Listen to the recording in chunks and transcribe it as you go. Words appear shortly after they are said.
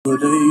So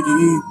they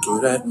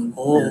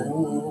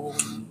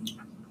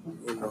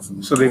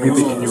be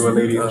thinking you a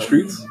lady in the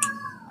streets,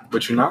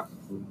 but you're not?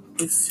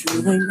 If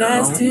you ain't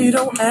nasty,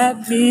 don't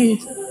at me.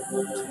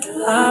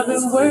 I've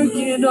been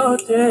working all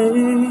day.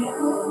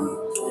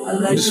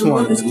 I just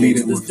wanted to lead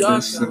it with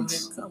this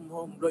since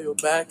Brent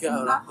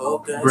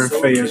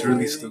Fayez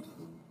released an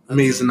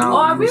amazing album. Oh,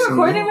 are we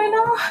recording right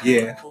now?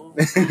 Yeah.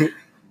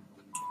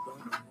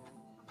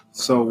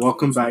 So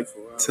welcome back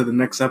to the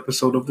next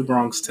episode of the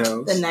Bronx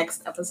Tales. The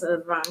next episode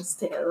of Bronx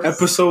Tales.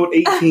 Episode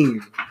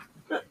 18.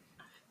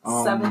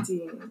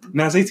 17.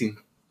 No, it's 18.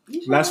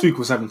 Last week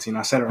was 17.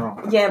 I said it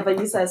wrong. Yeah, but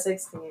you said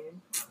 16.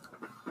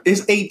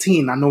 It's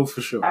 18. I know for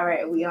sure. All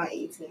right, we on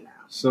 18 now.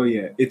 So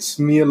yeah, it's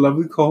me, your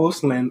lovely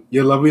co-host,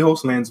 your lovely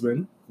host,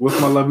 Landsman,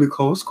 with my lovely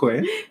co-host,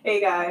 Quay.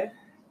 Hey, guys.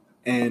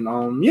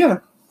 And yeah.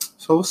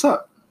 So what's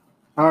up?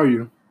 How are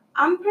you?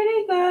 I'm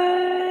pretty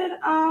good.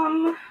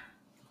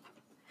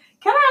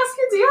 Can I ask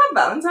you, do you have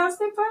Valentine's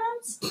Day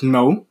plans?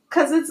 No.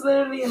 Because it's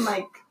literally in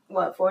 4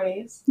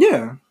 days?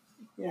 Yeah.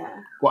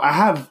 Yeah. Well, I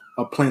have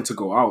a plan to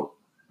go out,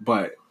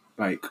 but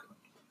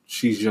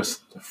she's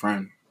just a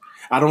friend.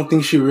 I don't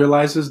think she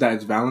realizes that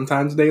it's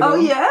Valentine's Day, though. Oh,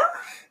 yeah?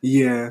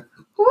 Yeah.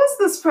 Who is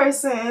this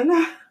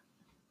person?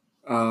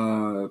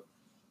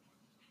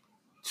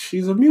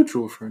 She's a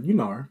mutual friend. You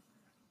know her.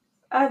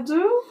 I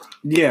do?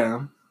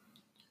 Yeah.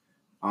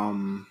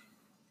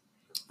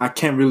 I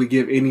can't really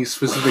give any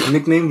specific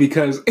nickname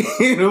because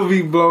it'll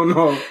be blown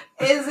off.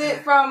 Is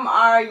it from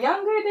our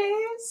younger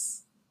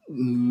days?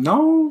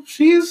 No,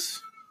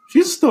 she's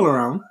still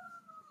around.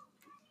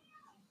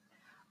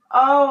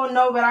 Oh,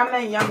 no, but I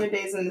meant younger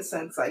days in the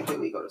sense,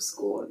 did we go to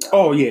school? Though?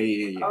 Oh,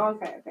 yeah. Oh,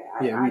 okay.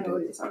 I know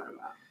what you're talking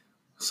about.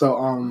 So,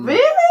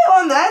 Really?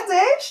 On that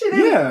day? She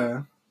didn't?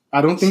 Yeah.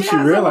 I don't think she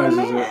realizes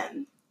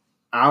it.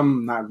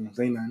 I'm not going to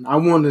say nothing. I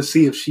wanted to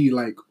see if she,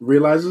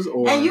 realizes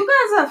or... And you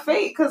guys are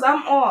fake, because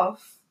I'm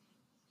off.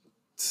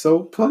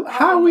 So,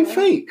 how are we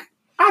fake?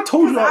 I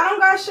told you. I don't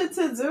got shit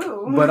to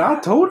do. But I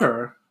told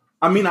her.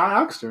 I mean,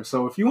 I asked her.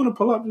 So, if you want to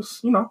pull up,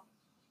 just, probably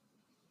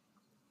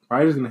just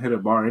going to hit a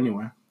bar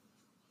anyway.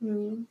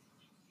 Mm-hmm.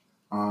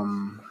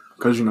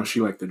 Because, she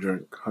like to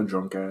drink. Her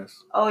drunk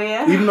ass. Oh,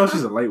 yeah? Even though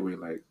she's a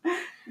lightweight,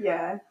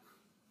 Yeah.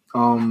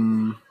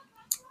 So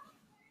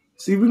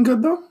you been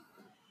good, though?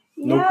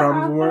 Yeah, No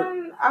problems with work?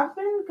 I've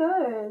been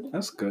good.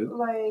 That's good.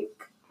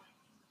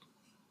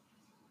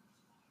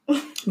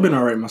 Been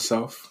alright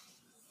myself.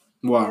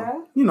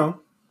 Wow. Yeah?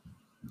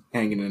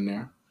 Hanging in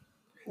there.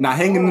 Now,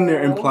 hanging in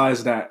there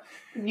implies that...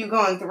 You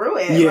going through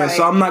it. Yeah,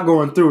 so I'm not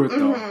going through it,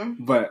 though.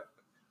 Mm-hmm. But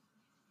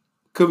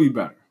could be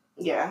better.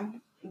 Yeah,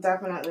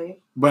 definitely.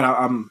 But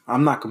I'm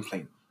not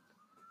complaining.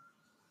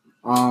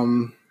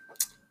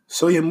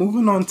 So yeah,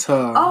 moving on to...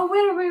 Oh,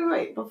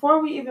 wait.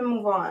 Before we even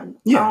move on.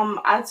 Yeah.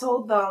 I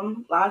told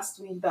them last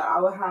week that I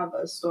would have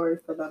a story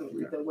for them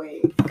either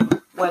way.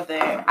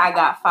 Whether I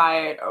got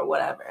fired or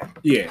whatever.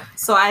 Yeah.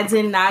 So I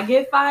did not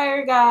get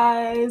fired,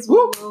 guys.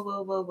 Woo.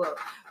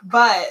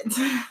 But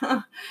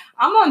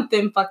I'm on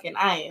thin fucking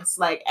ice.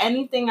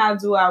 Anything I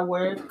do at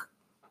work...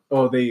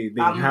 Oh, they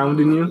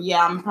hounding you?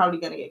 Yeah, I'm probably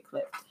going to get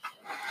clipped.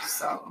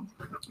 So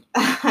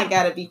I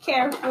gotta be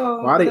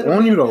careful. Why they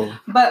on you though?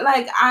 But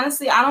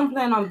honestly, I don't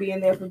plan on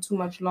being there for too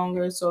much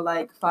longer. So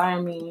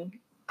fire me.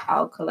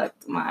 I'll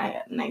collect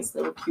my nice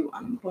little cute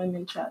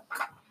unemployment check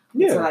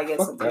until I get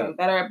something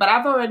better. But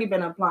I've already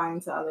been applying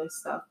to other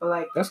stuff.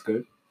 But that's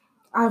good.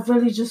 I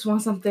really just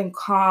want something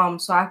calm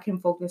so I can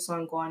focus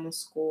on going to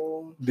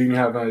school. Do you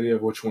have an idea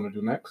of what you want to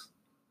do next?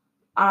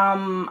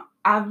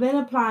 I've been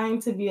applying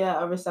to be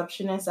a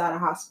receptionist at a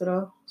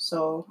hospital,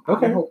 so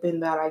okay. I'm hoping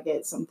that I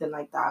get something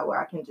like that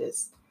where I can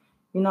just,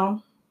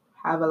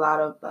 have a lot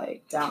of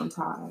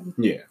downtime.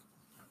 Yeah.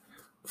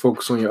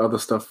 Focus on your other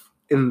stuff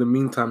in the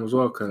meantime as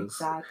well,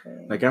 because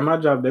exactly. At my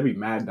job, there be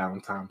mad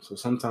downtime, so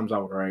sometimes I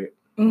would write,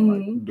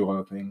 do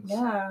other things.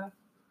 Yeah.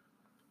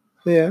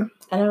 Yeah.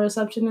 And a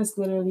receptionist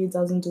literally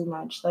doesn't do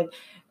much.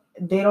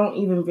 They don't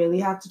even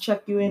really have to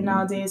check you in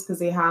nowadays because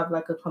they have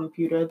a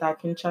computer that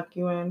can check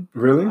you in.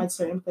 Really? At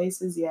certain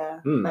places, yeah.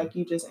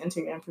 You just enter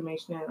your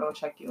information and it'll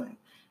check you in.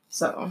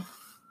 So.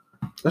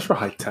 That's for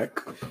high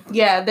tech.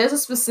 Yeah, there's a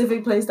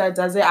specific place that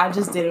does it. I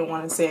just didn't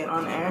want to say it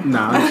on air.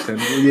 Nah, I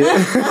understand.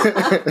 Yeah.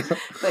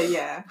 But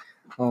yeah.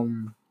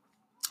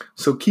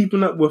 So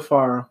keeping up with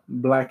our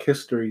Black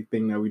History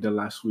thing that we did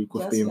last week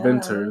with the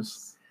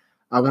inventors,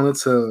 I wanted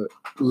to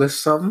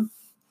list some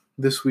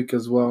this week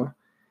as well.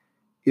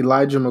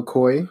 Elijah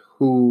McCoy,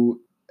 who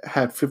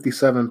had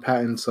 57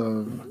 patents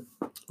of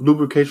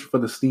lubrication for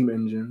the steam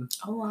engine.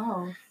 Oh,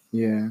 wow.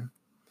 Yeah.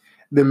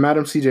 Then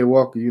Madam C.J.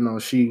 Walker,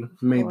 she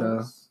made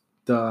the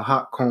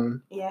hot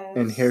comb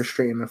and hair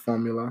straightener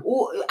formula.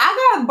 Well,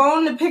 I got a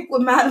bone to pick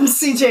with Madam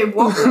C.J.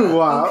 Walker.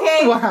 Wow.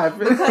 Okay? What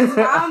happened? Because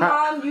my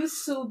mom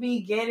used to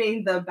be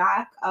getting the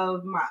back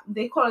of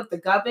they call it the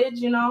gubbage,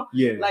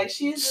 Yeah.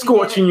 she's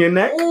scorching your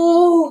neck.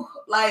 Ooh,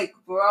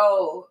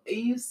 bro, I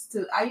used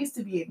to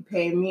be in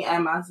pain. Me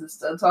and my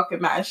sister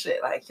talking mad shit.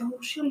 Yo,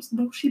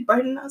 she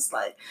burning us.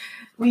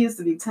 We used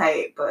to be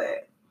tight,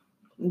 but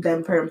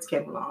then perms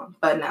came along.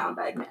 But now I'm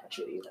back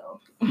naturally,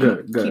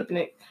 Good. Keeping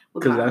it.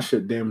 Because that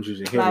shit damages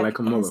your hair like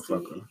a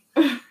motherfucker.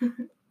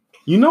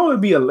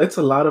 It's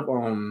a lot of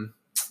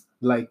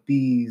like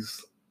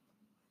these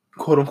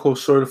quote unquote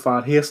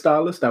certified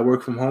hairstylists that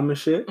work from home and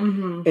shit.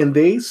 Mm-hmm.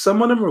 And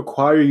some of them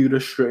require you to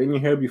straighten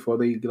your hair before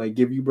they like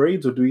give you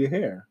braids or do your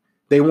hair.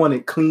 They want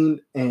it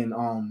cleaned and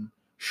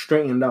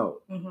straightened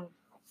out. Mm-hmm.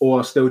 Or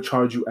else they'll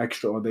charge you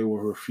extra or they will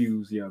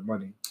refuse your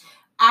money.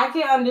 I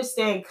can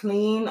understand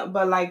clean,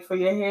 but like for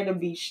your hair to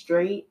be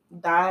straight,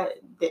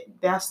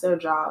 that's their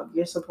job.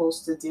 You're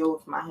supposed to deal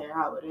with my hair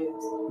how it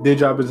is. Their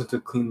job isn't to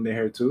clean their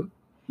hair too?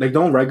 Like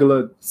don't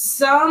regular...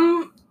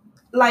 Some...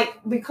 Like,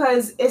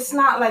 because it's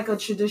not like a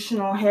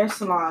traditional hair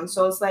salon.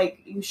 So it's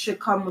like you should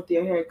come with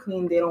your hair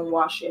clean. They don't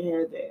wash your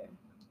hair there.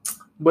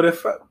 But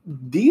if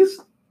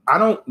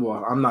I'm not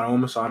a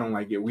woman, so I don't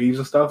like get weaves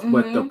and stuff. Mm-hmm.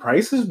 But the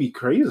prices be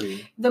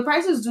crazy. The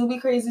prices do be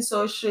crazy,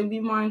 so it should be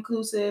more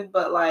inclusive.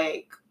 But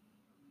like,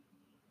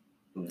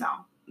 no,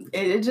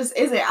 it just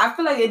isn't. I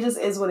feel like it just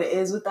is what it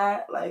is with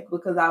that. Like,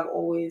 because I've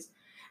always,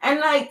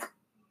 and like,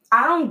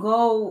 I don't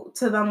go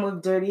to them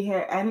with dirty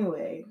hair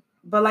anyway.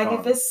 But like,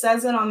 if it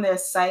says it on their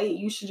site,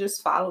 you should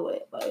just follow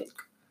it. Like,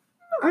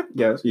 I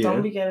guess, yeah.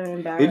 Don't be getting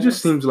embarrassed. It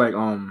just seems like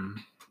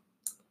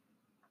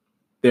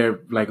they're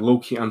like low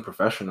key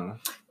unprofessional.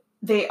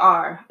 They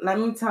are. Let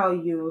me tell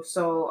you.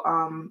 So,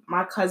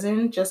 my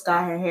cousin just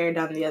got her hair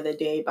done the other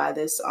day by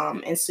this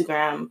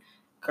Instagram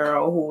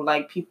girl who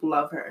like people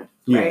love her,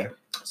 right?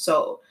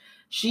 So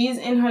she's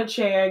in her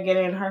chair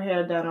getting her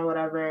hair done or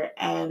whatever,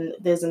 and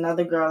there's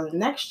another girl in the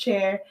next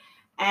chair,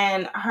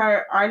 and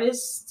her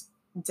artist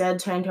dead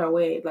turned her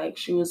away. Like,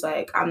 she was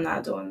like, I'm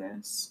not doing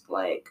this.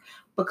 Like,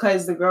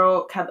 because the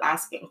girl kept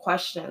asking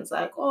questions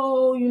like,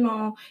 oh, you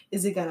know,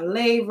 is it gonna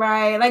lay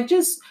right? Like,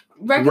 just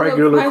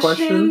regular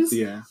questions.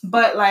 Yeah.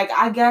 But like,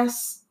 I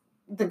guess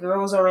the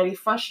girl was already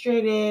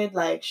frustrated.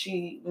 Like,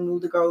 she knew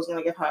the girl was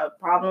gonna give her a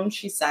problem.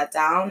 She sat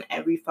down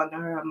and refunded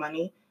her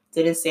money.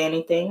 Didn't say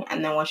anything.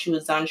 And then when she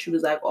was done, she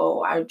was like,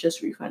 oh, I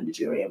just refunded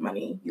you your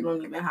money. You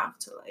don't even have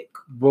to, like...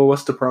 Well,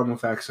 what's the problem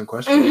with asking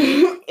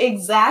questions?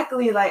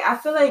 Exactly. Like, I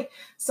feel like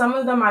some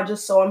of them are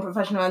just so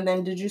unprofessional. And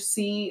then did you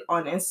see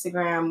on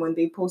Instagram when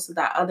they posted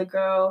that other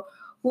girl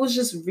who was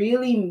just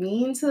really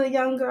mean to the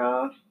young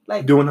girl?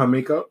 Like, doing her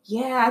makeup?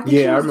 Yeah, I think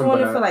she was doing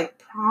it for, like,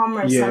 prom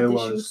or something.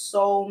 She was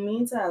so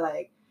mean to her.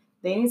 Like,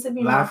 they need to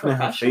be laughing more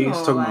professional. Laughing in her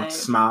face, talking about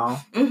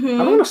smile. Mm-hmm. I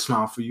don't want to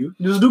smile for you.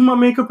 Just do my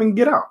makeup and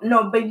get out.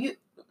 No, but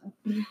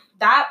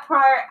that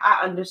part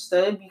I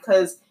understood,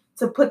 because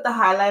to put the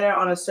highlighter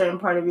on a certain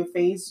part of your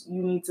face,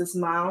 you need to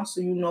smile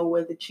so you know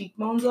where the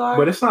cheekbones are.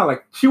 But it's not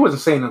like... She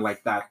wasn't saying it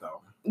like that,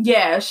 though.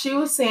 Yeah, she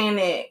was saying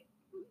it...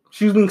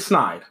 She was being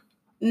snide.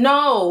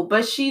 No,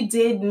 but she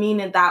did mean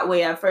it that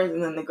way at first,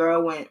 and then the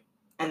girl went,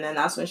 and then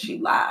that's when she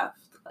laughed.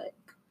 Like,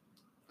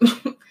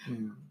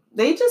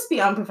 They just be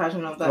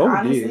unprofessional, but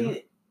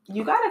honestly,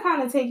 you gotta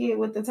kind of take it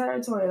with the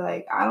territory.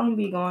 Like, I don't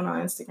be going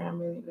on Instagram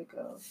really to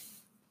go...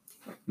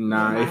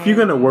 Nah, if you're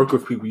gonna work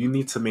with people, you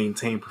need to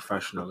maintain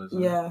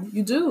professionalism. Yeah,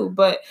 you do.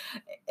 But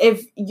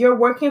if you're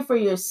working for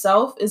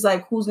yourself, it's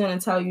like, who's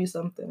gonna tell you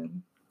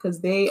something?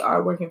 Because they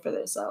are working for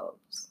themselves.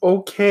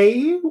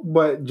 Okay,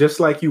 but just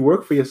like you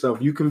work for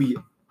yourself, you can be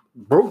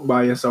broke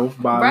by yourself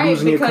by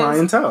losing your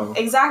clientele.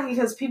 Exactly,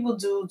 because people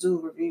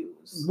do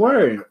reviews.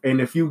 Word. And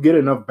if you get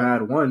enough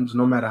bad ones,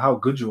 no matter how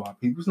good you are,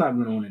 people's not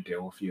gonna want to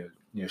deal with your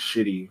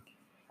shitty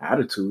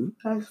attitude.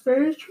 That's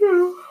very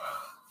true.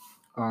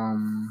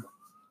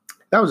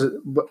 That was it.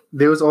 But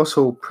there was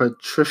also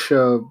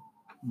Patricia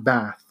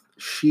Bath.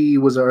 She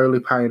was an early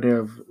pioneer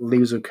of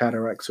laser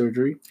cataract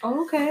surgery.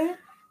 Oh, okay.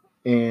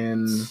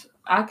 And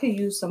I could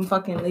use some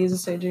fucking laser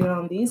surgery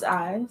on these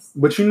eyes.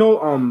 But you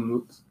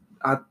know,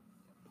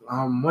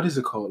 what is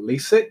it called?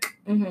 LASIK?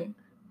 Mm-hmm.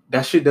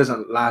 That shit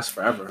doesn't last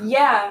forever.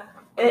 Yeah.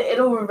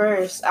 It'll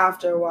reverse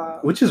after a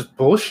while. Which is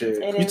bullshit.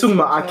 You're talking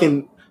about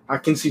I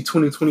can see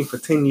 20/20 for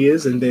 10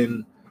 years and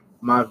then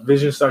my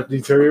vision starts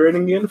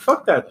deteriorating again?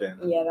 Fuck that then.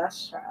 Yeah,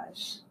 that's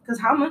trash. Because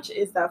how much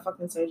is that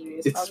fucking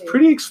surgery? It's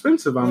pretty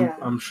expensive,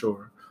 I'm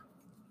sure.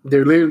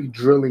 They're literally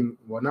drilling,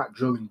 well, not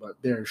drilling, but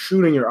they're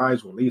shooting your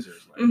eyes with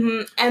lasers. Like.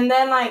 Mm-hmm. And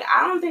then, like,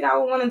 I don't think I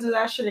would want to do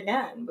that shit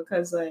again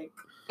because, like...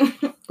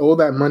 all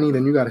that money,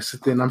 then you got to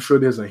sit there, and I'm sure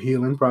there's a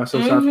healing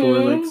process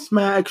afterwards. Like,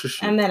 smack extra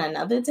shit. And then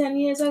another 10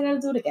 years I got to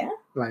do it again?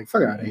 Like,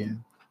 fuck out of here.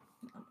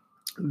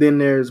 Then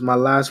there's my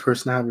last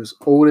person I have is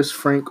Otis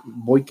Frank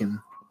Boykin.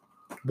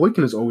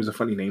 Boykin is always a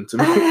funny name to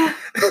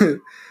me.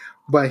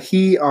 But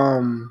he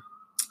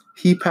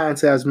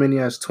patented as many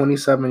as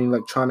 27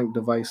 electronic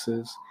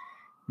devices,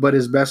 but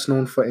is best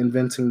known for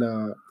inventing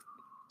the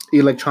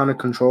electronic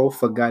control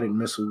for guided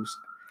missiles.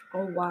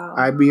 Oh, wow.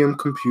 IBM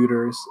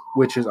computers,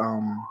 which is,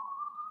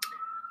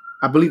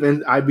 I believe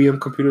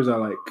IBM computers are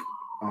like,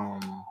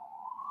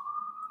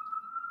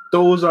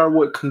 those are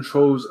what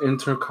controls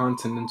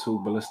intercontinental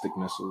ballistic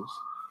missiles.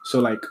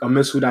 So, like, a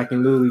missile that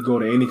can literally go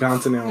to any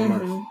continent on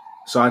Earth.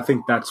 So I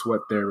think that's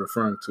what they're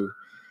referring to.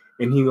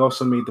 And he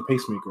also made the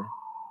pacemaker.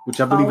 which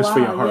I believe is for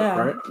your heart, yeah.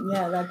 right?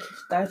 Yeah,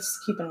 that's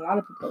keeping a lot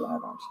of people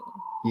alive,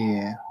 actually.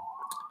 Yeah.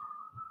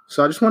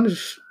 So I just wanted to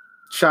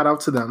shout out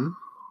to them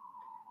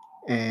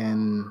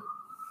and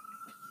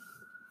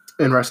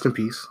rest in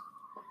peace.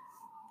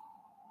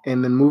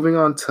 And then moving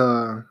on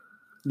to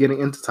getting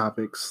into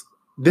topics.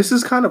 This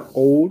is kind of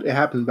old. It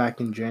happened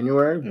back in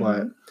January,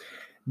 but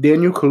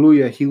Daniel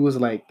Kaluuya, he was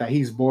like that.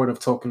 He's bored of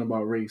talking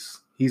about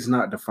race. He's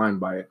not defined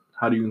by it.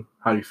 How do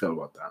you feel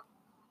about that?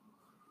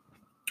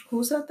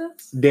 Who said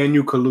this?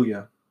 Daniel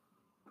Kaluuya.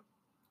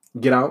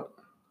 Get Out.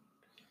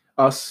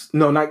 Us.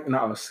 No, not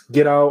us.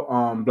 Get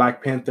Out.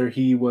 Black Panther.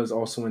 He was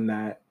also in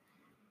that.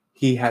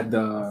 He had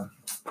the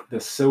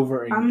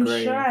silver and gray.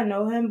 I'm sure I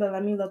know him, but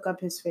let me look up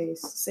his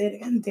face. Say it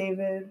again,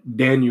 David.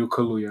 Daniel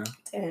Kaluuya.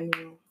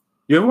 Daniel.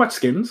 You ever watch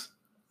Skins?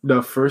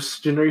 The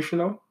first generation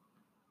though?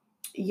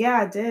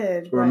 Yeah, I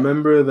did.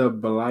 Remember the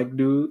black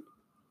dude?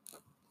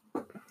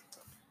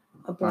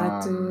 A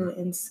black dude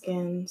in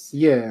Skins.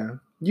 Yeah.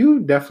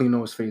 You definitely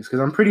know his face because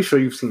I'm pretty sure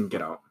you've seen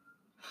Get Out.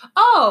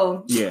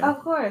 Oh! Yeah.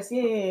 Of course.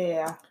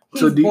 Yeah.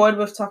 He's So bored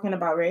with talking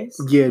about race?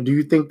 Yeah. Do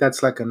you think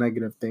that's like a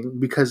negative thing?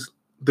 Because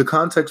the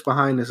context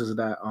behind this is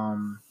that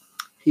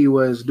he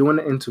was doing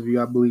an interview,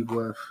 I believe,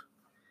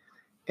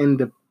 in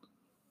the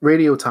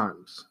Radio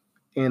Times.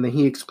 And then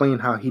he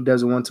explained how he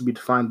doesn't want to be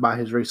defined by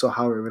his race or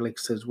how it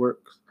relates to his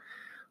work.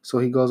 So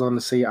he goes on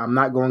to say, I'm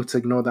not going to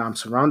ignore that I'm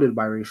surrounded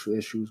by racial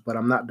issues, but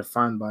I'm not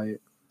defined by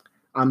it.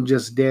 I'm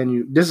just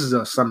Daniel. This is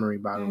a summary,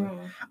 by the way.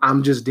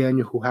 I'm just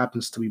Daniel who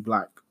happens to be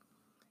black.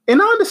 And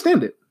I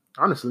understand it,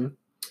 honestly.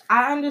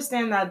 I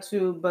understand that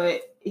too,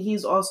 but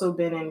he's also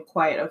been in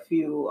quite a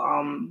few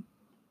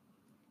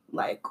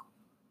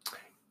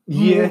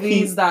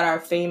movies that are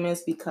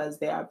famous because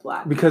they are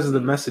black. Because of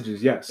the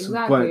messages, yes.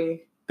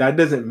 Exactly. But that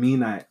doesn't mean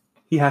that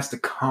he has to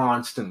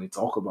constantly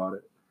talk about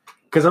it.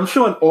 Because I'm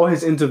sure in all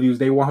his interviews,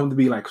 they want him to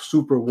be like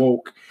super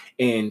woke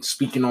and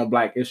speaking on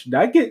black issues.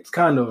 That gets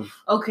kind of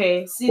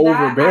overbearing.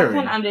 That I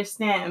can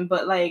understand.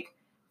 But like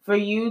for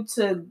you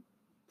to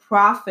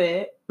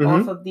profit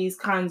off of these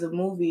kinds of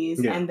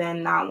movies and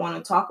then not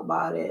want to talk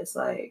about it, it's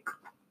like.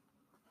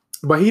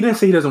 But he didn't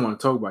say he doesn't want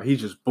to talk about it.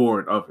 He's just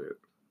bored of it.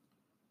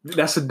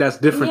 That's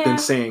different than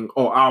saying,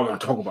 "Oh, I don't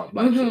want to talk about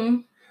black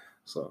shit."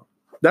 So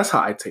that's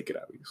how I take it,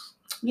 at least.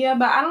 Yeah,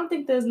 but I don't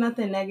think there's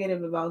nothing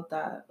negative about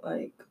that.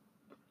 Like,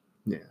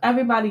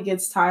 everybody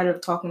gets tired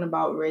of talking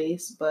about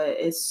race, but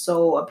it's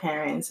so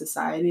apparent in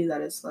society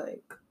that it's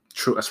like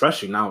true,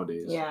 especially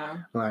nowadays. Yeah,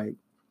 like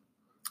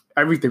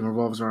everything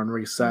revolves around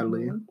race,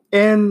 sadly,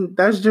 and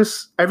that's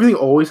just everything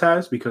always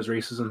has because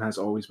racism has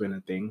always been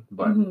a thing,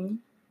 but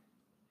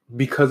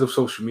because of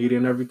social media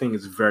and everything,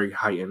 it's very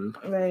heightened.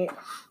 Right.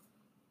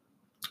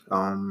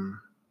 So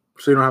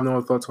you don't have no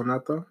other thoughts on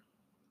that though?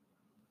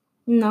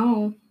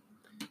 No.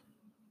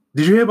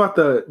 Did you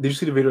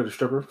see the video of the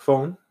stripper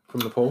falling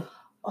from the pole?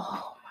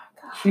 Oh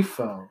my god. She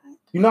fell.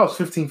 You know it's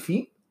 15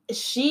 feet?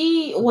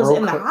 She was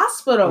in the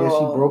hospital. Yeah,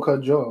 she broke her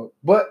jaw.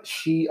 But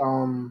she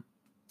had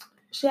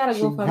to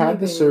go for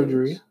the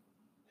surgery.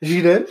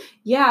 She did?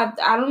 Yeah,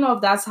 I don't know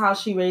if that's how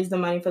she raised the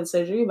money for the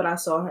surgery, but I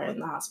saw her in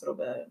the hospital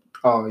bed.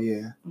 Oh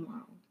yeah.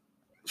 Wow.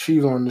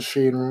 She's on the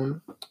shade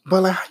room.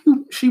 But like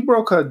she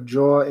broke her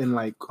jaw and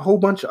like a whole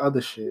bunch of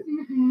other shit.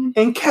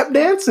 And kept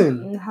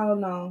dancing. Hell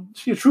no.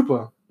 She a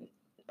trooper.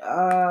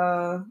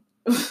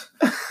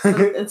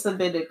 It's a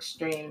bit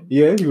extreme.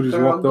 Yeah, you would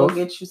just walked off. Go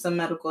get you some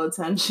medical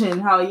attention.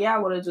 Hell yeah, I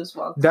would have just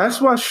walked That's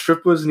off. Why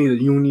strippers need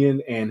a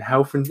union and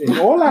health and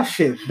all that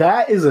shit.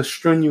 That is a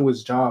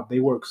strenuous job. They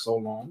work so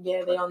long.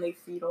 Yeah, they on their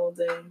feet all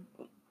day.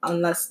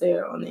 Unless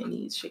they're on their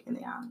knees shaking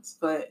their ass.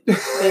 But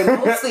they're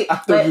mostly... I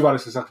thought you were about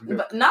to say something.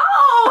 No!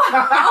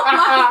 Oh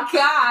my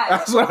God!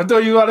 That's what I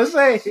thought you were about to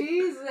say.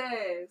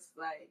 Jesus.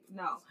 Like,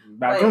 no.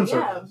 Backroom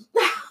service.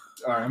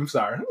 All right, I'm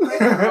sorry.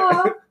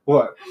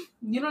 What?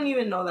 You don't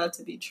even know that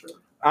to be true.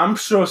 I'm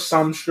sure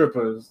some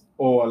strippers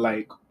or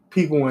like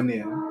people in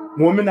there,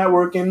 women that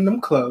work in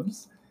them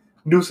clubs,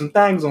 do some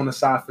things on the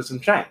side for some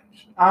change.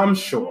 I'm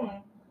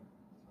sure.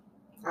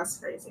 That's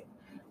crazy.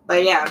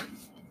 But yeah.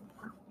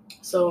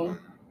 So...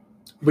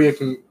 But you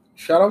can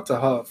shout out to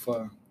her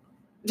for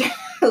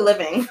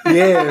living.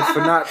 Yeah,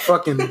 for not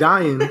fucking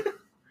dying.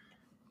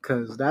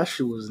 Cause that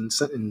shit was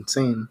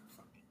insane.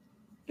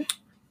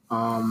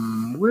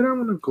 Where do I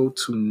want to go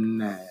to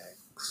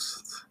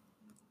next?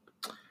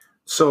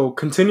 So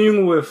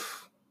continuing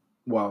with,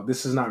 well,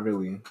 this is not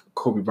really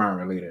Kobe Bryant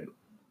related.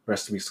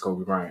 Rest in peace to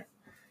Kobe Bryant.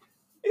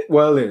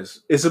 Well, it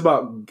is. It's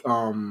about.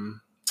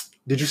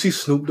 Did you see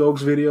Snoop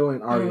Dogg's video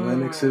and Ari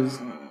Lennox's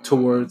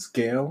towards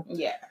Gayle?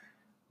 Yeah.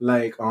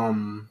 Like, I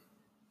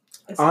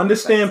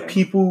understand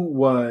people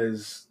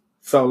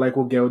felt like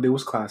what Gayle did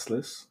was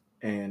classless,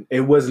 and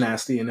it was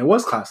nasty, and it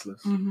was classless.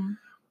 Mm-hmm.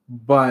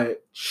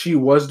 But she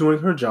was doing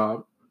her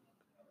job,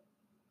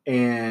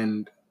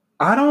 and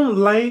I don't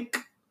like,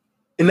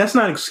 and that's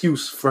not an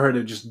excuse for her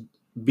to just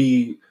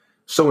be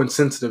so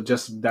insensitive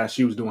just that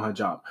she was doing her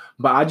job.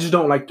 But I just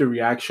don't like the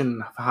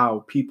reaction of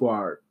how people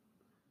are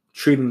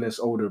treating this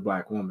older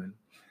black woman.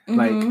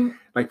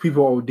 Like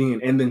people ODing.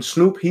 And then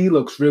Snoop, he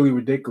looks really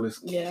ridiculous.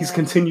 Yeah. He's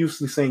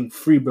continuously saying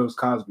free Bill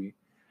Cosby.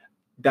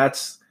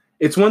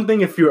 It's one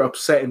thing if you're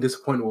upset and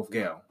disappointed with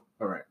Gayle.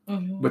 All right.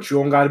 But you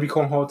don't got to be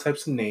calling all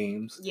types of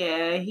names.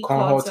 Yeah, he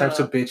calling all types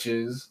of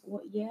bitches.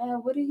 What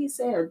did he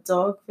say? A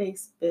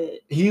dog-faced bitch.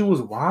 He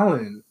was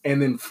wilding. And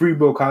then free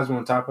Bill Cosby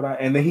on top of that.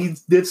 And then he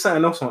did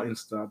something else on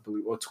Insta, I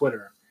believe, or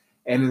Twitter.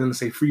 And then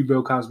say free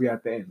Bill Cosby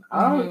at the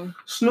end.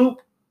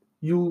 Snoop,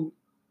 you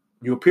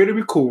appear to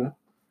be cool.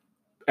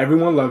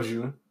 Everyone loves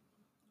you.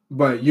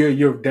 But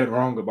you're dead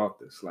wrong about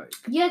this. Like,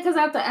 yeah, because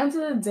at the end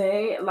of the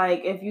day,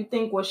 like, if you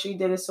think what she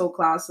did is so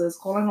classless,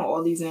 calling her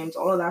all these names,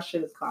 all of that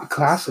shit is classless.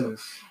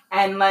 Classless.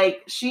 And,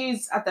 like,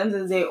 she's, at the end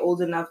of the day,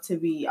 old enough to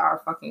be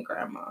our fucking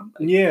grandma.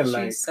 Like, yeah, she's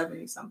like...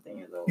 70-something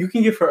years old. You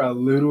can give her a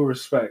little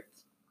respect.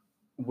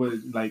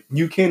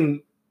 You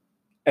can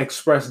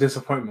express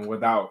disappointment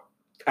without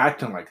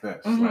acting like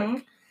this.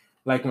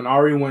 Like when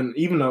Ari went...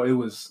 Even though it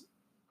was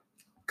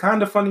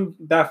kind of funny,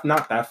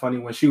 not that funny,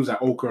 when she was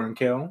at Okra and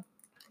Kale.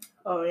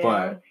 Oh, yeah.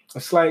 But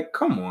it's like,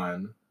 come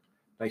on.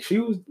 Like,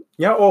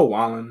 y'all all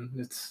wildin'.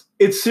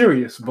 It's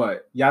serious,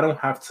 but y'all don't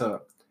have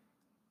to,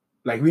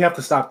 like, we have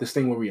to stop this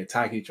thing where we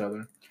attack each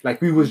other. Like,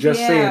 we was just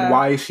saying,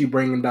 why is she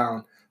bringing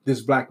down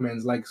this black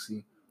man's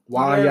legacy?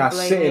 Why are y'all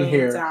sitting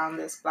here? Down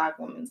this black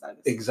woman's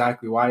legacy.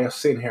 Exactly. Why are y'all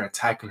sitting here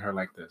attacking her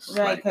like this?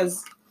 Right,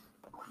 because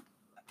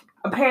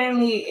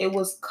apparently it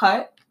was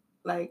cut.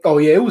 Like, oh,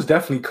 yeah, it was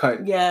definitely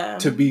cut. Yeah.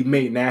 To be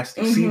made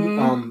nasty.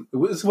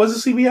 Was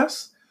it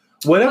CBS?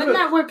 Whatever. What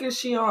network is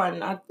she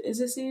on?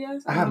 Is it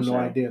CBS? I have no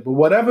idea. But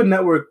whatever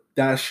network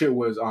that shit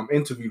was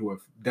interviewed with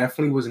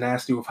definitely was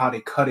nasty with how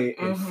they cut it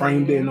and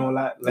framed it and all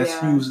that.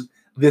 Let's use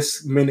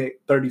this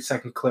minute,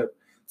 30-second clip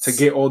to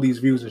get all these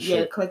views and shit.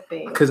 Yeah,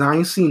 clickbait. Because I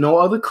ain't seen no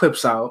other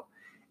clips out.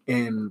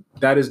 And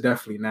that is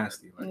definitely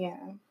nasty. Like, yeah.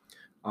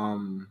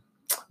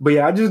 But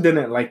yeah, I just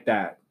didn't like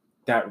that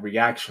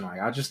reaction. Like,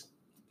 it's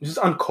just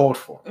uncalled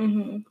for.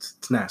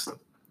 It's nasty.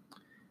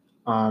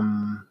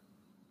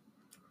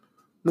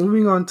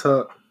 Moving on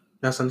to...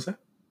 That's what I'm saying?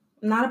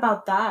 Not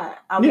about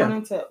that. I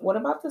wanted to... What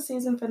about the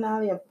season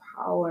finale of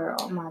Power?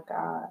 Oh, my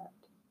God.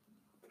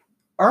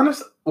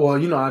 Well,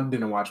 I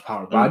didn't watch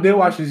Power, but I did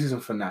watch the season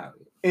finale.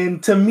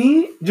 And to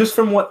me, just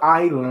from what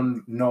I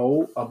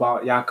know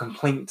about y'all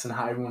complaints and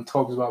how everyone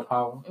talks about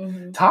Power,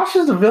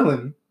 Tasha's the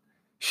villain.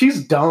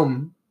 She's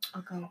dumb.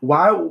 Okay.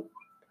 Why...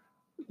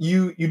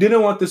 You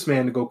didn't want this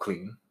man to go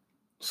clean.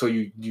 So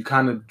you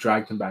kind of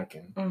dragged him back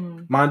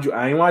in. Mind you,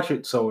 I ain't watch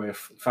it, so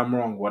if I'm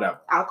wrong,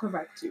 whatever. I'll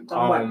correct you.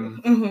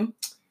 Don't worry.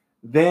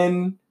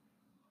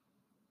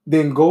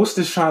 Then Ghost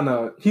is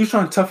he's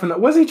trying to toughen up.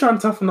 Was he trying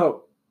to toughen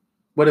up?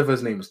 Whatever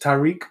his name is,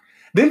 Tariq.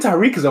 Then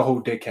Tariq is a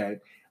whole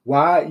dickhead.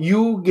 Why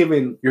you're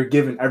giving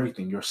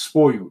everything? You're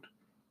spoiled,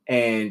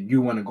 and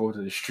you want to go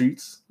to the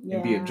streets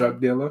and be a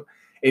drug dealer.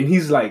 And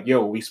he's like,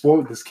 "Yo, we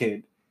spoiled this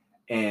kid,"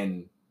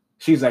 and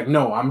she's like,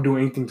 "No, I'm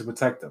doing anything to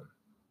protect him."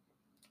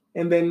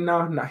 And then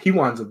now he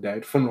winds up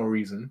dead for no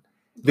reason.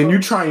 Then you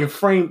try and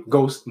frame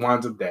Ghost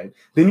winds up dead.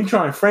 Then you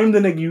try and frame the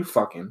nigga you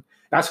fucking.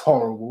 That's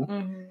horrible.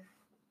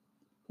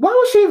 Why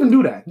would she even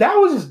do that? That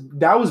was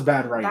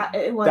bad writing.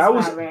 That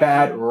was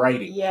bad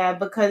writing. Yeah,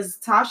 because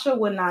Tasha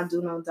would not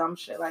do no dumb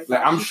shit like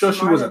that. I'm sure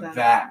she wasn't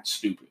that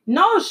stupid.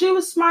 No, she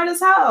was smart as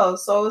hell.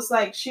 So it's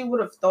like she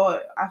would have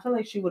thought. I feel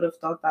like she would have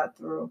thought that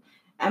through.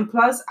 And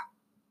plus,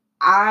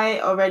 I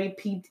already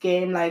peeped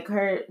game. Like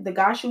the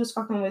guy she was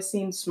fucking with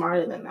seemed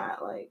smarter than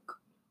that. Like,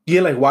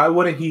 yeah, like why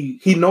wouldn't he?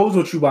 He knows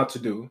what you about to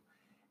do.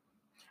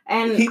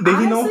 And he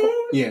know?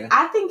 Yeah,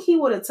 I think he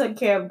would have took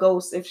care of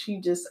Ghost if she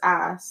just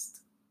asked.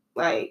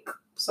 Like,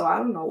 so I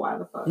don't know why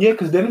the fuck. Yeah,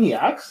 because then he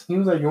asked. He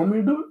was like, "You want me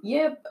to do it?"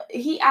 Yeah,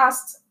 he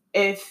asked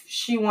if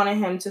she wanted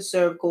him to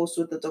serve Ghost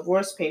with the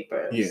divorce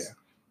papers. Yeah.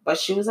 But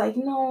she was like,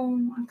 "No,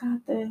 I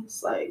got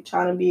this." Like,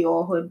 trying to be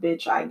all hood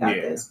bitch, I got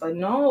this. But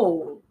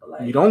no.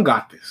 Like, you don't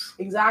got this.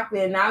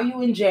 Exactly. And now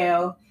you in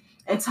jail.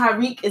 And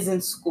Tariq is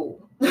in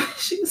school.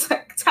 She was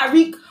like,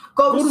 "Tariq,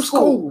 go to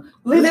school.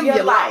 Live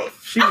your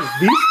life." She was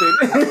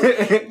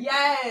beasted.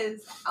 Yes.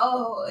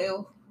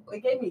 Oh,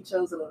 it gave me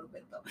chills a little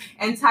bit, though.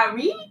 And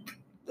Tariq,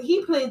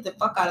 he played the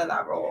fuck out of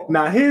that role.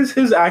 Now,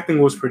 his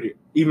acting was pretty...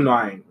 Even though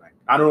I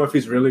don't know if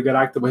he's a really good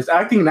actor, but his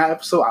acting in that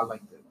episode, I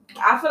liked it.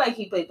 I feel like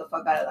he played the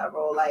fuck out of that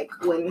role. Like,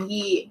 when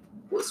he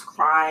was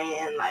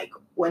crying, like,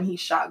 when he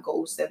shot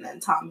Ghost, and then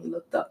Tommy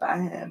looked up at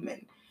him,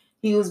 and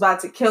he was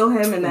about to kill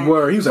him, and then... He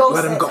was like,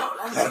 let him go.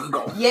 Let him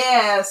go.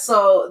 Yeah,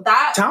 so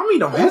that... Tommy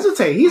don't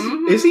hesitate.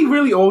 Is he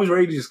really always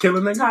ready to just kill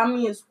a nigga?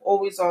 Tommy is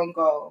always on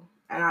go,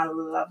 and I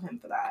love him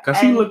for that. Because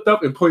he looked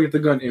up and pointed the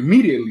gun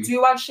immediately. Do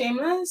you watch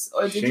Shameless?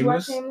 Or did you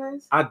watch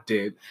Shameless? I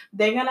did.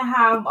 They're gonna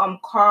have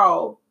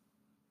Carl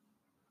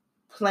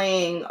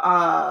playing...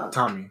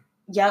 Tommy.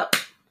 Yep.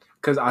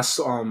 Because I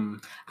saw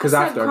because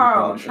after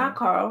Carl, not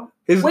Carl.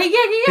 His name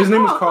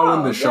is Carl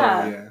in the show.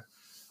 Yeah.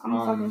 I'm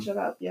fucking shut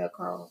up. Yeah,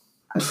 Carl.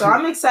 So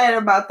I'm excited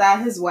about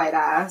that. His white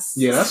ass.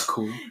 Yeah, that's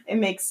cool. It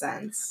makes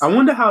sense. I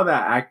wonder how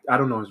I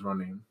don't know his real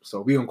name,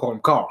 so we gonna call him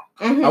Carl.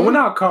 Mm-hmm. I wonder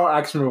how Carl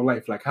acts in real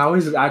life, like how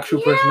is his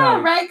actual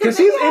personality? Right? Because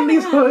he's in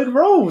these hood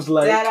roles,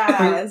 like dead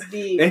ass,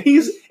 deep. And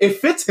it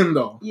fits him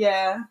though.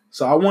 Yeah.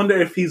 So I wonder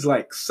if he's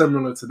like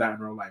similar to that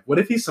in real life. What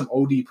if he's some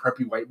OD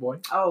preppy white boy?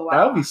 Oh wow,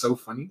 that would be so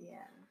funny. Yeah.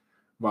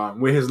 Wow,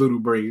 with his little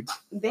braids.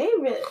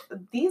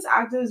 These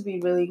actors be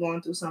really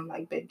going through some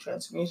like big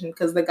transformation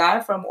because the guy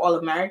from All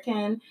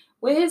American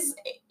with his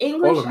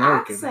English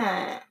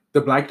accent.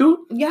 The black dude?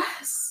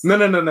 Yes. No.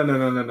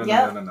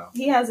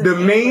 He has the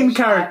main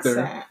character.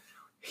 Accent.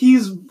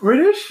 He's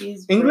British?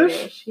 He's English?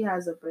 British. He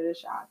has a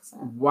British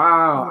accent.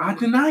 Wow. I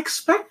did not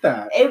expect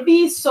that. It'd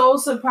be so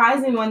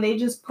surprising when they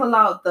just pull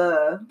out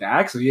the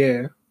accent,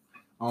 yeah.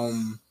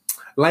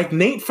 Like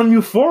Nate from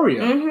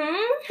Euphoria. Mm-hmm.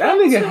 That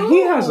nigga,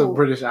 he has a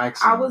British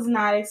accent. I was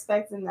not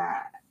expecting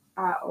that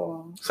at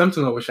all.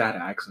 Sometimes I wish I had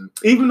an accent.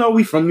 Even though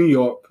we from New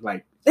York,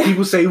 like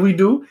people say we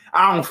do,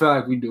 I don't feel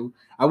like we do.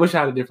 I wish I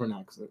had a different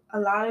accent. A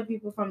lot of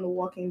people from The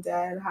Walking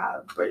Dead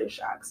have British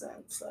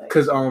accents.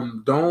 Cause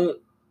what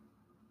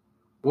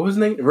was his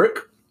name? Rick?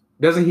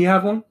 Doesn't he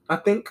have one? I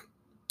think.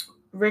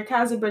 Rick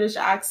has a British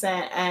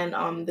accent,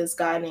 and this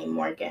guy named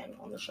Morgan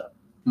on the show.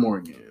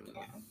 Morgan.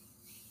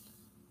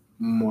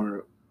 Yeah.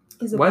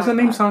 Why does that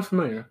name sound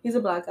familiar? He's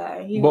a black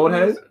guy. Bald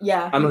head?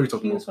 Yeah. I know who you're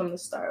talking about. He was from the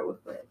start with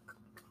Rick.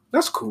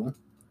 That's cool.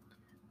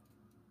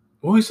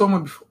 What were we talking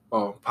about before?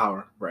 Oh,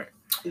 Power, right.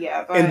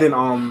 Yeah. But... And then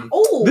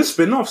this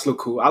spin-offs look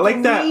cool. I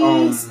like that.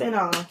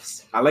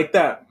 Spin-offs. I like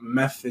that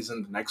Meth is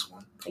in the next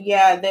one.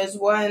 Yeah, there's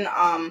one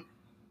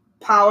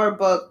Power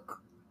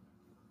Book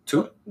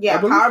 2? Yeah,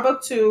 Power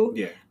Book 2.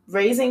 Yeah.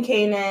 Raising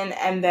Kanan,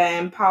 and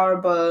then Power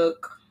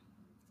Book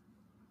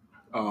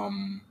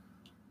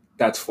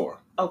that's 4.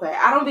 Okay,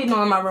 I don't be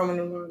knowing my Roman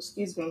numerals.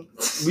 Excuse me.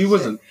 We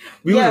wasn't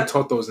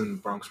taught those in the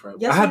Bronx, right?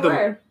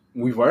 Yes,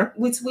 we were.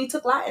 We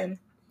took Latin.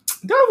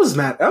 That was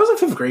in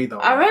 5th grade though.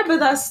 All right, but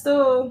that's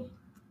still.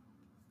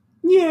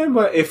 Yeah,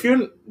 but if you're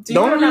do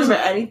you remember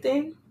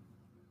anything?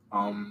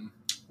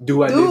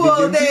 Do I?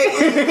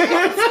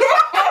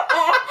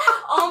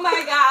 Oh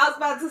my god, I was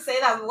about to say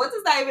that. But what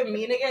does that even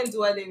mean again?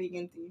 Do I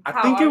diviginti?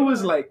 I think it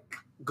was like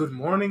good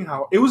morning.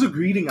 It was a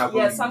greeting. I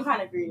believe. Yeah, some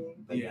kind of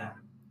greeting. Yeah.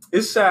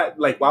 It's sad.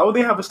 Like, why would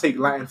they have us take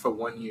Latin for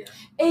 1 year?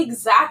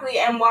 Exactly,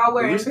 and while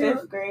we're in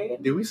 5th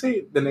grade. Did we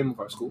say the name of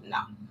our school? No.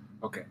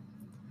 Okay.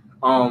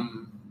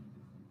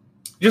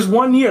 Just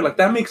 1 year. Like,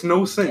 that makes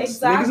no sense.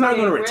 Exactly. Niggas not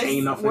going to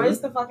retain nothing.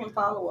 Where's the fucking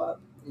follow-up?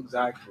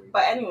 Exactly.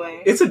 But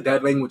anyway. It's a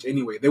dead language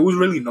anyway. There was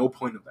really no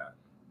point of that.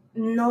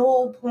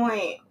 No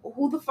point.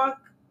 Who the fuck?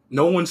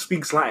 No one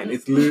speaks Latin.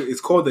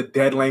 It's called the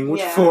dead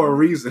language for a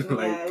reason.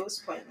 Yeah, it was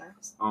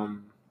pointless. What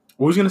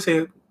was you going to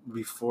say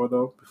before I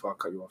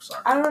cut you off?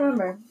 Sorry. I don't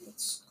remember.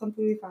 It's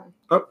completely fine.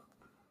 Oh,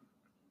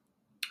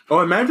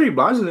 and Mary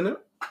Blige is in it.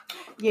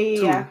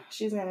 Yeah.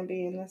 She's gonna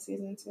be in this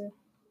season too.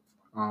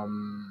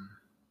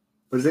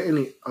 Was there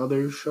any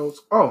other shows?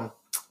 Oh,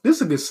 that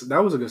was a good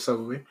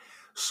segue.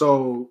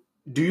 So,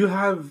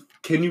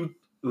 can you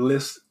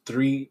list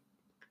 3?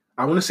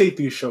 I want to say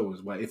 3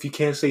 shows, but if you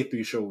can't say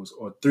 3 shows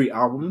or 3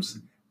 albums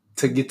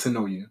to get to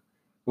know you,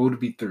 what would it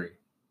be 3?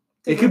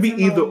 It could be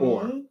either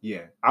or.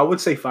 Yeah, I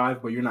would say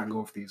 5, but you're not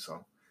going for these,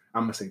 so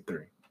I'm gonna say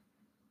 3.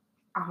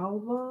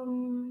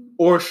 Album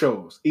or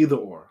shows, either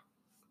or.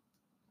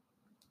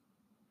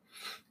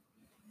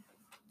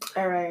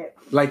 All right.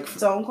 Like,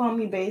 don't call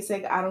me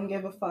basic. I don't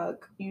give a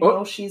fuck. You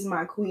know she's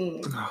my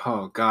queen.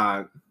 Oh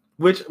God.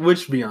 Which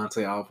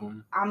Beyonce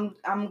album? I'm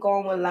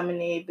going with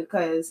Lemonade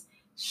because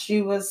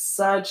she was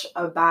such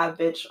a bad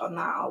bitch on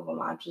that album.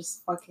 I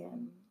just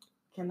fucking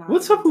cannot.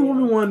 What's up with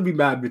women want to be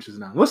bad bitches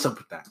now? What's up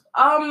with that?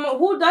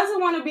 Who doesn't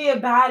want to be a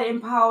bad,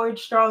 empowered,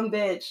 strong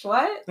bitch?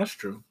 What? That's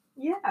true.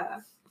 Yeah.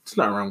 It's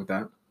not wrong with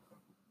that.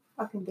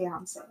 Fucking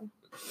Beyonce.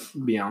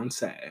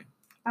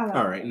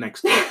 All right,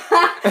 next.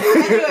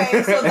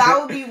 Anyway, so that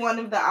would be one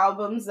of the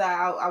albums that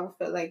I would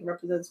feel like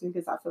represents me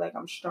because I feel like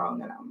I'm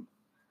strong and I'm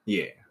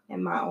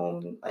in my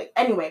own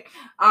Anyway,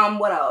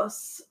 what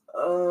else?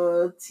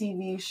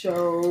 TV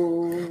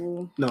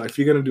show. No, if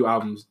you're gonna do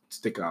albums,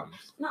 stick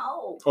albums.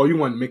 No. Oh, you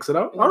want to mix it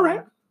up? Yeah. All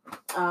right.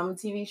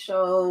 TV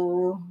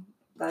show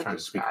that trying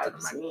describes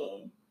to speak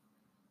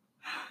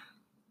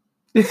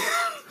to me.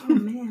 Oh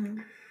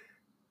man.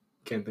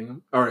 Can't think of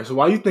it. All right, so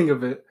while you think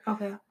of it,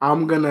 okay,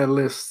 I'm gonna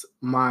list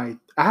I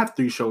have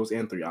 3 shows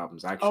and 3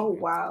 albums actually. Oh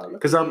wow!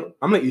 Because I'm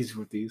not easy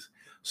with these.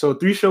 So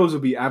 3 shows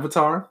would be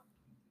Avatar,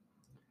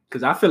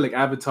 because I feel like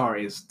Avatar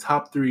is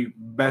top 3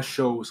 best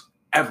shows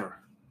ever.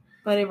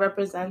 But it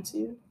represents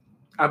you.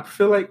 I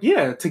feel like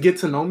to get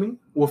to know me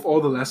with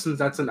all the lessons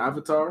that's in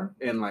Avatar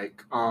and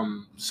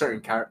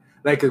certain character,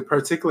 like a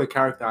particular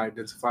character I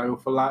identify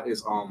with a lot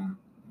is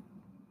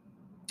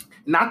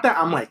not that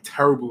I'm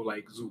terrible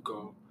like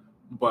Zuko.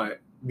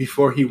 But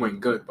before he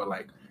went good, but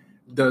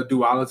the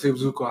duality of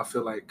Zuko, I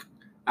feel like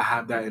I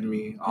have that in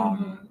me.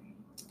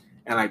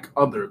 And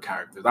other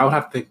characters, I would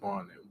have to think more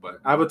on it.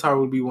 But Avatar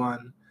would be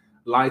one.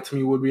 Lie to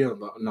Me would be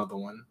another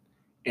one,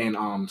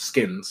 and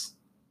Skins.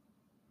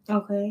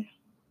 Okay.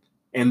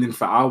 And then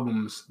for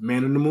albums,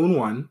 Man in the Moon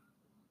 1.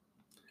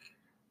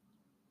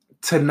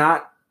 To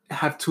not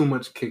have too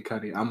much Kid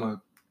Cudi,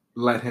 I'm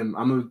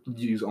gonna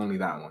use only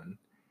that one.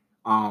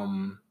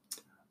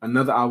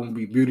 Another album would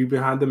be Beauty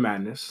Behind the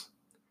Madness.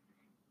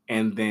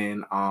 And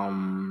then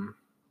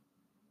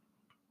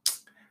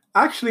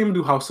actually I'm gonna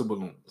do House of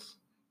Balloons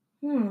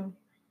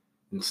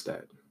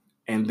instead.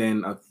 And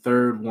then a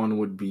third one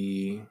would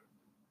be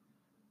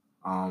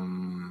I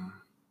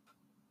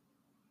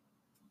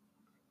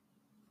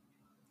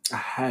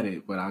had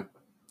it, but I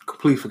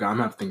completely forgot. I'm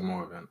gonna have to think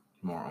more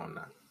on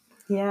that.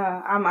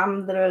 Yeah,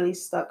 I'm literally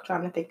stuck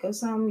trying to think of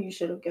some. You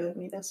should have given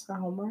me this for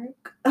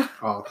homework.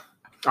 Oh,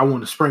 I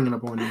want to spring it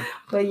up on you.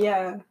 But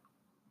yeah,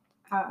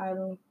 I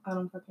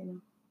don't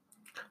fucking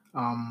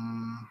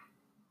know.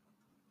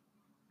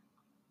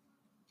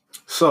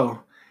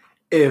 So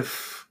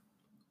if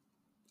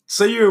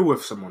say you're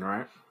with someone,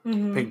 right?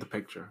 Mm-hmm. Paint the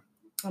picture.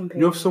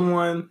 You're with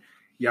someone.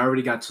 You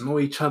already got to know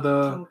each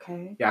other.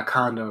 Okay.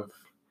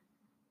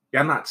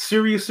 Y'all not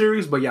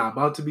serious, but y'all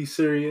about to be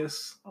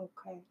serious.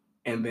 Okay.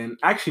 And then,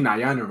 actually,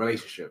 y'all in a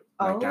relationship.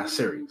 Y'all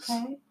serious.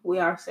 Okay. We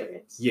are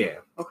serious. Yeah.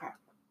 Okay.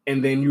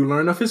 And then you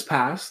learn of his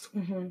past.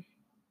 Mm-hmm.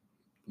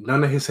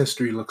 None of his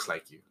history looks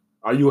like you.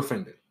 Are you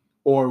offended?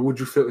 Or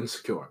would you feel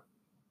insecure?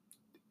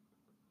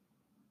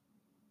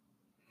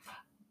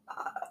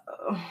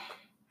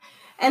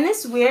 And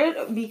it's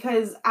weird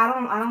because I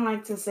don't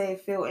like to say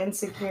feel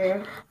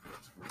insecure.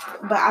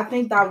 But I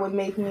think that would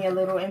make me a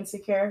little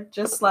insecure.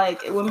 Just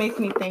like, it would make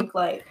me think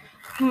like,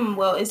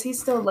 well, is he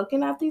still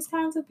looking at these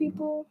kinds of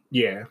people?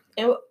 Yeah.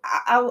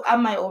 I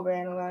might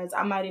overanalyze.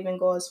 I might even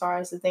go as far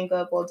as to think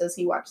of, well, does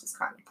he watch this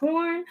kind of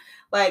porn?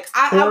 Like,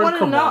 I want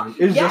to know.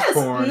 It's just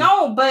porn.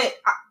 No, but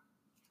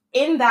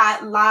in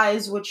that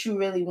lies what you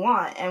really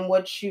want and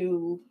what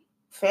you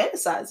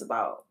fantasize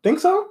about. Think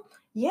so?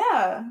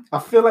 Yeah. I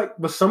feel like,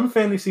 but some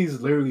fantasies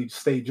literally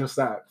stay just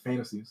that,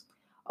 fantasies.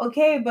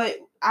 Okay, but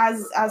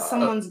as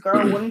someone's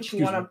girl, wouldn't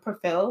you want to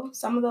fulfill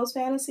some of those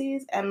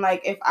fantasies? And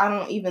like, if I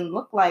don't even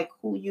look like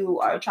who you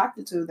are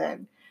attracted to,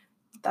 then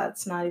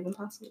that's not even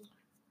possible.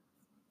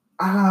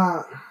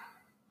 I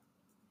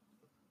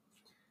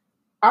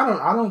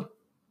don't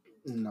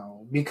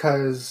know,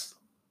 because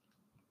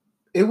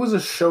it was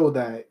a show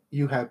that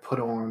you had put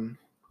on,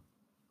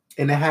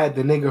 and it had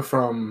the nigga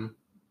from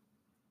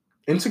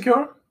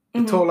Insecure,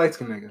 the tall light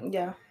skin nigga.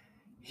 Yeah.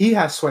 He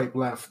had swiped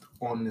left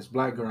on this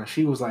black girl, and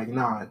she was like,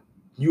 "Nah,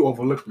 you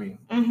overlooked me.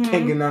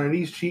 Can't get none of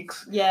these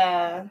cheeks."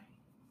 Yeah.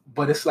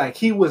 But it's like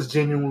he was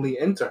genuinely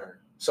into her.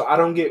 So I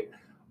don't get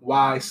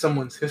why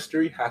someone's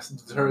history has to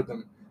deter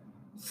them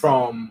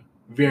from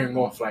veering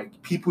off.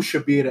 Like, people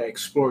should be able to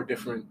explore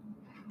different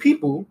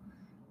people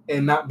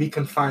and not be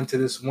confined to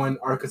this one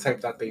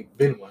archetype that they've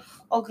been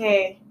with.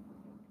 Okay.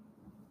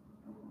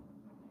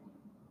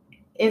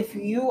 If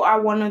you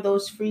are one of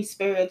those free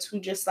spirits who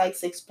just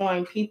likes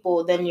exploring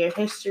people, then your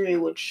history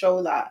would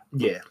show that.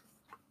 Yeah.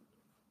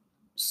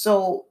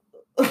 So,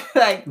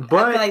 I feel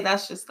like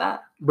that's just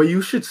that. But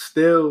you should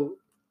still...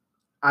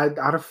 I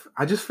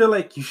just feel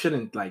like you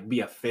shouldn't like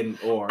be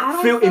offended or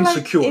feel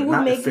insecure. Like it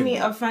would make me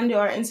offended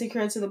or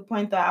insecure to the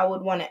point that I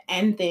would want to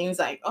end things.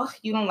 Like, oh,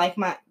 you don't like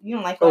what I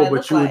look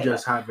but you would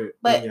just have it.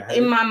 But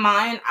in my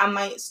mind, I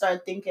might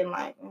start thinking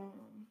like,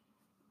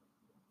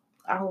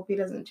 I hope he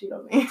doesn't cheat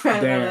on me.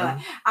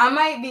 I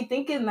might be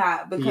thinking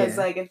that because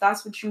like, if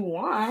that's what you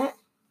want,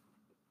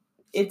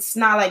 it's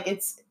not like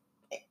it's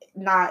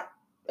not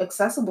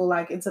accessible.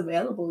 Like, it's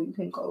available. You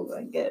can go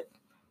and get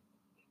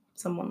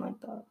someone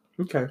like that.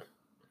 Okay.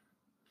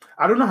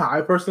 I don't know how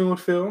I personally would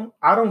feel.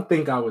 I don't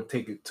think I would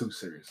take it too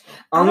seriously.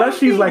 Unless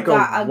she's like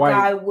a white...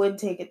 guy would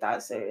take it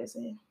that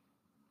seriously.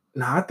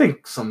 Nah, I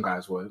think some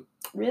guys would.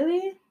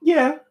 Really?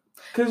 Yeah.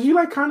 Because you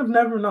like kind of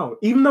never know.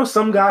 Even though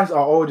some guys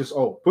are all just,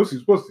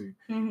 pussy's pussy.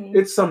 Mm-hmm.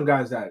 It's some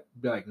guys that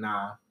be like,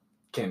 nah,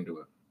 can't do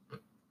it.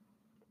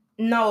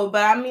 No,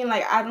 but I mean,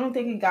 like, I don't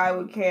think a guy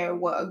would care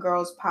what a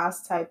girl's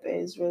past type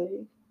is,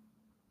 really.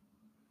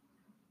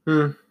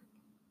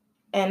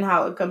 And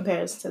how it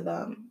compares to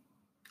them.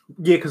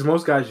 Yeah, because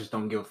most guys just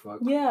don't give a fuck.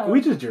 Yeah. We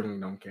just generally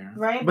don't care.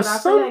 Right? But I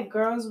feel like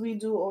girls, we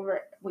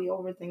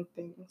overthink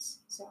things.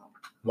 So.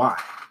 Why?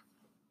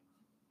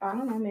 I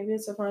don't know. Maybe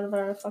it's a part of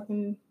our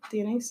fucking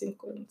DNA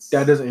sequence.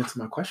 That doesn't answer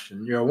my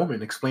question. You're a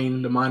woman.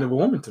 Explain the mind of a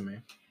woman to me.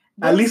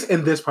 At least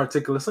in this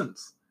particular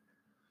sense.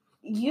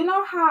 You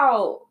know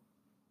how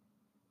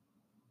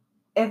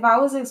if I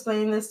was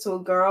explaining this to a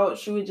girl,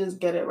 she would just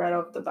get it right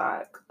off the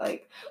back.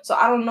 Like, so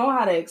I don't know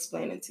how to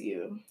explain it to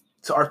you.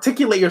 To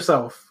articulate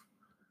yourself.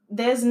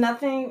 There's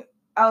nothing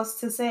else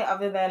to say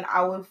other than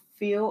I would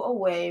feel a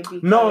way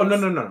because... No.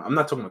 I'm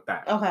not talking about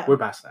that. Okay. We're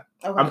past that.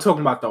 Okay. I'm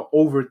talking about the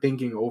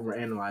overthinking,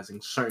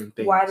 overanalyzing certain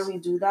things. Why do we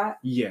do that?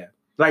 Yeah.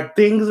 Like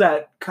things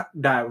that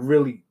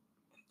really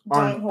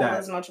don't hold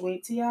as much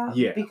weight to you.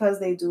 Yeah. Because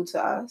they do to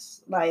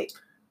us. Like...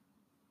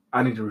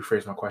 I need to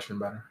rephrase my question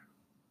better.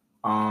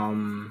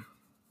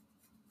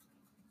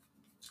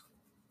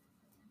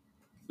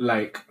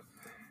 Like...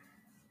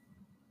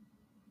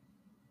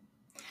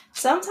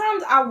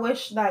 Sometimes I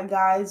wish that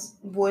guys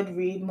would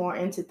read more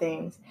into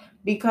things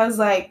Because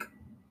like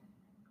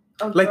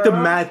the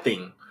mad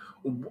thing.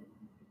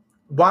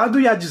 Why do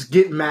y'all just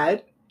get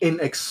mad and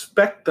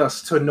expect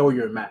us to know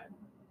you're mad?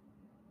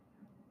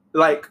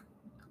 Like,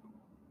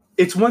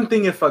 it's one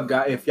thing if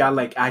y'all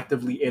like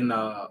actively in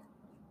a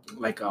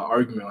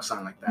argument or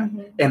something like that,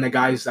 and the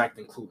guy's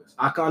acting clueless.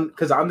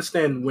 Because I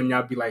understand when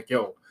y'all be like,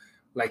 yo,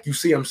 like, you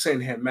see I'm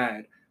sitting here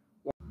mad.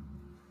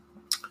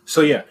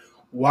 So yeah,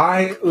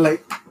 why,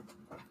 like,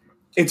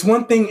 it's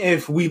one thing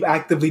if we've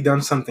actively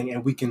done something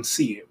and we can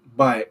see it,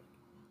 but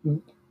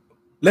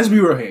let's be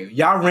real here.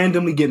 Y'all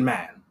randomly get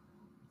mad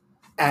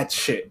at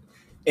shit.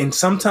 And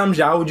sometimes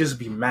y'all would just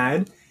be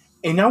mad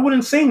and y'all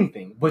wouldn't say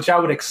anything, but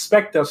y'all would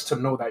expect us to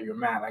know that you're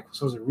mad. Like, we're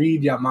supposed to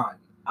read your mind.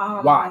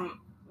 Why?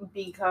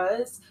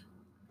 Because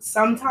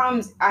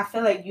sometimes I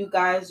feel like you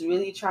guys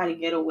really try to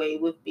get away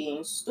with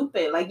being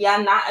stupid. Like,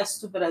 y'all not as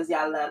stupid as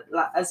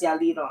y'all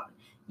lead on.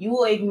 You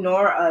will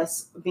ignore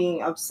us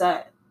being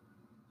upset.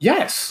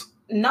 Yes.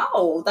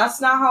 No,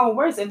 that's not how it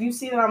works. If you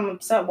see that I'm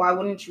upset, why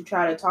wouldn't you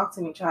try to talk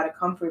to me, try to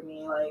comfort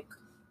me? Like,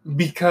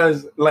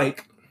 because,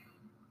 like,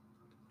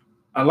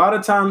 a lot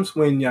of times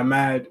when you're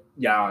mad,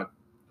 y'all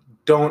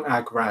don't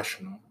act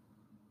rational.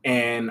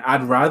 And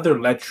I'd rather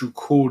let you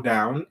cool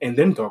down and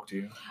then talk to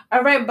you.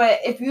 All right, but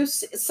if you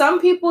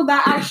some people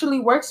that actually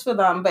works for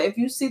them, but if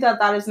you see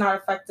that is not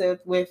effective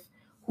with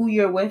who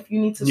you're with, you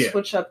need to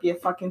switch up your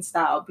fucking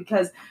style,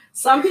 because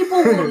some people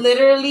will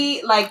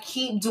literally like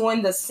keep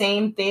doing the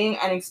same thing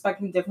and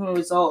expecting different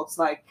results.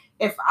 Like,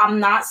 if I'm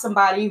not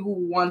somebody who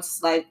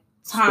wants like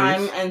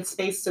time and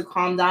space to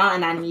calm down,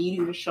 and I need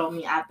you to show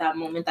me at that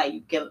moment that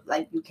you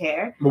you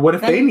care. But what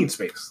if they need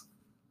space?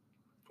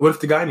 What if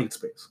the guy needs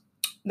space?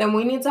 Then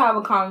we need to have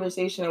a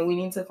conversation and we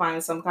need to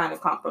find some kind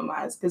of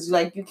compromise, because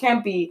like you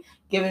can't be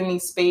giving me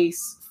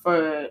space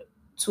for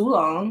too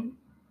long.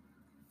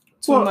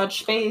 Too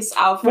much space,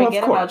 I'll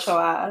forget about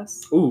your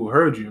ass. Ooh,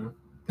 heard you.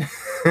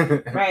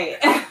 Right.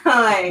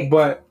 Like,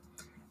 but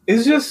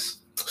it's just,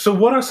 so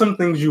what are some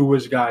things you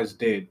wish guys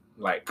did,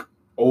 like,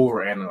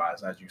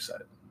 overanalyze, as you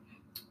said?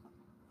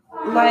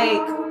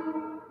 Like,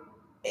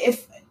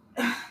 if...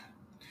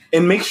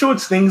 And make sure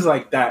it's things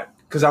like that,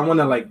 because I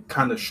want to, like,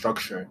 kind of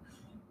structure.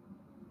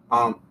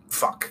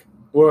 Fuck.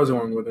 Where was I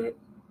going with it?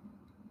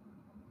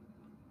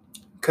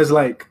 Because,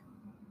 like,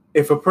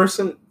 if a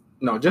person...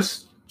 No,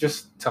 just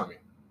tell me.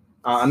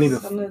 I need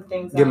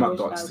to get my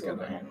thoughts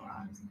together.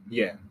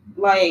 Yeah.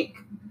 Like,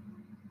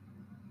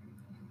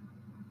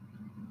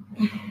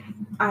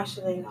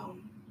 actually, no.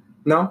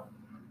 No?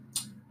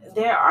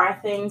 There are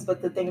things,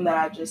 but the thing that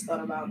I just thought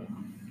about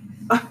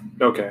now.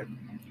 Okay.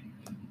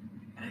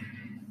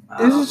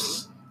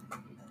 It's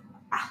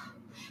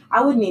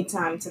I would need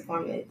time to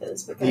formulate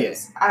this,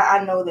 because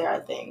I know there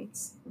are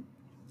things.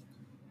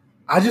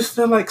 I just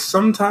feel like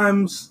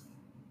sometimes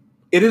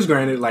it is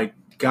granted, like,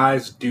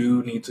 guys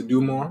do need to do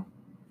more.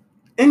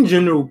 In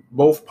general,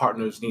 both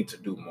partners need to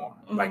do more.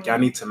 Mm-hmm. Like, y'all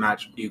need to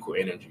match equal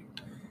energy.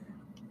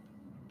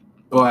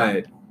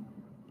 But,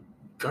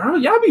 girl,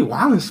 y'all be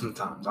wilding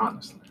sometimes,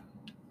 honestly.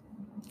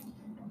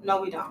 No,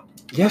 we don't.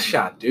 Yes,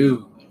 y'all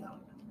do.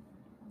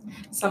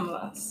 Some of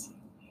us.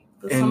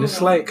 And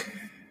it's like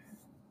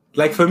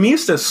for me,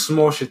 it's the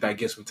small shit that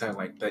gets me tired.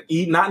 Like,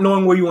 not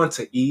knowing where you want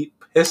to eat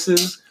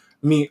pisses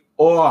me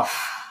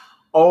off.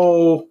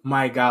 Oh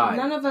my God!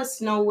 None of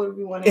us know what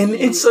we want to eat, and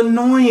it's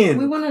annoying.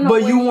 We want to know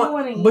what you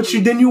want to eat. But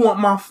then you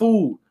want my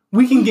food.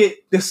 We can get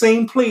the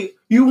same plate.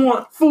 You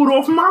want food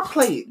off my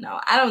plate? No,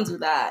 I don't do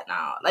that.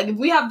 No, like, if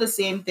we have the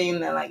same thing,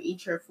 then like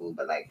eat your food.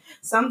 But like,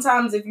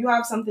 sometimes if you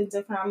have something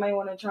different, I might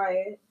want to try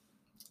it.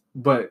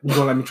 But you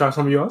gonna let me try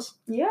some of yours?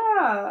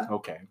 Yeah.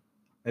 Okay.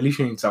 At least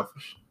you ain't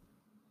selfish.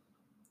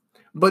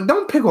 But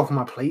don't pick off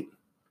my plate.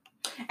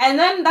 And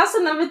then that's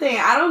another thing.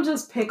 I don't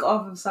just pick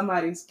off of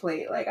somebody's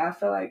plate. Like, I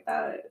feel like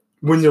that.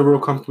 When you're real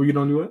comfortable, you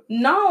don't do it?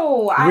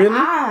 No, really? I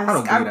ask. I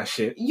don't believe that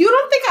shit. You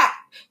don't think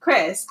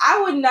Chris,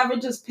 I would never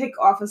just pick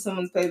off of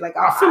someone's plate. Like,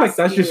 I feel like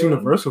that's just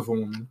universal for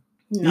women.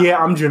 No. Yeah,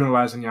 I'm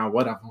generalizing y'all,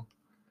 whatever.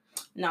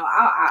 No,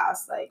 I'll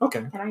ask. Like,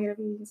 okay, can I get a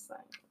piece?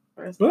 Like,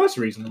 well, that's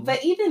reasonable.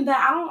 But even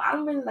that, I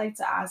don't really like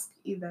to ask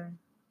either.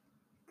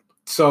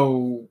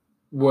 So,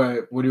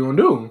 what do you want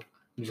to do?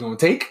 You just gonna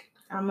take?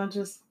 I'm gonna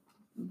just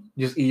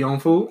eat your own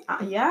food?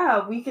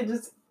 Yeah, we could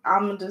just.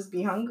 I'm gonna just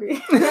be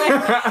hungry.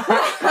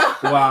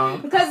 Wow.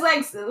 Because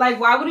like,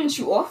 why wouldn't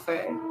you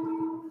offer?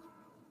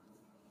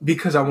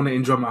 Because I want to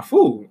enjoy my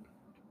food.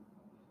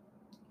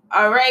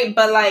 All right,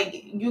 but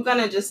like, you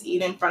gonna just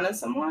eat in front of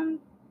someone?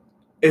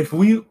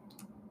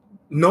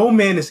 No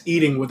man is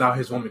eating without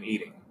his woman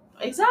eating.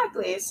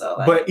 Exactly. So.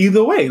 Like, but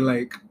either way,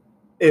 like,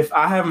 if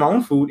I have my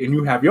own food and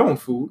you have your own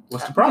food,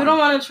 what's the problem? You don't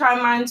want to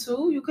try mine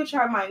too? You could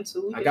try mine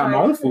too. I got my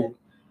own food.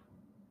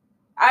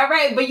 All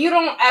right, but you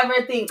don't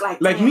ever think like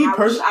me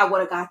personally, I would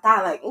have got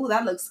that. Like, oh,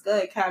 that looks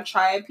good. Can I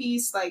try a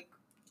piece? Like,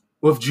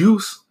 with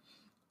juice,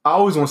 I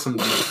always want some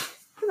juice.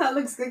 That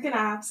looks good. Can I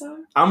have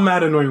some? I'm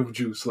mad annoying with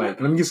juice.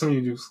 Like, let me get some of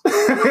your juice.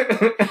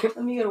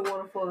 Let me get a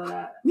waterfall of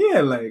that.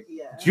 Yeah,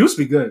 juice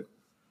be good.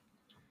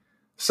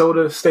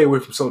 Soda, stay away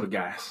from soda,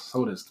 guys.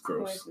 Soda's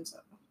gross.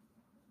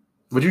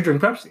 Would you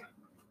drink Pepsi?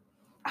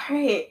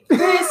 Alright,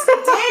 Chris,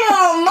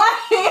 damn,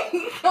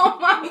 like, oh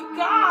my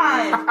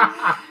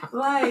god.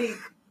 Like,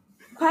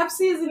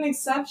 Pepsi is an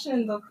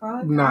exception, the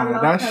fuck?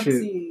 Nah,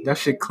 that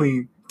shit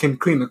can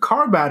clean the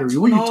car battery.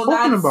 What are you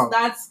talking about?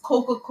 That's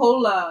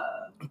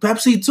Coca-Cola.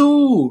 Pepsi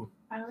too.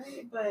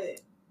 Alright,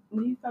 but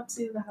leave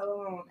Pepsi the hell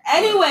alone.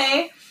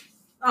 Anyway,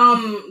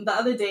 the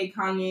other day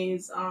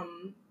Kanye's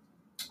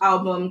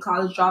album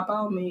College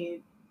Dropout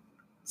made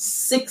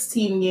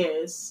 16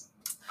 years.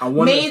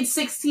 Made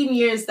 16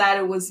 years that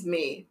it was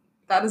made.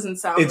 That doesn't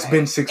sound right. It's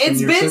been 16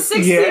 years. It's been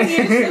 16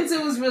 years since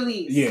it was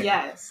released. Yeah.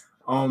 Yes.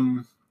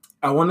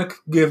 I want to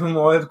give him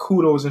all the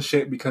kudos and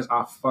shit because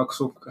I fucks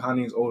with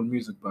Kanye's old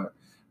music, but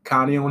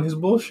Kanye on his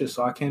bullshit,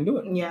 so I can't do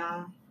it.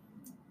 Yeah.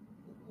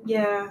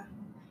 Yeah.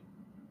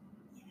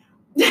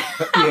 Yeah,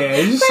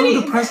 it's just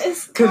so depressing.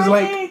 Because,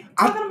 like,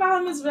 talking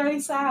about him is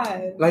very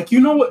sad. Like, you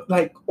know what?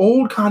 Like,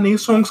 old Kanye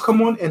songs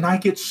come on and I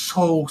get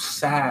so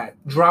sad.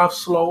 Drive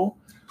Slow.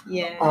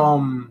 Yeah.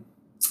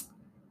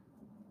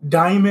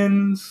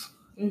 Diamonds.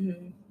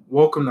 Mm-hmm.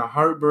 Welcome to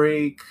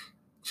Heartbreak.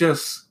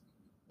 Just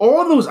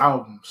all those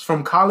albums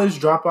from College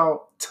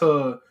Dropout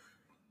to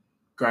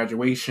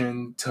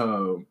Graduation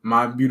to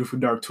My Beautiful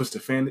Dark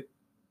Twisted Fantasy.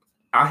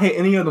 I hate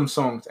any of them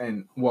songs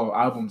and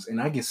albums,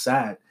 and I get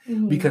sad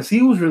because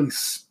he was really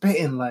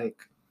spitting like,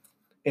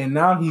 and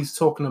now he's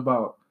talking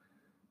about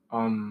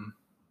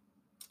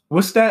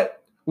what's that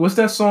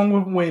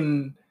song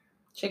when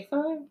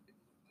Chick-fil-A?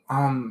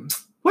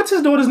 What's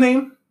his daughter's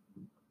name?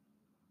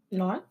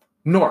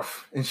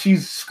 North, and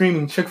she's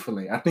screaming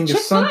Chick-fil-A. I think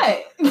it's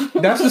Chick-fil-A.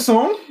 That's the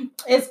song.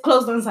 It's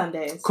Closed on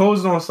Sundays.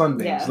 Closed on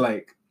Sundays, yeah.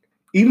 Like.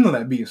 Even though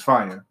that beat is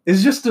fire,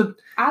 it's just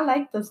I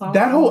like the song.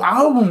 That whole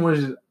album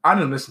was. I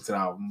didn't listen to the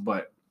album,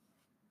 but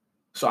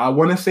so I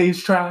want to say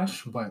it's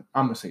trash, but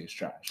I'm gonna say it's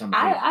trash.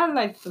 I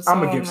like the song.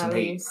 I'm gonna give some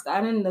hate.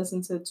 I didn't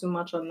listen to too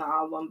much on the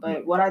album,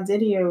 but what I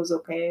did hear was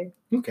okay.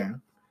 Okay,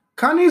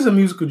 Kanye's a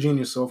musical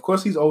genius, so of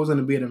course he's always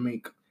gonna be able to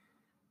make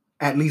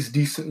at least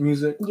decent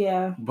music.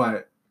 Yeah,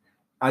 but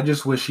I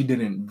just wish he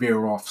didn't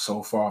veer off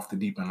so far off the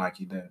deep end like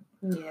he did.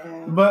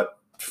 Yeah, but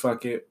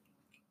fuck it.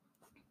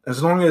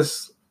 As long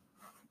as.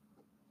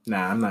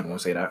 Nah, I'm not going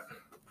to say that.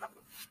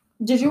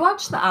 Did you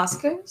watch the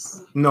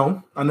Oscars?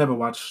 No, I never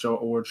watched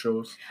award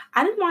shows.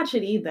 I didn't watch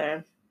it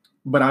either.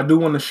 But I do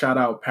want to shout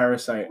out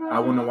Parasite. I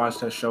want to watch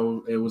that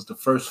show. It was the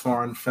first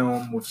foreign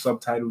film with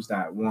subtitles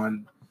that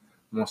won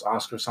most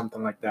Oscars,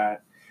 something like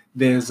that.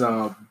 There was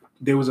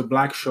a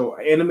black show,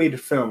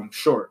 animated film,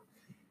 short,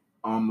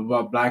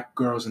 about black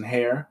girls and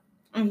hair.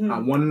 Mm-hmm. I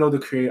want to know the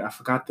creator. I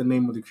forgot the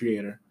name of the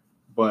creator,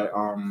 but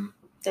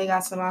they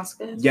got some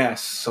Oscars?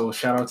 Yes, so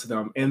shout out to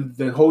them. And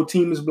the whole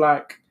team is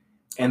black.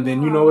 And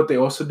then you know what they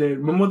also did?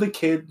 Remember the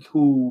kid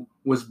who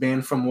was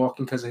banned from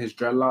walking because of his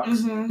dreadlocks?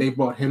 Mm-hmm. They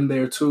brought him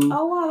there too.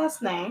 Oh, wow,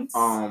 that's nice.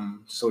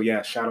 So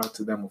yeah, shout out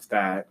to them with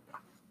that.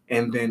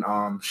 And then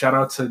shout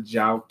out to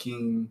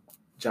Joaquin.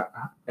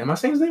 Am I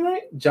saying his name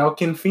right?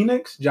 Joaquin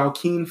Phoenix?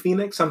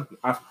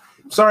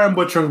 Sorry I'm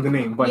butchering the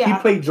name, but he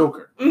played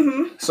Joker.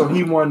 Mm-hmm. So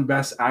he won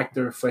Best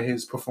Actor for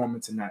his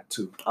performance in that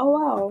too. Oh,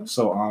 wow.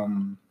 So,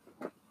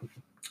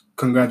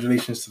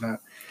 congratulations to that.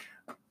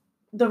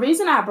 The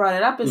reason I brought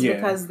it up is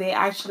because they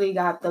actually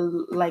got the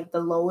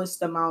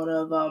lowest amount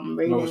of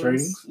ratings. Lowest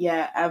ratings?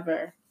 Yeah,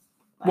 ever.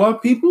 Well,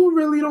 people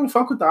really don't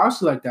fuck with the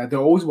Oscars like that. They're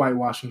always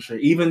whitewashing shit.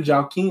 Even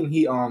Joaquin,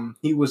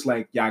 he was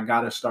like, yeah, I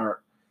gotta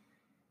start.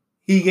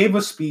 He gave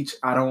a speech.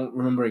 I don't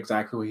remember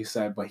exactly what he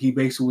said, but he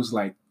basically was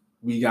like,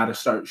 we gotta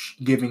start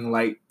giving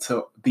light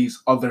to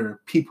these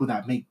other people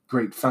that make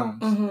great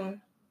films.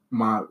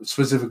 Mm-hmm.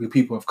 Specifically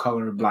people of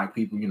color, black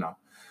people, you know.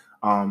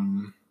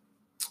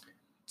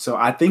 So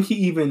I think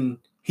he didn't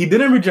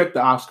reject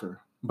the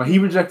Oscar, but he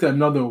rejected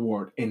another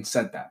award and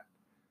said that.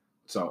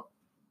 So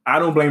I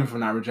don't blame him for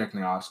not rejecting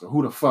the Oscar.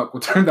 Who the fuck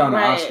would turn down the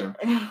Oscar?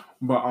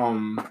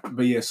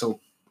 But yeah, so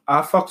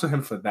I fucked with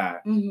him for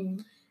that.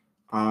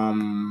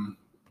 Mm-hmm.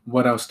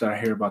 What else did I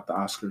hear about the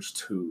Oscars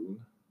too?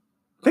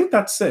 I think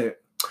that's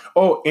it.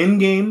 Oh,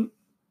 Endgame,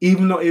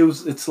 even though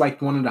it's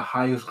like one of the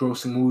highest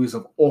grossing movies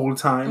of all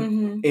time,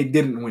 mm-hmm. it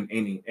didn't win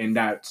any, and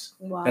that's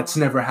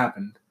never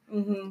happened.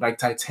 Mm-hmm. Like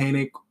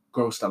Titanic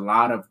grossed a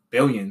lot of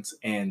billions,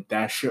 and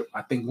that shit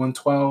I think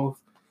 112.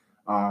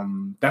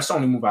 That's the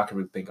only movie I can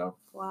really think of.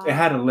 Wow. It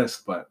had a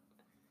list, but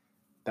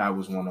that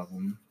was one of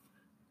them.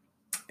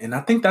 And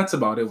I think that's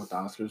about it with the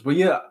Oscars. But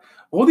yeah,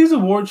 all these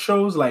award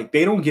shows, like,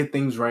 they don't get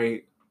things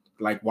right.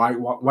 Like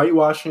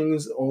whitewashing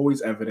is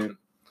always evident.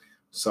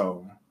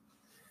 So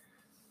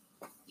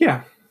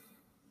yeah.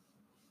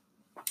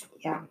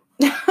 Yeah.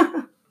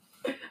 I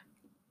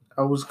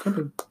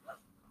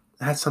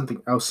had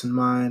something else in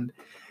mind,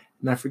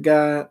 and I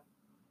forgot.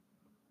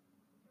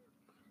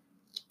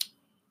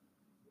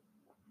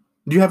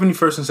 Do you have any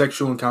first and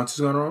sexual encounters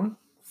gone wrong?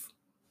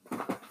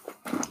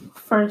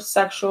 First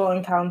sexual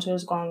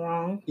encounters gone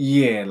wrong?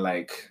 Yeah,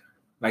 like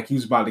he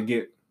was about to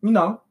get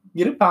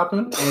it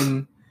popping,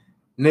 and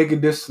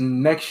nigga this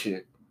next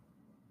shit.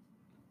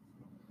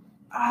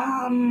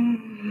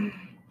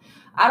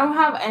 I don't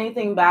have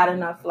anything bad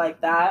enough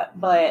like that,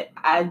 but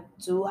I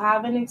do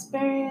have an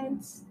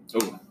experience.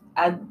 Oh.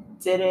 I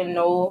didn't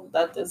know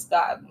that this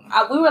guy.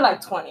 We were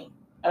like 20,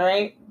 all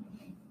right?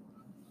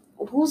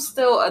 Who's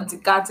still a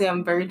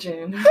goddamn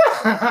virgin?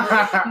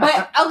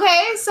 But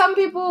okay, some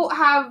people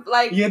have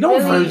like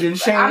don't virgin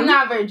shame. I'm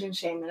not virgin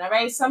shaming, all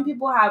right? Some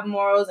people have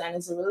morals and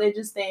it's a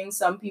religious thing.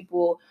 Some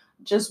people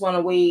just want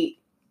to wait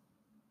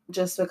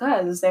just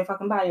because it's their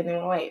fucking body and they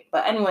want to wait.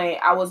 But anyway,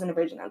 I wasn't a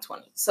virgin at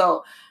 20,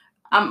 so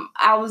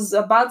I was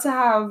about to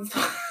have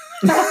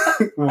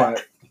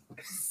what?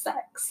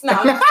 Sex.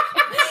 No.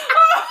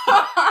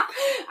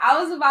 I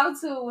was about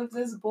to with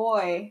this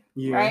boy,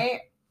 right?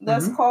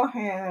 Let's call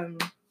him.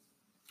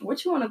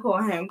 What you want to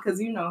call him?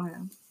 Because you know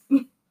him.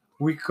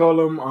 We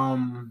call him,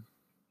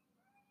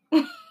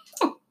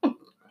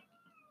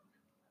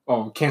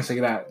 oh, can't say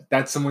that.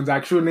 That's someone's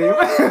actual name.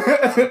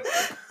 Oh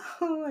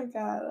my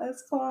God.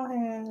 Let's call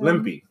him.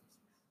 Limpy?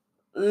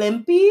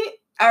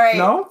 All right.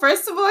 No?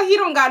 First of all, he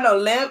don't got no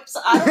lips.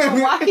 I don't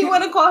know why he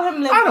want to call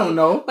him Limpy. I don't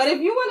know. But if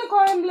you want to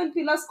call him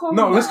Limpy, let's call him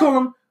let's call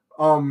him,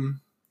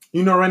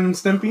 you know Ren and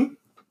Stimpy?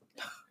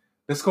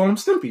 Let's call him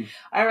Stimpy.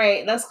 All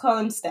right. Let's call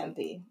him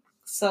Stimpy.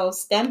 So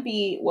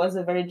Stempy was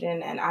a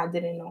virgin, and I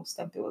didn't know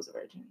Stempy was a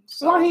virgin.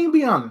 So why he ain't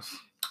be honest?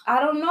 I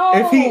don't know.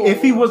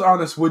 If he was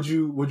honest, would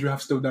you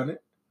have still done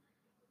it?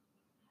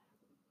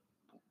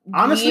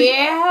 Honestly,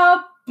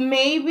 yeah,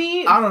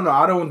 maybe. I don't know.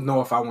 I don't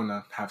know if I want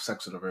to have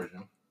sex with a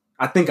virgin.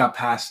 I think I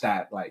passed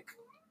that like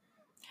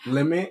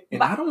limit,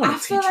 and I don't want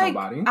to teach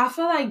nobody. I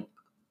feel like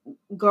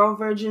girl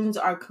virgins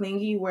are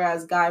clingy,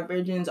 whereas guy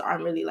virgins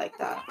aren't really like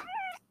that.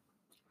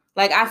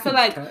 Like I feel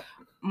like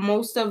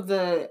most of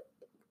the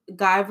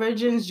guy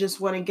virgins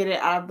just want to get it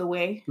out of the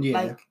way. Yeah.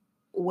 Like,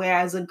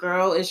 whereas a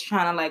girl is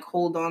trying to like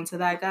hold on to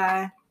that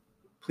guy.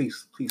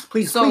 Please.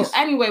 So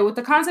anyway, with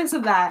the context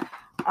of that,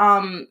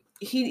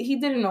 he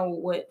didn't know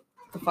what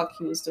the fuck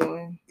he was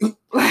doing. And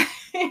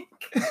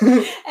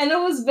it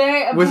was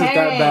very apparent. Was it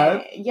that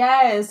bad?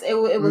 Yes,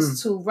 it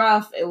was too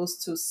rough. It was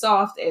too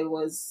soft. It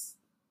was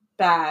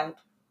bad.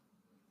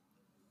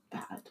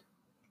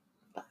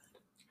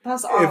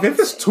 That's all. If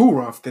it's too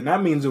rough, then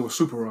that means it was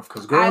super rough.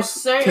 Because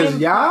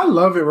y'all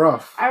love it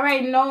rough. All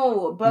right,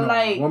 but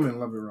like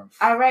women love it rough.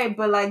 All right,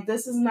 but like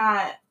this is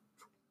not.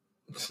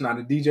 It's not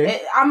a DJ.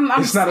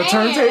 It's not a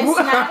turntable. It's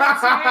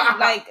not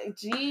like,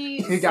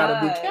 geez. You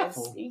gotta be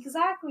careful.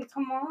 Exactly.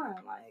 Come on,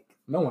 like.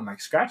 No one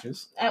likes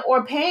scratches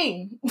or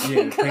pain.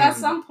 Yeah, because at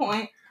some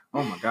point.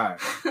 Oh my God.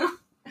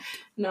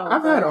 No,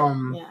 I've had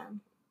Yeah.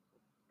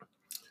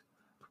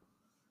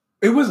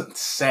 It wasn't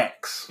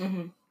sex.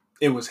 Mm-hmm.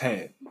 It was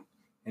head.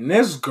 And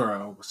this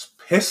girl was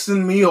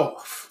pissing me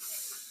off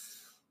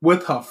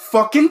with her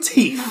fucking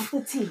teeth. Not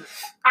the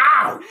teeth.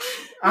 Ouch!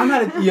 I'm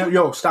at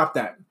yo, stop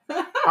that.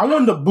 I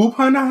wanted to boop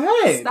her in the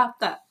head. Stop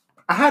that.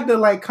 I had to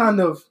like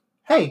kind of,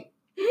 hey,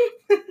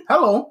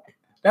 hello.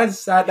 That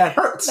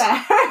hurts.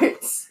 That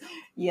hurts.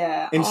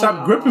 Yeah. And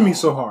stop gripping me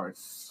so hard.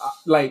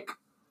 Don't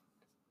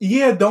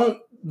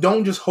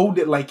just hold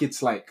it like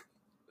it's like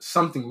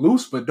something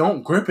loose, but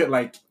don't grip it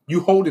like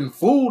you holding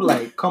food.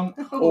 Like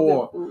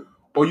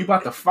or you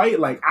about to fight,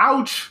 like,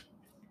 ouch.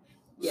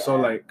 Yeah. So,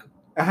 like,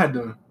 I had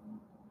to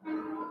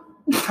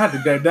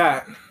get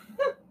that.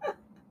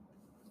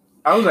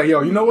 I was like,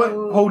 yo, you know what?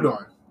 Hold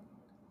on.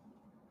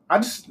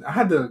 I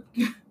had to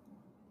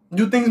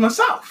do things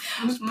myself.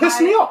 It just pissed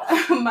me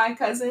off. My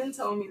cousin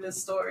told me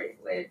this story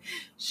where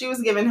she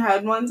was giving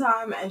head one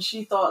time and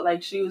she thought,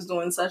 like, she was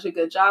doing such a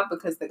good job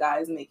because the guy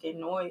is making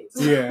noise.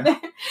 Yeah.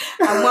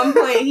 At one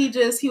point, he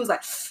was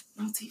like,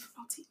 no teeth.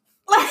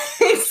 Like,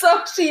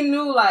 so she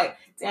knew, like,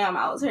 damn,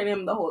 I was hurting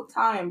him the whole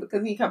time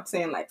because he kept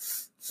saying like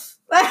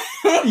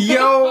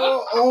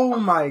yo, oh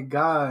my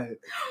God.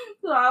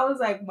 So I was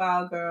like,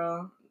 wow,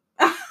 girl.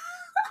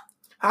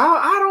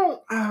 I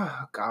don't,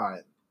 oh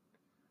God.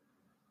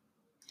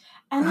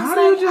 And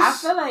it's like, I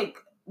feel like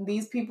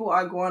these people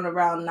are going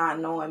around not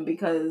knowing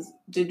because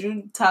did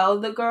you tell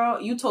the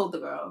girl? You told the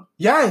girl.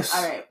 Yes.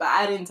 All right, but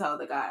I didn't tell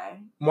the guy.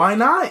 Why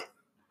not?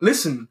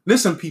 Listen,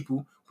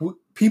 people.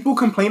 People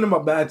complain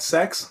about bad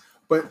sex,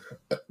 but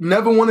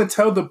never want to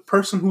tell the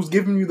person who's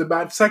giving you the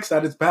bad sex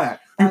that it's bad.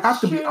 You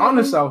have to be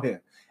honest out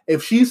here.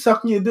 If she's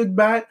sucking your dick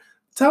bad,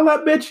 tell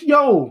that bitch,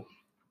 yo,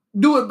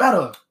 do it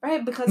better.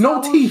 Right, because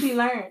no teeth. She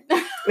learned.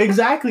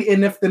 Exactly.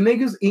 And if the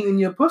nigga's eating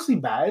your pussy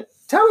bad,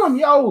 tell him,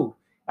 yo,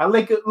 I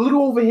like it a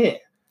little over here.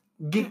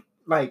 Get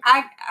like,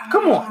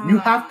 come on. You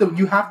have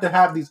to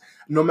have these,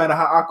 no matter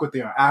how awkward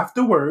they are.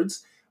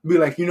 Afterwards, be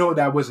like, you know,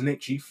 that wasn't it,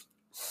 chief.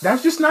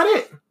 That's just not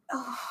it.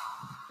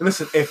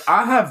 Listen, if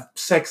I have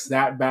sex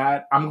that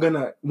bad, I'm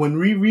gonna, when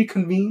we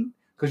reconvene,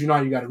 because you know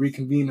how you gotta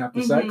reconvene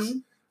after sex.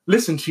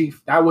 Listen,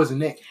 chief, that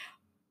wasn't it.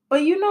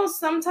 But you know,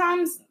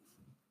 sometimes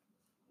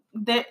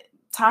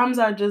times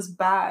are just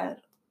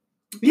bad.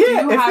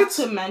 Yeah, you have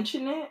to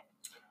mention it.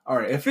 All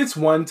right, if it's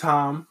one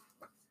time,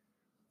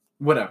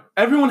 whatever.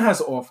 Everyone has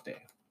an off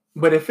day.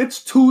 But if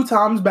it's 2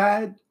 times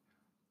bad,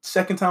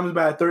 second time is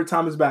bad, third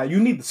time is bad,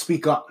 you need to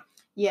speak up.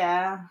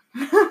 Yeah.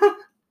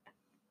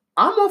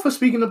 I'm all for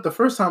speaking up the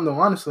first time, though,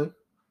 honestly.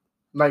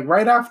 Like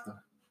right after.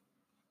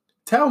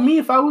 Tell me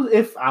if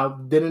I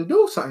didn't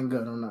do something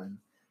good or nothing.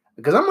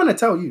 Because I'm gonna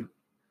tell you.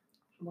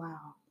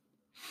 Wow.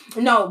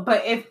 No,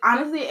 but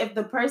if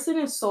the person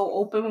is so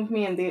open with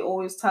me and they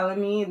always telling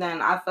me,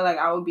 then I feel like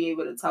I would be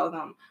able to tell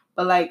them.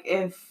 But like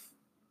if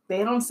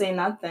they don't say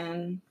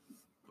nothing,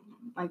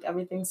 like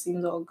everything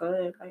seems all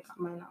good, like I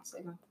might not say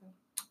nothing.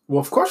 Well,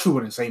 of course you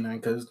wouldn't say nothing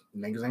because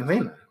niggas ain't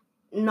saying nothing.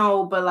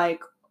 No, but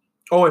like.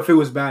 Oh, if it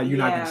was bad, you're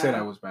not gonna say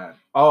that was bad.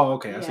 Oh,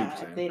 okay, I see what you're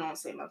saying. If they don't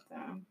say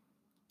nothing.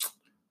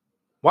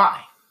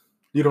 Why?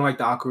 You don't like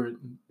the awkward?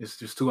 It's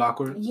just too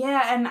awkward.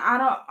 Yeah, and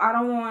I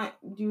don't want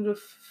you to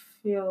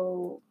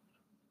feel.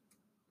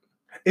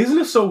 Isn't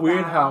it so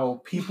weird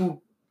how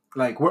people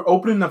like we're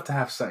open enough to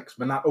have sex,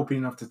 but not open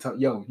enough to tell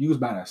yo you was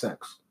bad at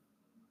sex.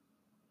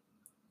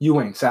 You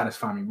ain't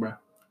satisfying me, bro.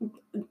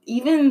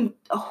 Even.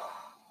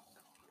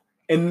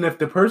 And if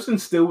the person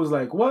still was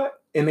like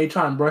what, and they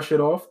try and brush it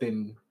off,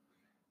 then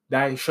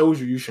that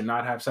shows you should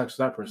not have sex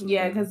with that person.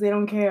 Yeah, because they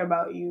don't care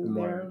about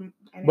you.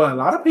 But a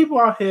lot of people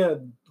out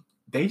here,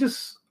 they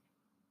just,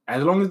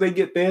 as long as they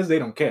get theirs, they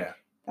don't care.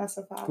 That's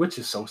a fact. Which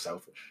is so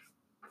selfish.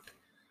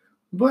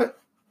 But,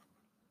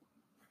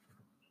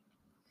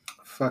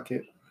 fuck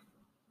it.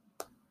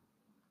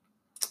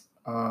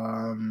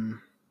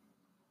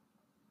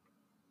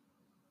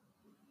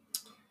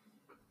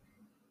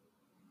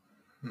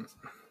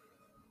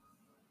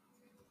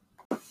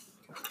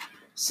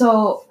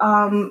 So,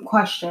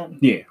 question.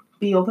 Yeah.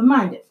 Be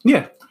open-minded.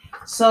 Yeah.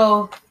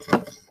 So,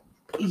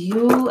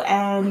 you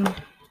and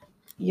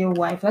your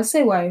wife, let's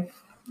say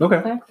wife.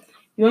 Okay.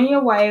 You and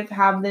your wife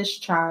have this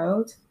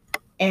child,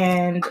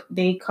 and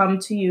they come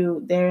to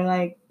you. They're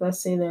like, let's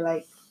say they're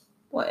like,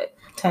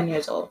 10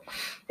 years old.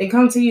 They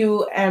come to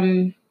you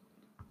and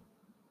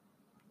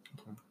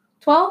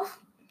 12?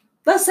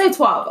 Let's say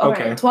 12.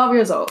 Okay. 12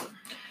 years old.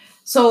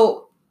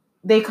 So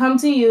they come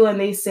to you and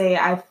they say,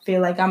 I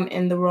feel like I'm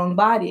in the wrong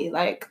body.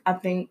 Like, I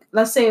think,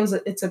 let's say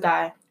it's a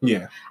guy.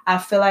 Yeah. I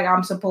feel like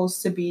I'm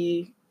supposed to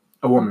be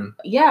a woman.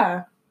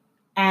 Yeah.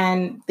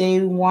 And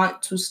they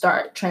want to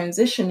start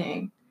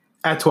transitioning.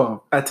 At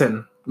 12. At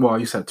 10. Well,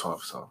 you said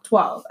 12, so.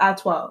 12. At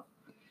 12.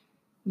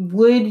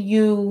 Would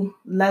you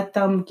let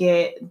them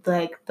get,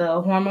 like,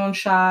 the hormone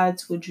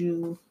shots? Would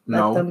you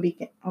let them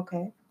begin?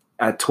 Okay.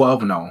 At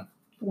 12, no.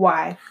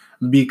 Why?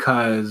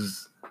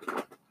 Because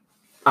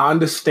I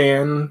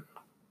understand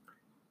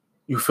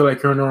you feel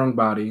like you're in the wrong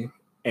body,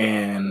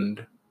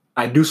 and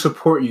I do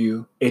support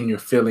you in your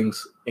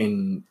feelings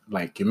in,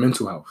 like, your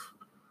mental health.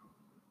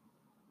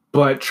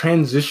 But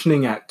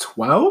transitioning at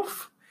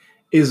 12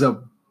 is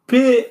a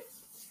bit...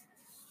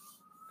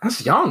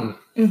 That's young.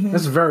 Mm-hmm.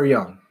 That's very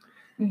young.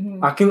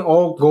 Mm-hmm. I can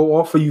all go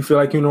off of you feel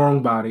like you're in the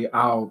wrong body.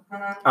 I'll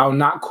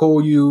not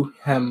call you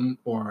him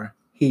or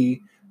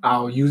he.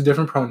 I'll use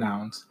different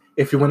pronouns.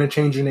 If you want to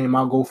change your name,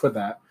 I'll go for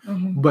that.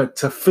 Mm-hmm. But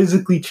to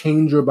physically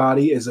change your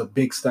body is a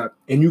big step.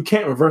 And you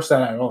can't reverse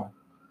that at all.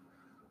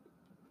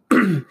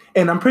 And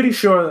I'm pretty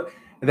sure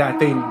that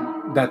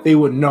they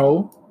would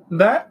know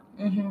that.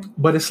 Mm-hmm.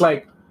 But it's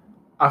like,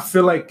 I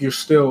feel like you're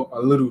still a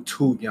little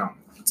too young.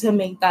 To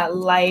make that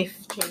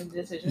life-changing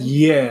decision?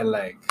 Yeah,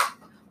 like...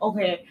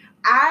 Okay.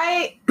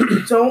 I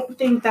don't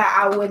think that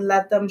I would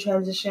let them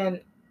transition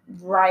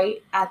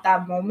right at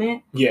that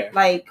moment. Yeah.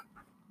 Like,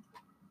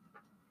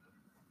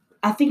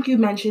 I think you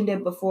mentioned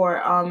it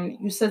before.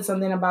 You said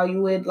something about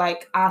you would,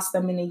 like, ask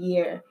them in a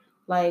year.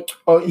 Like...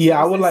 Oh,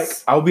 yeah, I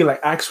would be like,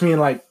 ask me in,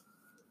 like,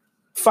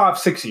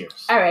 5-6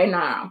 years. All right,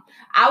 no.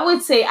 I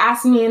would say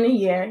ask me in a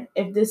year.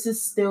 If this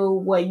is still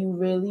what you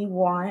really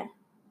want,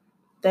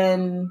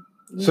 then...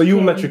 So you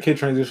would let your kid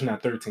transition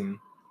at 13?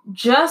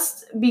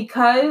 Just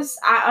because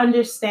I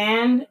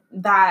understand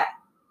that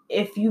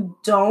if you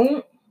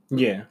don't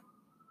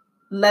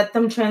let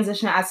them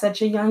transition at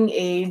such a young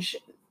age,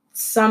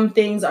 some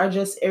things are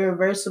just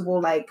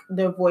irreversible. Like,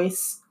 their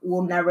voice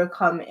will never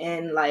come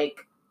in,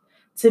 like,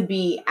 to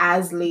be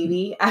as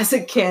lady as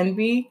it can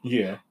be.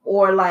 Yeah.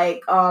 Or,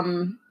 like,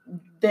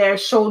 their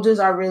shoulders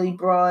are really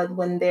broad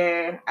when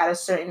they're at a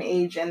certain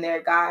age and they're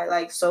a guy.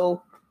 Like,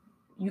 so...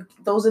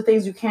 those are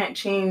things you can't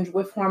change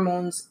with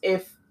hormones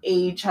if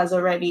age has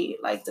already,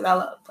 like,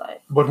 developed.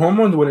 Like. But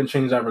hormones wouldn't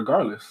change that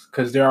regardless,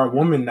 because there are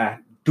women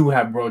that do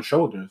have broad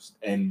shoulders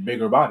and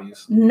bigger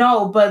bodies.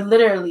 No, but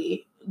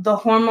literally, the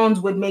hormones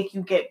would make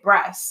you get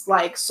breasts.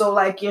 Like, so,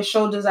 like, your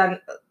shoulders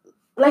are...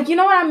 Like, you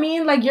know what I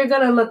mean? Like, you're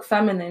going to look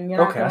feminine.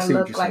 You're not going to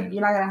look like... Saying.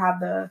 You're not going to have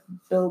the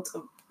build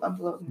of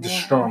the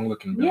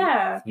strong-looking build.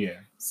 Yeah. Yeah.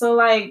 So,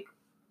 like...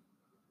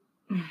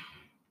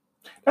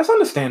 That's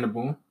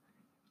understandable.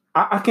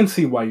 I can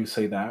see why you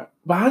say that,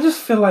 but I just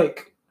feel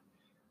like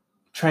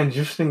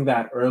transitioning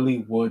that early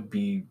would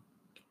be...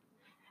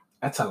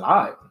 That's a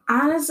lot.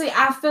 Honestly,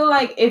 I feel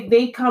like if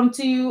they come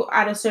to you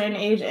at a certain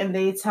age and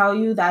they tell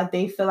you that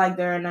they feel like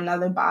they're in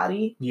another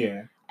body,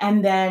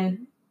 and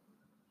then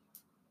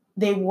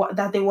they want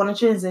to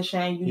transition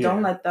and you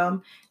don't let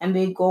them, and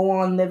they go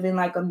on living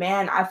like a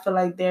man, I feel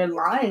like they're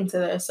lying to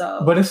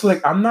themselves. But it's like,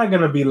 I'm not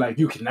gonna be like,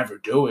 you can never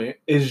do it.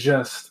 It's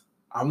just,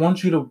 I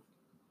want you to...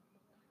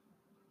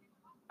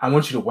 I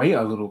want you to wait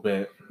a little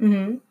bit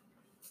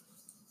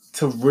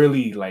to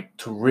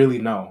really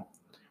know.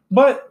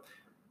 But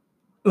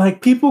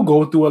like people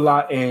go through a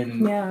lot,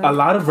 and a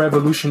lot of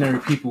revolutionary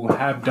people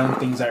have done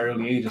things at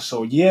early ages.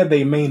 So yeah,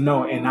 they may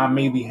know, and I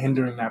may be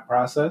hindering that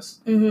process.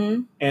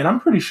 And I'm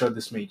pretty sure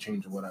this may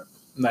change or whatever.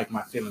 Like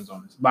my feelings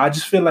on this, but I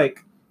just feel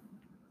like,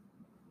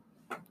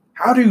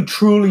 how do you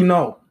truly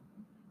know?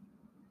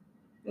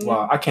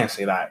 Well, I can't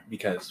say that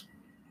because,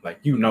 like,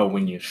 you know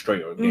when you're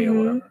straight or gay or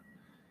whatever.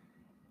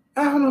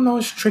 I don't know.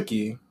 It's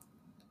tricky.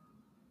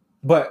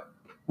 But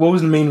what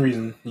was the main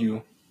reason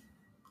you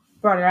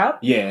brought it up?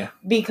 Yeah.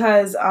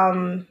 Because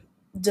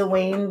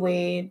Dwayne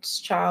Wade's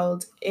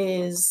child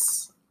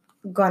is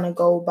gonna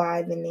go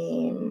by the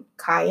name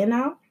Kaya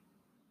now.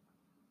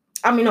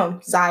 I mean, no,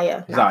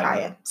 Zaya, not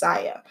Kaya.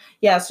 Zaya.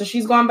 Yeah, so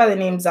she's going by the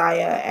name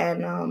Zaya,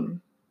 and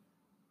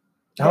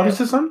how old is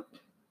his son?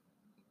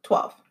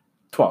 12.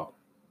 12.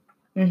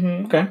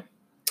 Okay.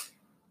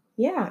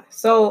 Yeah,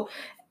 so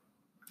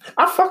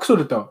I fucks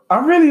with it though. I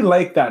really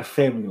like that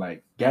family,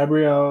 like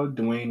Gabrielle,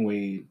 Dwayne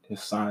Wade,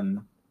 his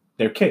son,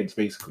 their kids,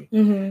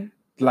 basically.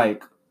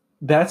 Like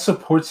that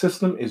support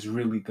system is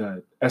really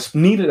good. It's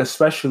needed,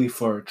 especially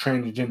for a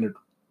transgender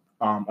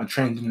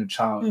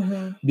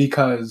child,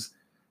 because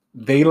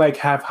they like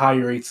have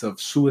higher rates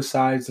of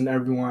suicides than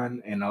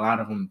everyone, and a lot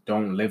of them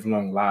don't live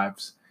long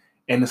lives.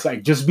 And it's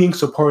like just being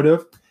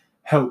supportive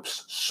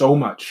helps so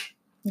much.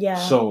 Yeah.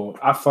 So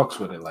I fucks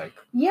with it, like.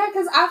 Yeah,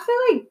 because I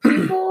feel like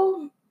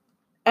people,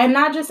 and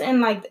not just in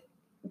like,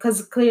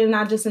 because clearly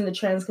not just in the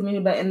trans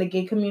community, but in the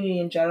gay community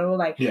in general,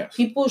 like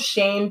people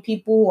shame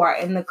people who are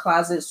in the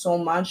closet so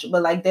much,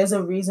 but like there's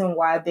a reason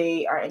why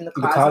they are in the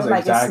closet.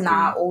 Like exactly. It's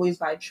not always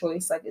by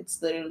choice. Like it's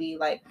literally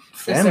like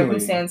the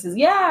circumstances.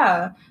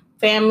 Yeah.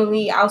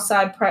 Family,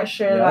 outside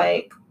pressure,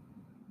 like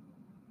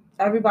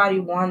everybody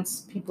wants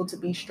people to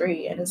be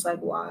straight, and it's like,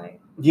 why?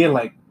 Yeah,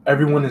 like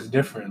everyone is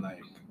different,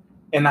 like,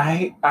 and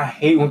I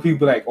hate when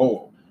people are like,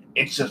 oh,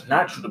 it's just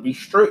natural to be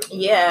straight.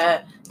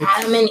 Yeah,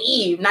 Adam and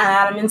Eve, not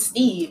Adam and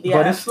Steve. Yeah,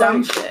 but it's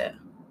dumb like, shit.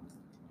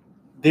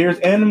 There's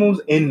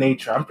animals in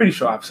nature. I'm pretty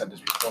sure I've said this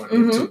before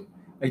too.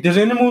 Like, there's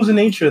animals in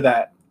nature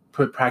that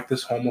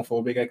practice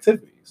homophobic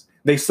activities.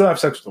 They still have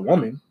sex with a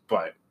woman,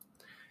 but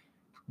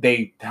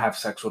they have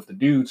sex with the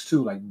dudes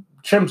too. Like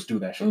chimps do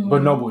that shit,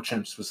 bonobo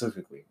chimps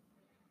specifically.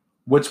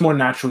 What's more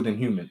natural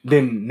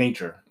than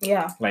nature?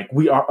 Yeah. Like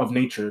we are of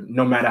nature.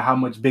 No matter how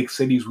much big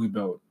cities we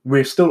build,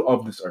 we're still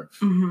of this earth.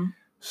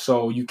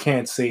 So you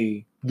can't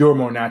say you're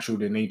more natural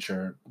than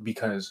nature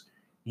because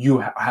you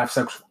have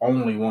sex with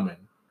only women.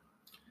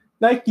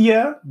 Like,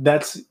 yeah,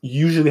 that's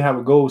usually how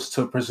it goes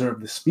to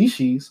preserve the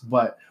species,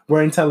 but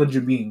we're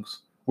intelligent beings.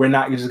 We're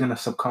not just going to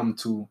succumb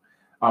to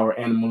our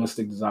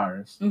animalistic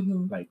desires.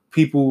 Like,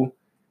 people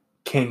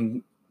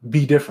can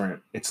be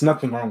different. It's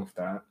nothing wrong with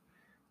that.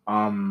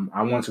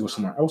 I want to go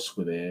somewhere else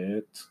with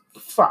it.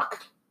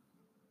 Fuck.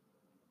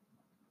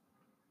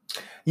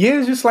 Yeah,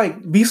 it's just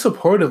like, be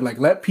supportive. Like,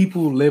 let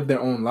people live their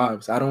own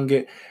lives. I don't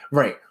get...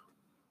 Right.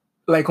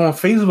 Like, on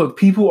Facebook,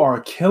 people are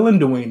killing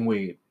Dwayne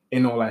Wade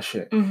and all that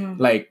shit.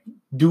 Like,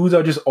 dudes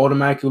are just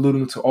automatically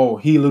alluding to, oh,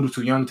 he a little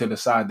too young to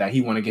decide that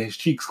he want to get his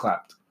cheeks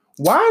clapped.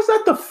 Why is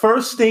that the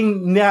first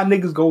thing now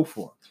niggas go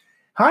for?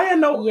 How you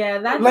know? Yeah,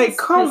 that like,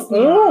 come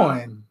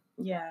on.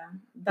 Yeah.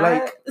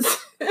 That...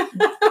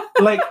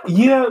 Like,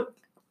 yeah,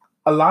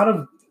 a lot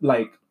of,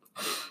 like,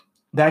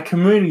 that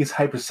community is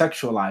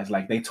hypersexualized.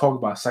 Like, they talk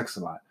about sex a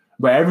lot.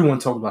 But everyone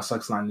talks about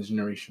sex a lot in this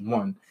generation,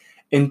 one.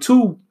 And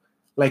two,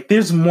 like,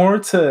 there's more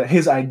to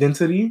his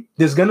identity.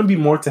 There's going to be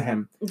more to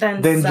him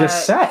than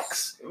just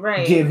sex.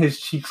 Right. Getting his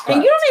cheeks clapped.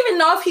 And you don't even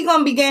know if he's going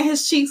to be getting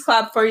his cheeks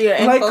clapped for your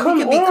info. Like,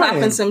 he could be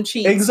clapping some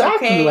cheeks.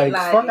 Exactly. Okay?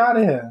 Like, fuck out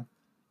of here.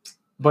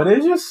 But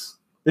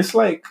it's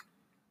like,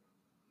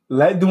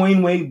 let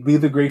Dwayne Wade be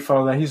the great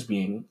father that he's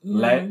being.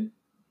 Let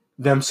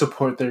them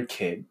support their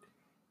kid.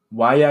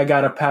 Why y'all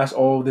gotta pass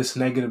all this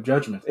negative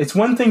judgment? It's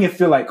one thing if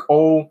you're like,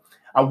 oh,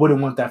 I wouldn't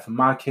want that for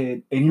my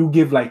kid, and you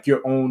give like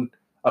your own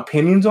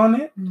opinions on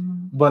it.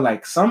 But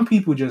like some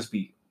people just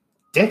be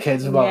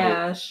dickheads about it.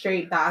 Yeah,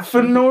 straight back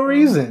for no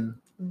reason.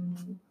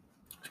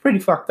 It's pretty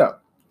fucked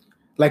up.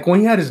 Like when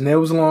he had his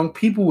nails long,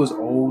 people was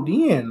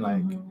ODing.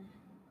 Like,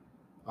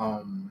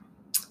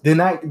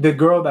 the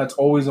girl that's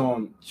always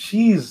on,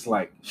 she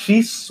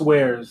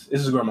swears.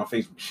 This is a girl on my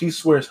Facebook. She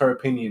swears her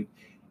opinion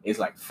is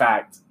like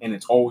fact and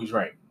it's always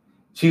right.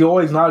 She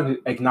always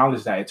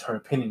acknowledge that it's her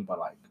opinion, but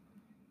like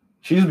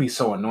she just be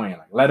so annoying.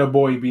 Like, let a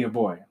boy be a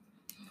boy.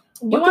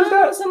 You want to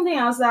know something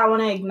else that I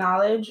want to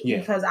acknowledge? Yeah.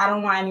 Because I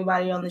don't want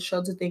anybody on the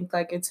show to think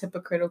like it's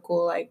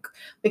hypocritical. Like,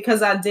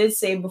 because I did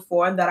say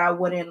before that I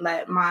wouldn't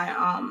let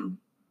my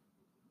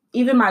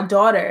even my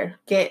daughter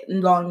get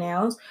long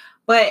nails,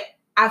 but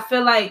I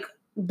feel like,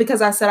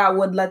 because I said I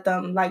would let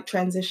them like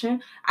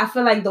transition, I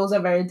feel like those are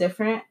very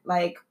different.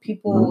 Like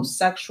people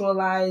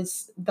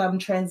sexualize them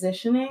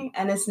transitioning,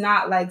 and it's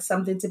not like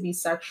something to be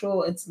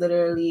sexual. It's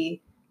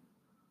literally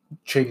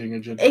changing a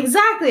gender.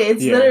 Exactly.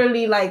 It's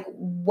literally like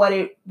what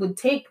it would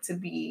take to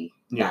be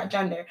that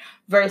gender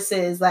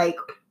versus like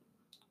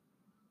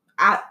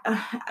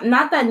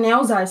not that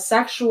nails are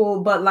sexual,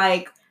 but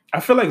like I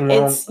feel like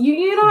it's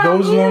you know what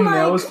those I mean? long like,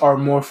 nails are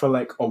more for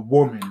like a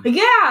woman.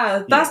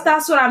 Yeah,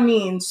 that's what I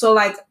mean. So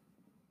like,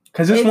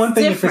 because it's one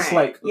thing different. if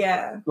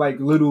it's like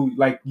little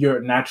like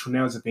your natural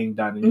nails are being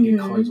done and you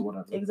get colors or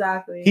whatever.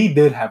 Exactly. He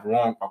did have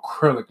long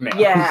acrylic nails.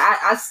 Yeah,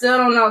 I still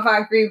don't know if I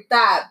agree with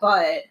that,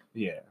 but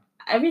yeah.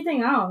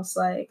 Everything else,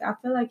 like, I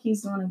feel like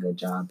he's doing a good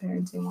job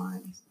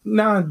parenting-wise.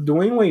 Nah,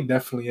 Dwayne Wade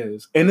definitely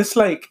is. And it's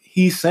like,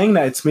 he's saying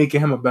that it's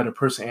making him a better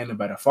person and a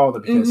better father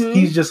because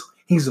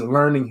he's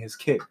learning his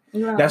kid.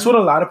 Yeah. That's what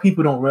a lot of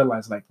people don't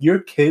realize. Like, your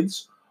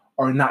kids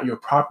are not your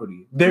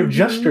property. They're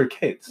just your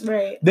kids.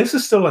 Right. This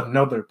is still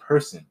another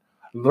person.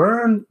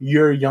 Learn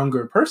your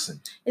younger person.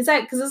 It's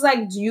like, because it's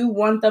like, do you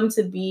want them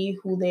to be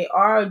who they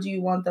are, or do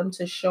you want them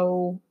to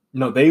show...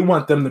 No, they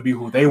want them to be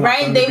who they want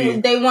them to be.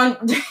 They want,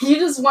 you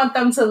just want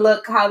them to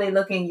look how they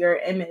look in your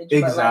image.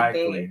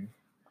 Exactly. But like they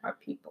are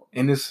people.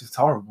 And it's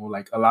horrible.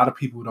 Like, a lot of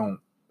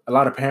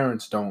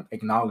parents don't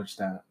acknowledge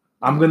that.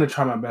 I'm going to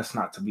try my best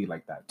not to be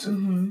like that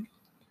too.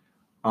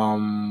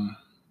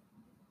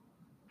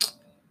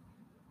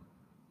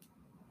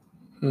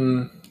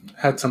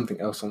 Had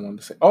something else I wanted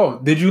to say. Oh,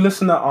 did you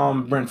listen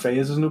to Brent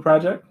Faiyaz's new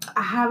project?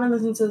 I haven't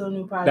listened to the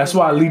new project. That's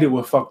why I lead it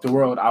with "Fuck the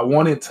World."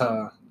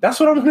 That's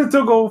what I wanted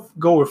to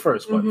go with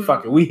first. But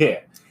fuck it, we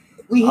here.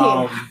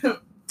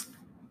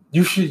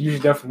 You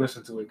should definitely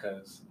listen to it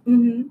because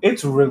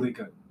it's really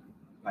good.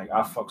 Like,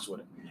 I fucks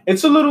with it.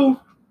 It's a little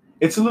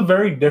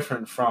very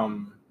different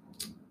from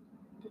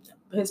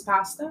his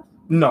past stuff.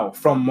 No,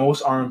 from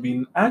most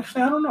R&B.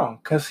 Actually, I don't know,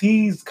 because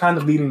he's kind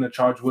of leading the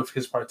charge with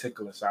his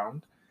particular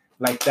sound.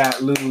 Like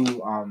that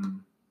little,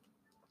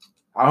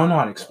 I don't know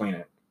how to explain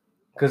it.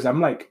 Because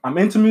I'm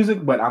into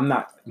music, but I'm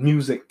not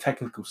music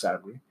technical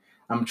savvy.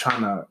 I'm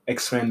trying to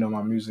expand on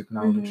my music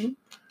knowledge.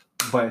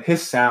 But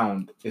his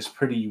sound is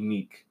pretty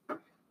unique.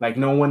 Like,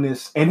 no one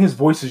is, and his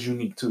voice is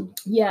unique too.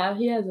 Yeah,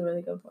 he has a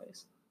really good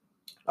voice.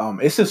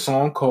 It's a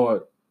song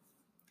called,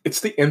 it's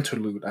the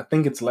interlude. I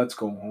think it's Let's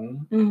Go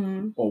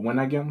Home or When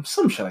I Get Home,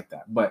 some shit like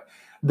that. But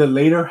the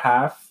later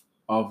half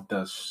of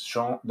the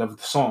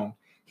song,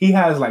 he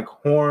has like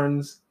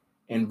horns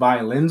and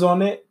violins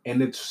on it,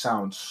 and it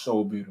sounds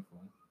so beautiful.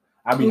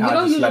 I'd be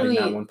just letting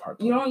that one part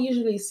play. You don't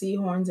usually see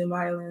horns and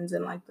violins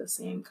in like the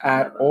same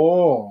kind at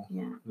all.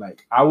 Yeah,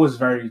 like I was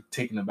very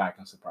taken aback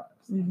and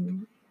surprised.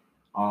 And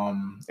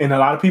a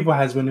lot of people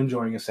has been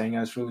enjoying it, saying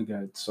it's really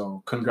good.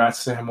 So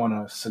congrats to him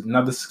on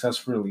another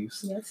successful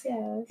release. Yes.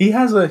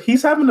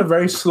 He's having a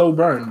very slow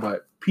burn,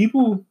 but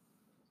people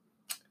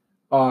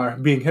are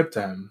being hip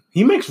to him.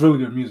 He makes really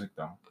good music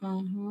though.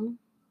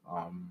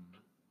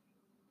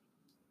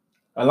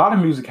 A lot of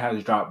music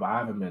has dropped, but I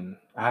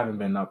haven't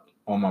been up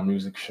on my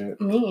music shit.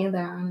 Me either,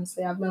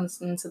 honestly. I've been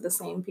listening to the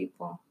same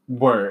people.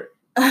 Word.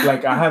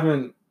 Like, I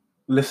haven't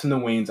listened to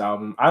Wayne's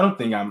album. I don't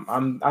think I'm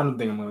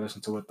gonna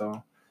listen to it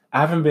though. I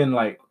haven't been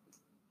like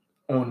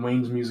on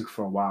Wayne's music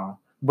for a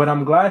while. But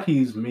I'm glad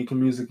he's making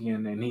music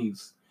again and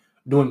he's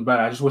doing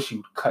better. I just wish he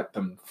would cut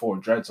them 4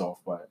 dreads off,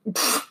 but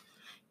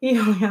he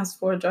only has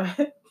 4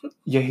 dreads.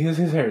 Yeah,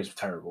 his hair is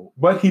terrible.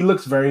 But he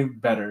looks very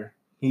better.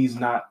 He's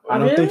not. I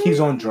don't think he's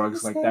on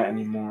drugs like that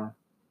anymore.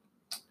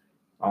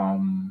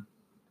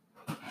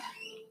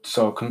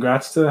 So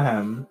congrats to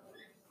him,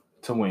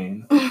 to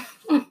Wayne.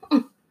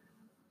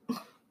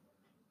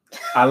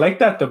 I like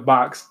that the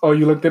box. Oh,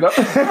 you looked it up?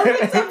 I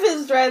looked up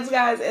his dreads,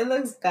 guys. It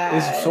looks bad.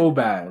 It's so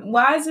bad.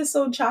 Why is it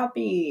so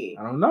choppy?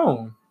 I don't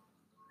know.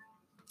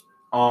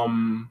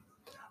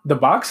 The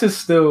box is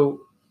still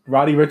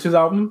Roddy Ricch's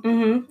album.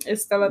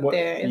 It's still up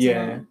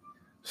there.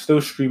 Still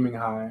streaming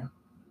high.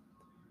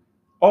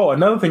 Oh,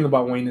 another thing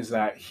about Wayne is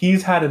that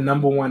he's had a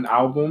 #1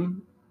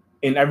 album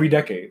in every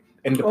decade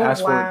in the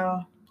past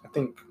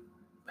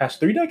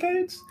 3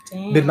 decades.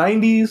 Damn. The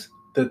 90s,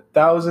 the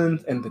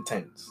 2000s, and the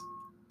 10s.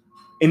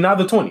 And now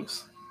the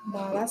 20s.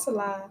 Wow, that's a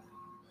lot.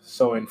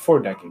 So in 4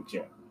 decades,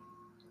 yeah.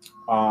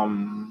 I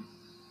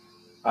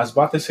was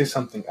about to say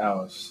something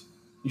else.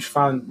 You should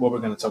find what we're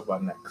going to talk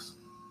about next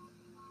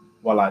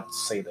while I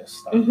say this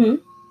stuff.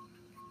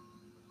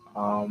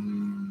 I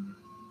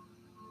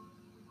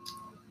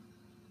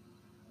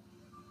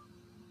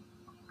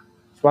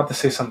was about to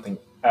say something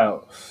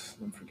else.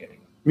 I'm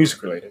forgetting.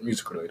 Music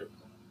related.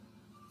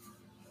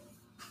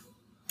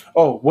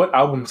 Oh, what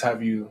albums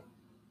have you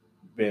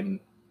been...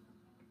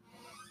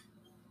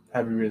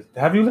 Have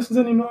you listened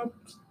to any new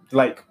albums?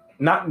 Like,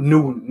 not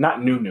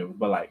new,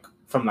 but like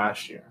from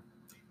last year.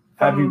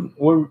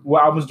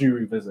 What albums do you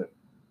revisit?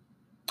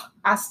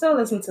 I still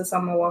listen to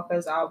Summer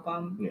Walker's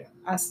album. Yeah.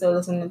 I still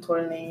listen to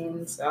Tory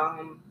Lanez.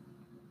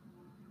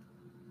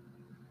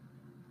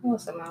 What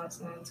else am I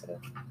listening to?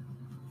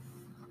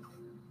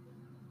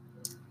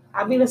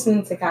 I'll be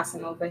listening to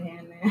Casanova here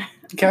and there.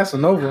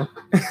 Casanova?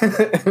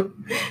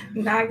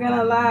 Not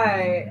gonna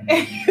lie.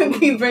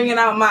 Be bringing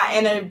out my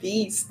inner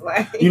beast.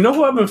 Like, you know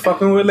who I've been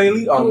fucking with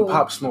lately?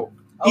 Pop Smoke.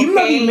 Okay, even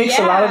though he makes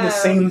a lot of the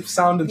same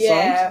sounding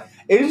songs,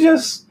 it's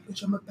just...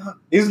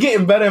 It's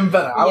getting better and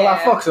better. I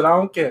fucks it. I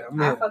don't care.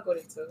 I fuck with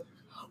it too.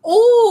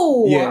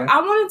 Oh, yeah.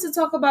 I wanted to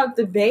talk about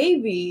the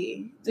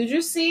baby. Did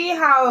you see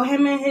how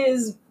him and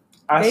his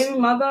baby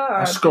mother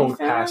are? I scrolled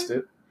past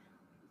it.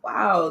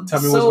 Wow.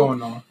 Tell me what's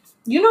going on.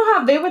 You know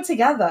how they were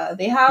together.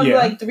 They have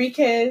like 3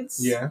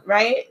 kids. Yeah.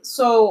 Right?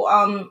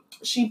 So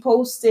she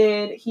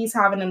posted he's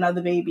having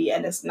another baby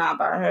and it's not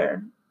by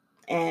her.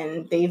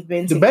 And they've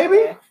been the together.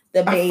 Baby?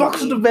 The baby? I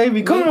fucks with the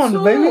baby. Come on, the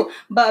baby.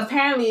 But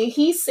apparently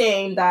he's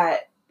saying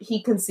that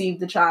he conceived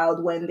the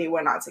child when they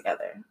were not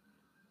together.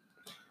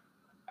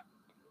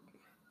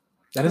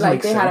 That doesn't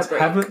make sense.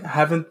 Had a break.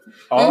 Haven't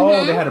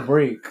they had a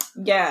break.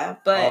 Yeah,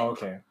 but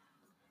okay.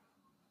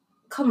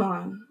 Come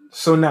on.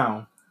 So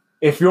now,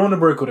 if you're on a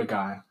break with a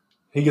guy,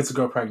 he gets a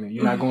girl pregnant,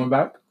 you're not going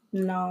back?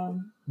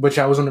 No. But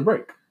y'all was on a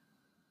break.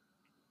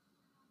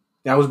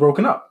 Y'all was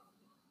broken up.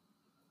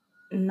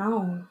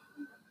 No.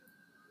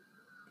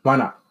 Why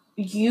not?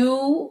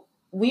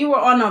 We were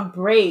on a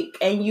break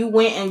and you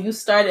went and you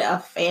started a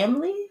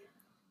family?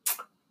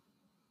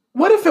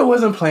 What if it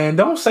wasn't planned?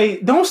 Don't say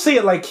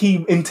it like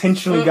he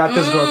intentionally got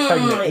this girl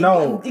pregnant.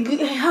 No,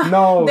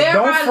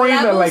 don't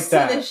frame it like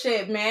that. To the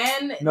shit,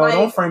 man. No,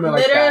 don't frame it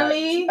like that.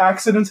 Literally,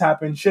 accidents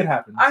happen. Shit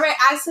happens. All right,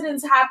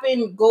 accidents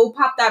happen. Go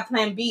pop that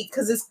plan B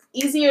because it's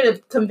easier to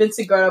convince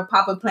a girl to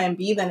pop a plan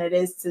B than it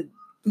is to.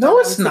 No,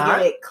 it's not.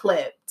 Get it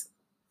clipped.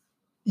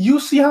 You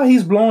see how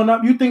he's blowing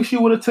up? You think she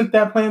would have took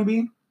that plan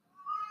B?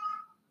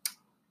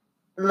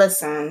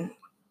 Listen,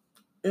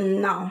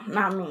 no,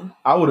 not me.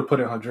 I would have put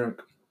in her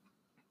drink.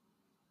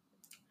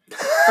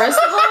 First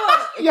of all,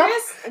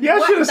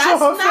 should have saw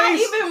her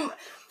face.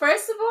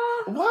 First of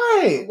all,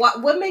 why?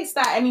 What makes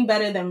that any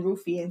better than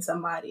roofing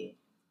somebody?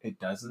 It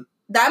doesn't.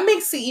 That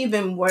makes it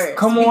even worse.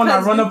 Come on,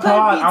 I run a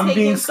pod. I'm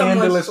being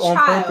scandalous on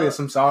purpose.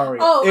 I'm sorry.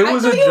 Oh, it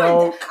was a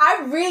joke.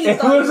 I really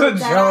thought it was a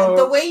joke.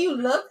 The way you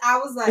looked, I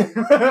was like,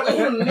 wait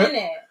a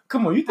minute.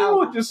 Come on, you think I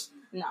would just?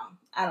 No,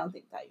 I don't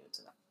think that you would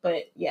do that.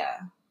 But yeah.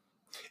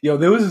 Yo,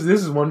 this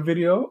is one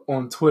video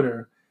on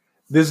Twitter.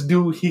 This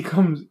dude, he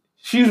comes.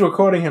 She's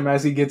recording him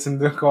as he gets in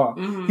the car.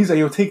 Mm-hmm. He's like,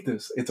 yo, take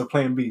this. It's a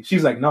plan B.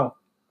 She's like, no.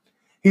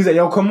 He's like,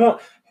 yo, come on.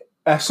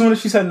 As soon as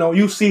she said no,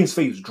 you see his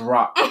face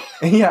drop.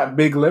 And he had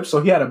big lips,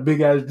 so he had a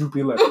big-ass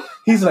droopy lip.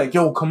 He's like,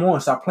 yo, come on,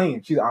 stop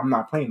playing. She's like, I'm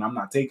not playing. I'm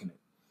not taking it.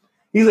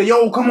 He's like,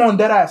 yo, come on,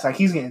 deadass. Like,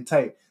 he's getting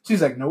tight.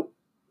 She's like, nope.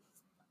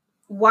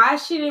 Why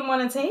she didn't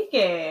want to take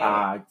it?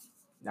 I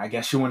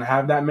guess she want to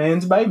have that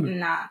man's baby.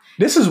 Nah.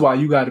 This is why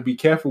you got to be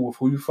careful with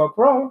who you fuck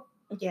raw.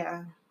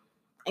 Yeah.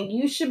 And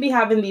you should be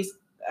having these...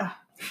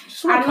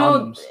 I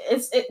know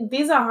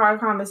these are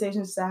hard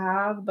conversations to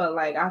have, but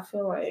like I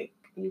feel like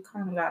you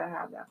kind of gotta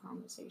have that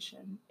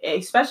conversation,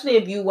 especially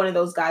if you one of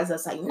those guys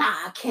that's like, nah,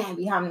 I can't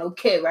be having no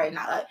kid right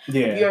now. Like,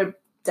 if you're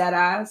dead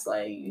ass,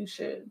 like you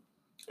should.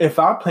 If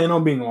I plan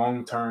on being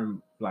long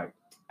term, like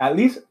at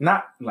least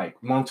not like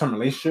long term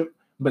relationship,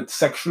 but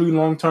sexually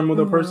long term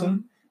with a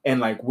person, and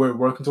like we're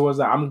working towards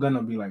that, I'm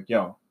gonna be like,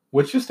 yo,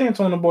 what's your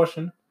stance on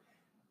abortion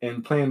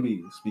and plan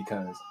B's?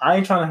 Because I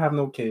ain't trying to have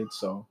no kids,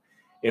 so.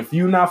 If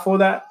you not for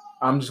that,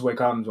 I'm just wear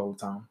condoms all the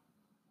time.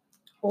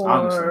 Or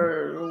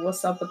honestly.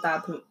 What's up with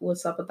that?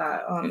 What's up with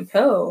that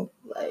pill?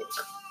 Like,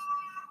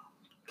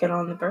 get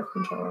on the birth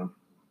control.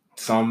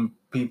 Some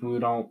people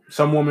don't.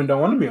 Some women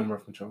don't want to be on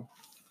birth control.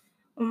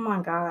 Oh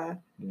my god.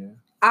 Yeah.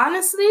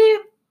 Honestly,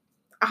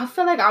 I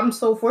feel like I'm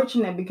so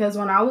fortunate because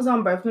when I was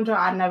on birth control,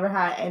 I never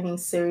had any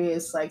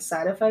serious like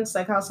side effects,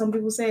 like how some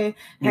people say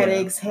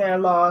headaches, hair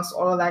loss,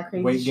 all of that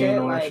crazy weight shit.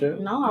 Gain, like,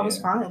 shit? No, I was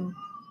fine.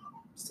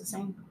 It's the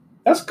same.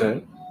 That's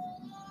good.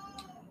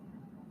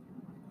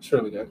 It's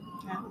really good.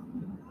 Yeah.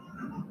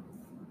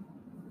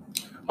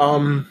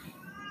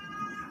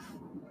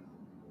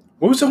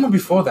 What was talking about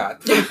before that? I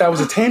feel like that was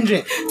a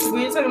tangent.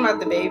 We were talking about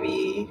the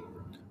baby.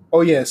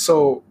 Oh yeah.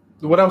 So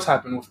what else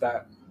happened with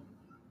that?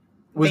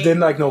 Was there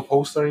like no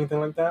post or anything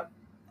like that?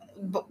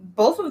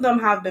 Both of them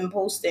have been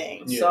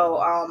posting. Yeah.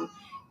 So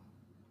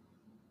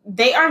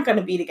they aren't going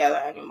to be together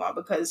anymore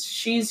because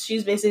she's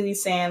basically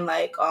saying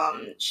like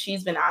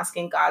she's been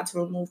asking God to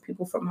remove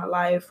people from her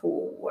life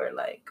who were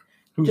like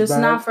just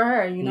bad? Not for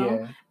her, you know.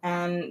 Yeah.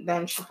 And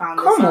then she found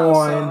this out. Come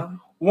on,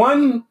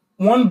 so.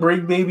 One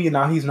break baby, and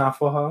now he's not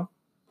for her.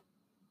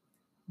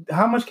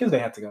 How much kids they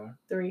had together?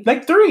 3.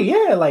 Like 3,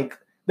 yeah. Like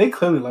they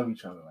clearly love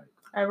each other.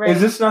 Like,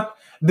 is this not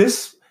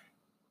this?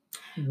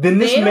 Then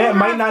this man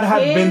might not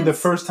have been the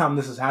first time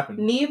this has happened.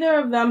 Neither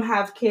of them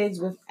have kids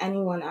with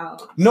anyone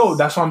else. No,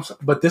 that's what I'm saying.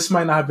 But this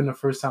might not have been the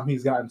first time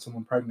he's gotten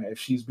someone pregnant if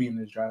she's being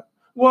this drastic.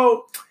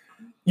 Well,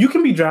 you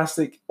can be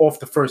drastic off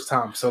the first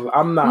time. So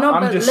I'm not. No,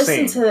 I'm just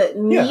saying.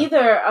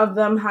 Neither of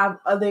them have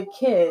other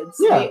kids.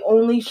 Yeah. They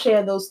only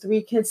share those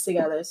 3 kids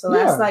together. So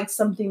that's like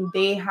something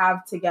they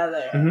have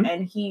together. Mm-hmm.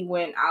 And he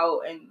went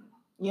out and.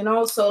 You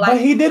know, so like,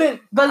 but he didn't.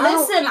 But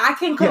listen, I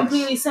can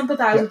completely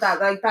sympathize with that.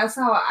 Like, that's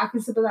how I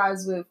can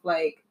sympathize with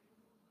like.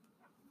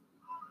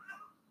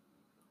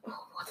 What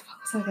the fuck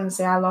was I gonna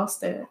say? I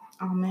lost it.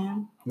 Oh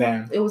man.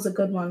 Damn. It was a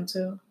good one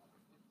too.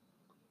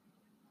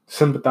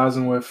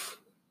 Sympathizing with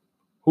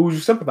who was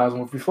you sympathizing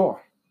with before?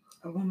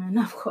 A woman,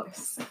 of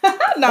course.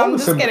 No, I'm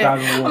just kidding.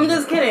 I'm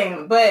just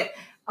kidding. But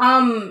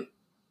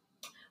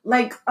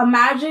Like,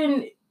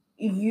 imagine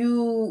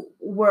you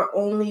were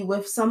only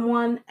with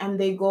someone and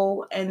they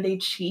go and they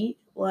cheat.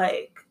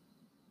 Like,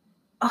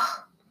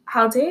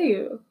 how dare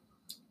you?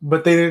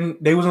 But they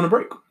didn't. They was on a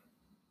break.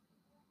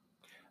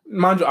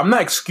 Mind you, I'm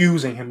not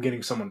excusing him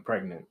getting someone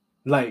pregnant.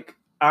 Like,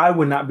 I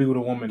would not be with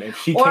a woman if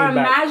she came back. Or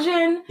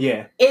imagine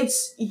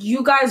it's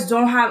you guys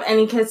don't have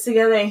any kids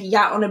together and he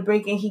got on a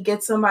break and he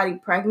gets somebody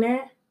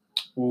pregnant.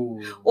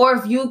 Ooh. Or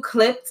if you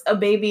clipped a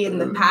baby in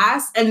the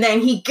past and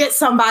then he gets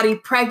somebody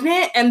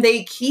pregnant and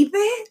they keep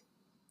it.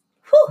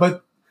 Whew.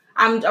 But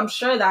I'm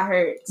sure that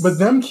hurts. But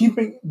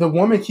the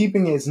woman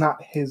keeping it is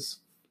not his.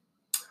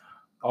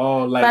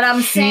 Oh, like, but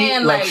I'm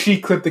saying like she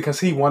clipped it because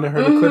he wanted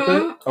her to clip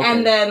it, okay.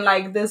 And then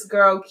like this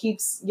girl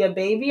keeps your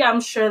baby.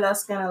 I'm sure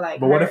that's gonna like.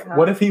 But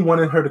what if he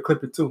wanted her to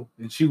clip it too,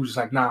 and she was just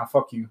like, "Nah,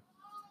 fuck you."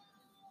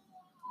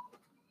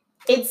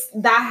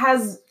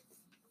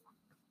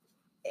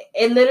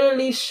 It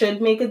literally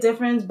should make a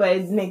difference, but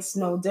it makes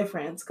no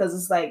difference because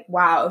it's like,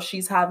 wow,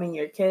 she's having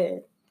your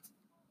kid.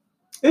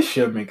 It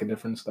should make a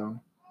difference though.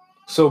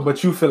 So,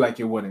 but you feel like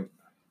it wouldn't.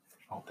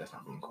 I hope that's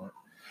not being caught.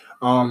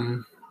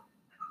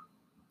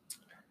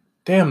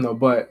 Damn though,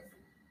 but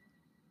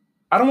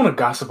I don't want to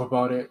gossip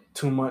about it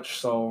too much.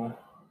 So,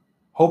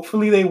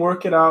 hopefully they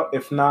work it out.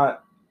 If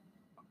not,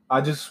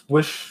 I just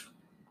wish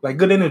like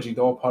good energy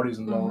to all parties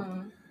involved.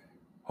 Mm-hmm.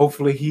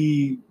 Hopefully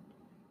he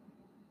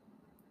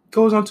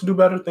goes on to do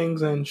better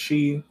things, and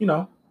she,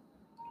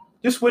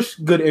 just wish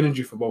good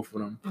energy for both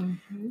of them.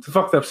 Mm-hmm. It's a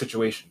fucked up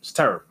situation. It's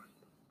terrible.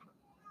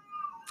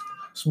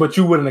 But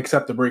you wouldn't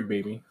accept the break,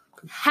 baby.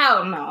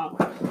 Hell no.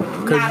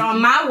 Not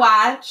on my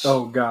watch.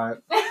 Oh,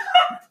 God.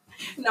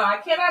 No, I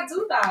cannot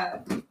do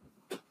that.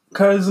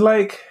 Because,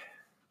 like,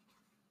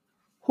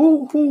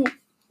 who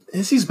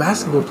is these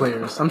basketball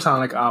players? I'm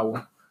sounding like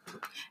Owl.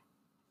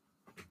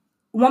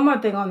 One more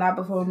thing on that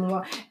before we move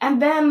on.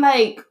 And then,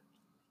 like,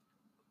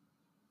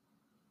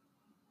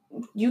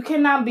 you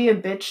cannot be a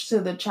bitch to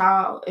the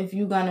child if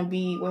you're going to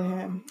be with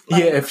him.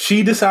 Like, yeah, if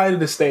she decided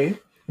to stay,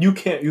 you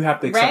can't. You have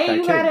to accept that kid. Right?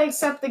 You got to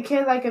accept the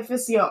kid like if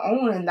it's your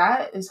own, and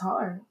that is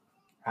hard.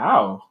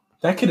 How?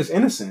 That kid is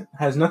innocent.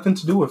 Has nothing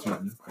to do with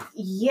him.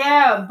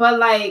 Yeah, but,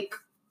 like,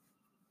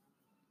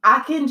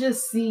 I can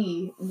just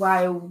see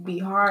why it would be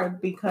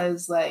hard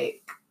because,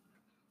 like...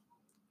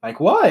 Like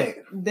what?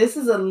 This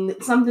is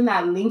something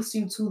that links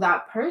you to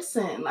that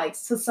person,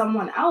 like, to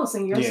someone else,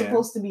 and you're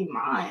supposed to be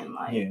mine.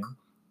 Like... Yeah.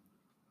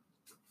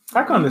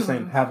 I can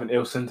understand having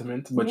ill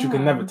sentiments, but you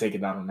can never take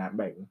it out on that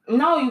baby.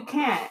 No, you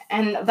can't.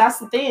 And that's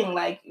the thing.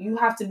 Like, you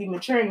have to be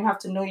mature and you have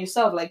to know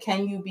yourself. Like,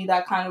 can you be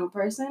that kind of a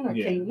person or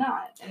can you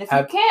not? And if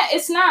you can't,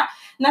 it's not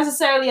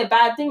necessarily a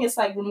bad thing. It's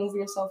like remove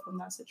yourself from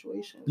that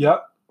situation.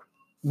 Yep.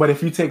 But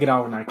if you take it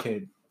out on that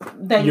kid,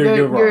 then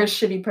you're a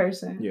shitty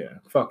person. Yeah.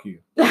 Fuck you.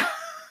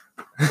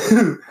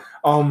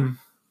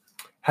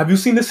 Have you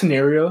seen this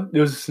scenario?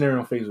 There was a scenario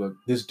on Facebook.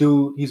 This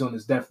dude, he's on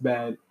his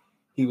deathbed.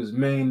 He was a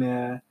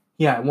millionaire.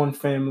 He had one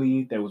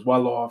family that was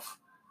well off,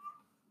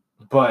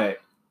 but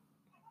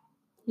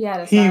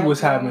he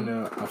was having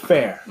an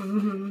affair.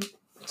 Mm-hmm.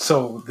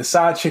 So the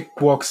side chick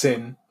walks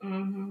in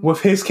with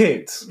his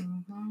kids.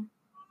 Mm-hmm.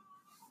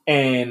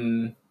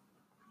 And,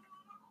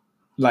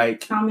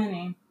 like... How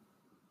many?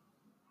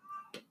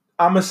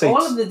 I'm going to say...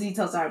 All of the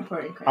details are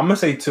important, Chris. I'm going to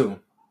say 2.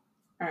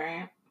 All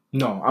right.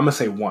 No, I'm going to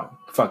say 1.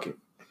 Fuck it.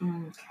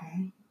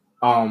 Okay.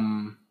 No,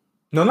 I'm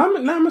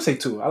going to say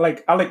 2. I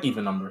like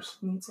even numbers.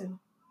 Me too.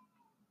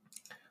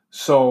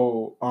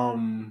 So,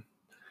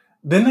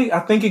 then I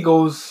think it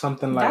goes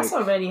something like... That's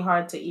already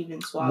hard to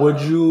even swallow.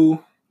 Would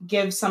you...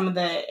 give some of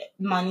the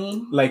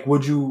money? Like,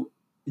 would you...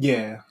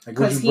 Yeah. Like,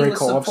 would you break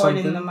her off something? Because he was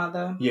supporting the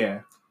mother.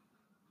 Yeah.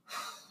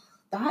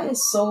 That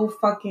is so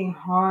fucking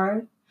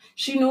hard.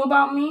 She knew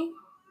about me?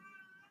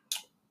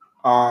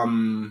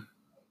 I'm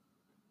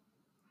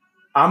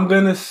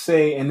gonna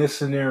say in this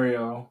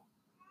scenario,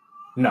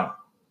 no.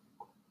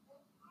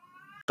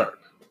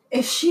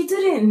 If she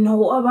didn't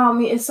know about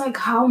me, it's like,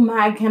 how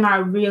mad can I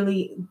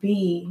really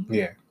be?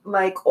 Yeah.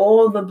 Like,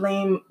 all the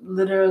blame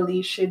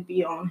literally should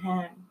be on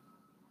him.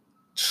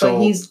 So,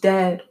 but he's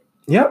dead.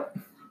 Yep.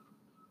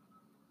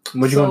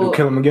 What you gonna do?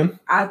 Kill him again?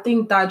 I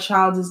think that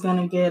child is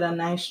gonna get a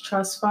nice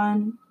trust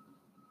fund.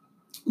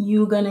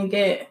 You gonna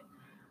get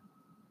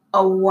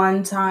a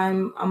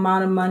one-time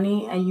amount of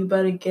money, and you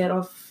better get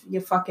off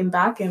your fucking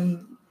back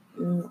and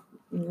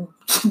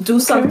do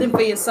something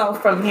for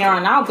yourself from here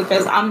on out,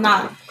 because I'm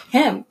not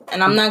him,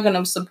 and I'm not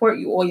gonna support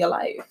you all your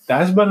life.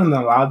 That's better than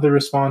a lot of the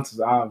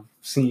responses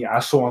I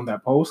saw on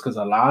that post, because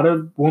a lot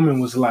of women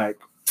was like,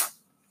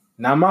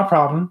 "Not my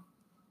problem."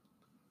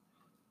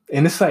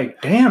 And it's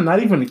like, damn,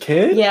 not even the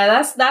kid?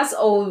 Yeah, that's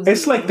old.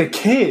 It's like the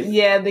kid.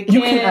 Yeah, the kid.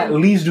 You can at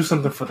least do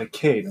something for the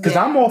kid. Because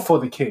I'm all for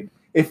the kid.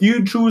 If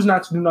you choose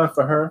not to do nothing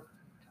for her,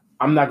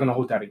 I'm not going to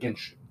hold that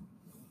against you.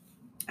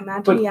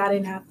 Imagine y'all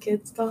didn't have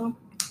kids, though.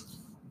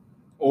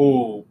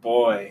 Oh,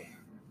 boy.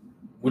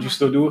 Would you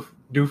still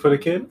do for the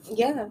kid?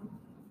 Yeah.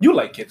 You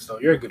like kids, though.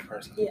 You're a good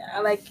person. Yeah,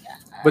 I like...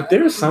 But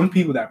there are some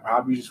people that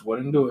probably just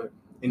wouldn't do it.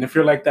 And if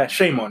you're like that,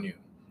 shame on you.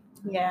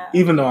 Yeah.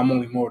 Even though I'm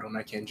only mortal and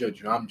I can't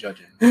judge you, I'm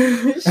judging.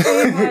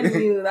 Shame on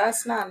you.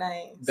 That's not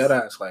nice.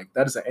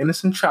 That is an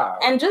innocent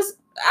child. And just,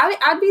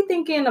 I'd be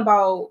thinking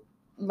about,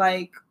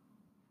 like,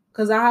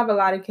 because I have a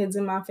lot of kids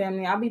in my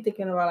family. I'd be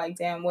thinking about, like,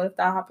 damn, what if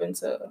that happened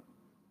to,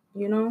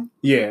 you know?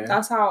 Yeah.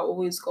 That's how I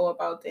always go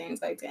about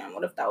things. Like, damn,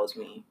 what if that was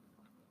me?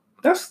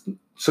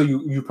 So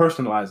you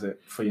personalize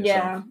it for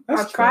yourself. Yeah.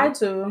 I try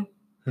to.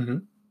 Mm-hmm.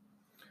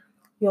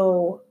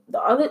 Yo,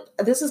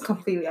 this is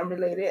completely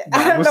unrelated.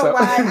 I don't know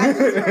why. I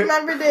just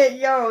remembered it.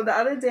 Yo, the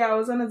other day I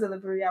was on a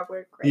delivery at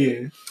work, right?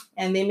 Yeah.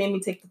 And they made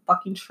me take the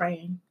fucking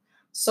train.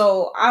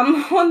 So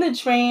I'm on the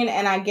train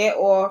and I get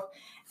off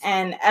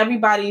and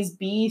everybody's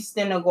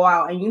beasting to go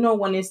out. And you know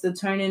when it's the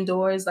turning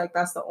doors, like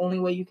that's the only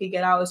way you could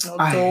get out. It's no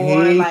door. I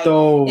hate like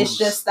those. It's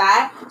just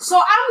that. So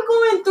I'm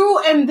going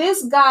through and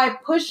this guy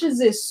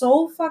pushes it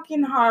so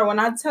fucking hard. When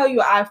I tell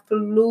you I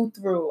flew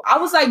through. I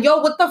was like,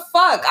 yo, what the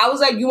fuck? I was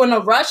like, you in a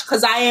rush?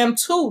 Cause I am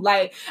too.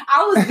 Like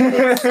I was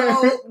getting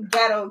so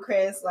ghetto,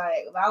 Chris.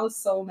 Like I was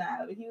so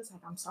mad. But he was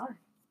like, I'm sorry.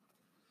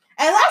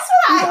 And that's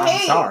what I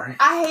hate. Sorry.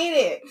 I hate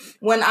it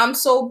when I'm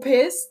so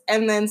pissed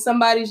and then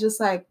somebody's just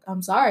like,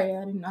 I'm sorry,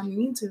 I didn't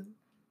mean to.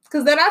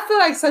 Because then I feel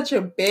like such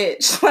a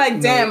bitch.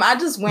 Like, damn, I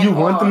just went You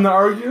want them to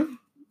argue?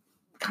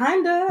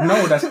 Kinda.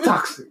 No, that's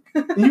toxic.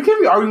 You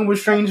can't be arguing with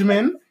strange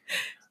men.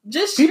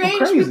 Just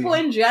strange people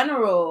in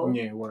general.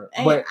 Yeah, word.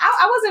 But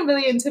I wasn't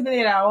really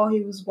intimidated at all.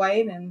 He was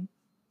white and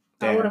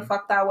I would have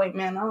fucked that white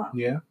man up.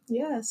 Yeah?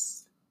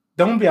 Yes.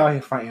 Don't be out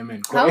here fighting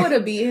men. I would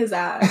have beat his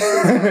ass.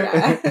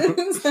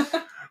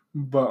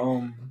 But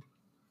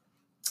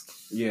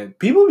yeah,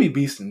 people be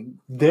beasting.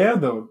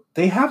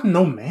 They have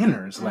no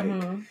manners. Like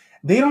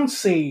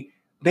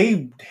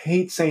they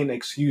hate saying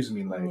excuse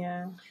me. Like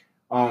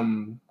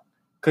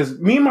because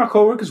me and my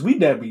coworkers, we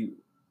deadbeat.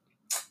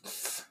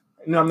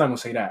 No, I'm not gonna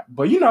say that,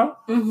 but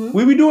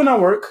we be doing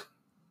our work,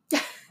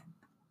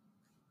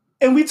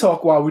 and we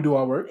talk while we do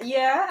our work.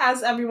 Yeah,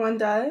 as everyone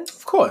does.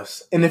 Of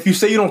course. And if you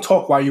say you don't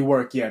talk while you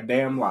work, yeah,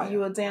 damn liar.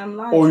 You a damn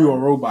liar. Or you a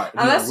robot.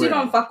 Unless you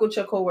don't fuck with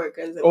your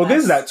coworkers. Oh,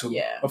 there's that too.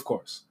 Yeah. Of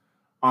course.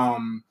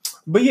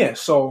 But yeah,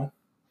 so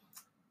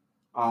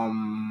I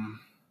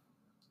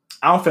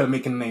don't feel like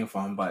making a name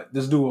for him, but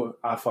this dude,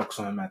 I fucks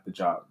with him at the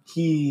job.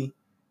 He's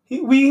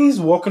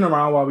walking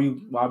around while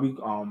we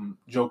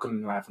joking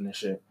and laughing and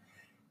shit.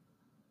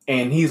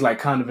 And he's like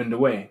kind of in the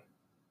way.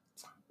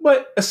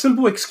 But a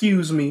simple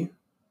excuse me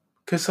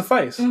could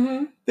suffice.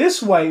 Mm-hmm.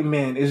 This white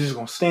man is just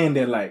gonna stand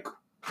there like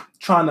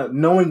trying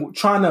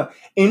to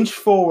inch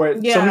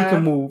forward so he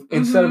can move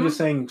instead of just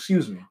saying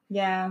excuse me.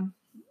 Yeah.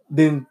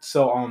 Then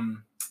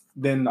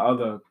my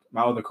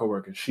other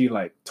coworker, she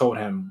like told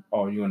him,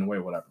 "Oh, you in the way,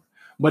 whatever."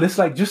 But it's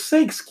like, just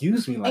say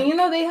excuse me. Like,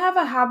 and they have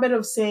a habit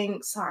of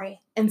saying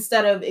sorry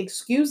instead of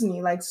excuse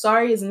me. Like,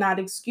 sorry is not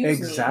excuse me.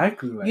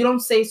 Exactly. Like, you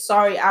don't say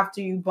sorry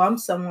after you bump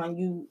someone.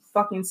 You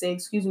fucking say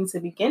excuse me to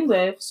begin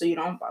with so you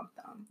don't bump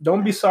them.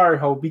 Don't be sorry,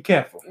 ho. Be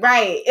careful.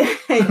 Right.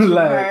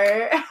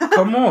 Like,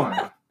 come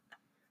on.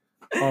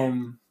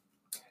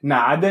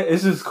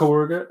 It's his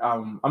coworker.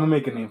 I'm gonna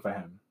make a name for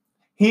him.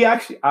 He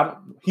actually,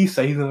 he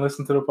said he's gonna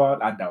listen to the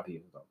pod. I doubt he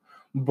is though.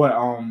 But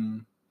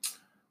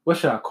what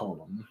should I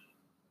call him?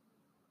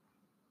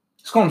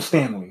 Let's call him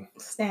Stanley.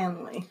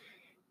 Stanley.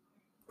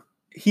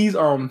 He's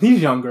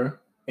younger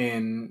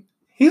and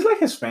he's like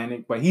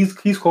Hispanic, but he's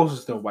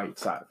closest to the white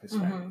side of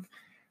Hispanic. Mm-hmm.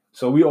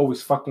 So we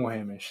always fucking with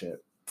him and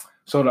shit.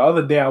 So the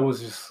other day I was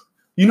just,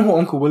 you know who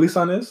Uncle Willie's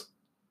son is?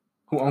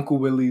 Who Uncle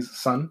Willie's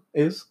son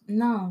is?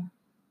 No.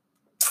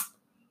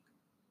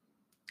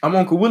 I'm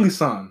Uncle Willie's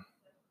son.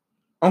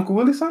 Uncle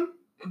Willie's son?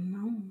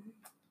 No.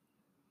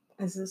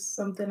 Is this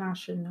something I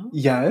should know?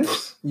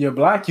 Yes. You're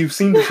black. You've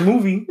seen this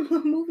movie.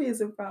 What movie is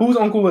it from? Who's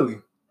Uncle Willie?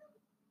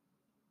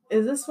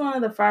 Is this one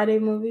of the Friday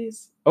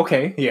movies?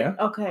 Okay, yeah.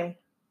 Okay.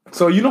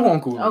 So you know who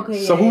Uncle Willie is.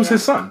 Okay, yeah. So who's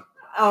his son?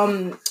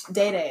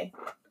 Day.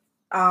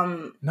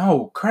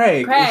 No,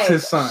 Craig is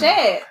his son.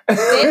 Shit.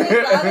 Day's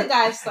the other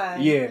guy's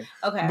son. Yeah.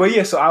 Okay. But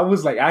yeah, so I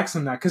was like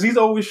asking that because he's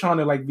always trying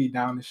to like be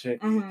down and shit.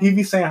 Mm-hmm. He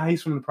be saying how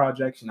he's from the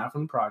projects. You're not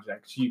from the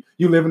projects. You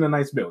live in a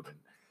nice building.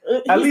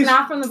 He's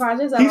not from the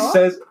projects at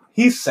all?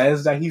 He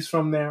says that he's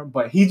from there,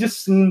 but he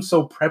just seems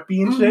so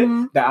preppy and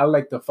shit that I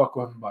like to fuck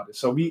with him about it.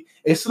 So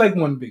it's like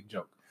one big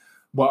joke.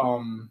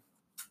 But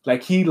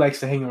like he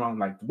likes to hang around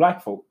like the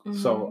black folk. Mm-hmm.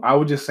 So I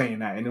was just saying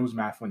that and it was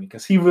mad funny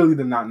because he really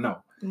did not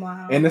know.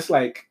 Wow. And it's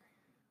like,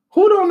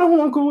 who don't know who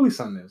Uncle Willie's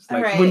son is?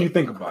 Like when you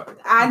think about it.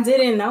 I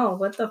didn't know.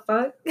 What the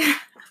fuck?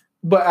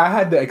 But I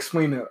had to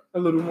explain it a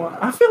little more.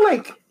 I feel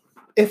like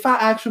if I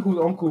ask you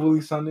who Uncle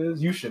Willie's son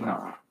is, you should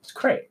know. It's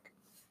Craig.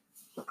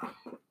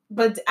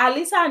 But at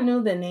least I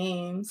knew the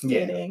names.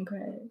 Yeah. And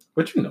Craig.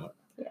 But you know it.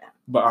 Yeah.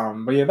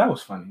 But yeah, that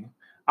was funny.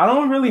 I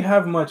don't really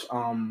have much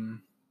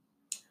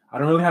I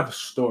don't really have a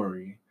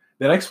story.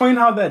 Did I explain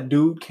how that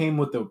dude came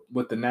with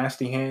the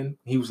nasty hand?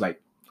 He was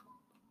like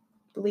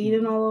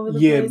bleeding all over the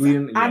place? Yeah,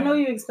 bleeding. Yeah. I know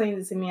you explained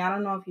it to me. I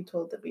don't know if you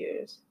told the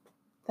viewers.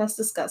 That's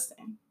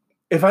disgusting.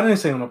 If I didn't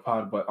say it on the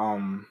pod, but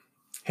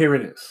here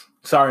it is.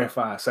 Sorry if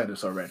I said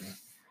this already.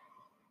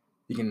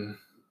 You can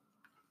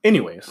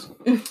Anyways,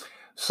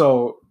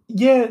 so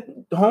yeah,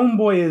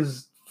 homeboy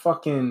is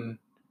fucking.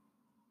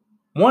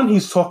 One,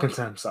 he's talking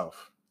to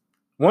himself.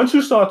 Once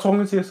you start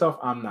talking to yourself,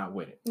 I'm not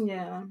with it.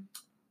 Yeah.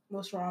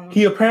 What's wrong?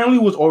 He apparently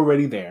was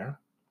already there,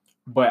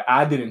 but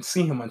I didn't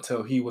see him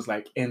until he was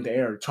like in the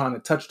air trying to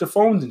touch the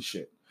phones and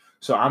shit.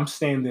 So I'm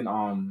standing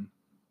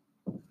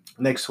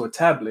next to a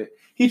tablet.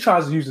 He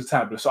tries to use the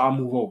tablet, so I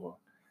move over.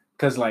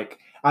 Cause like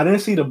I didn't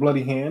see the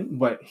bloody hand,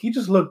 but he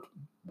just looked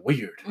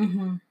weird.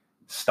 Mm-hmm.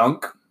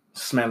 Stunk,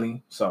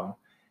 smelly. So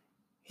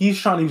he's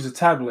trying to use the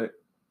tablet,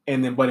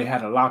 but it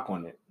had a lock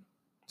on it.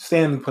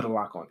 Stanley put a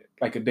lock on it,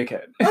 like a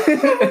dickhead.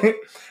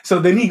 So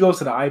then he goes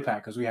to the iPad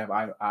because we have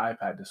an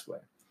iPad display.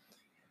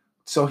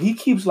 So he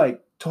keeps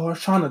like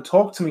trying to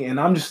talk to me, and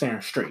I'm just staring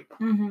straight.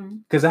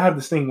 Because I have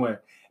this thing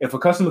where if a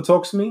customer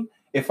talks to me,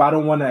 if I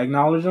don't want to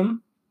acknowledge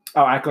them,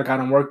 I'll act like I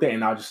don't work there,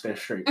 and I'll just stare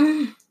straight.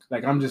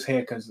 Like I'm just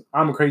here because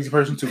I'm a crazy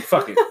person too.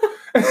 Fuck it.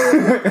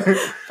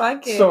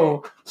 Fuck it.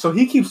 So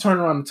he keeps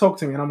turning around and talk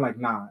to me, and I'm like,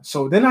 nah.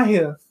 So then I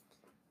hear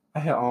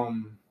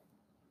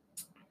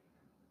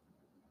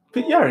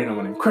you already know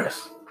my name,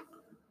 Chris.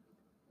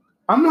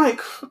 I'm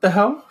like, what the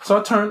hell? So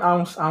I turn, I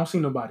don't see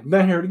nobody.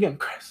 Then I hear it again,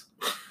 Chris.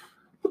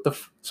 What the?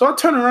 So I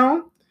turn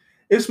around.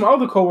 It's my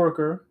other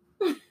coworker.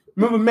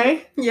 Remember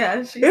May? Yeah,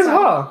 it's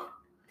her.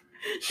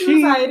 She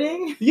was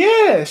hiding.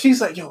 Yeah,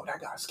 she's like, yo, that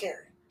guy's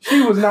scary.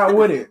 She was not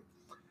with it.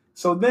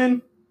 So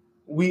then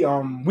we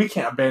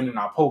can't abandon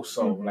our post.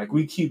 So like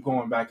we keep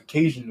going back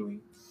occasionally.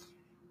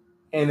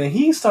 And then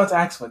he starts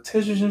asking for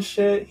tissues and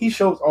shit. He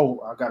shows,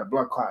 I got a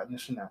blood clot and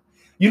this and that.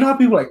 You know how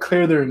people like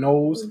clear their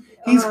nose?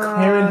 He's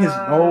clearing his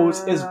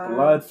nose. His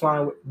blood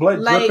flying, blood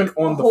like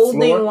dripping on the floor.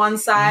 Holding one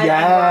side.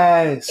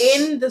 Yes.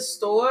 In the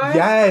store.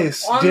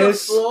 Yes. On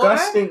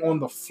disgusting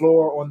the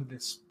floor? On the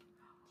floor.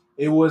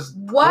 It was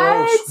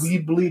gross. We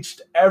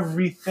bleached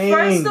everything.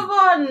 First of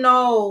all,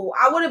 no.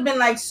 I would have been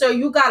like, sir,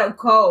 you gotta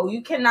go.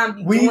 You cannot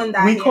be doing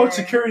that. We called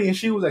security and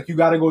she was like, you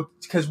gotta go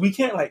because we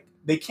can't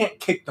they can't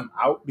kick them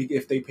out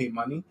if they pay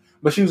money.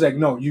 But she was like,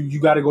 no, you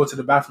got to go to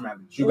the bathroom at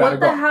least. You got to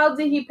go. What the hell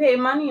did he pay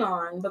money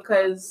on?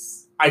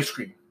 Because... Ice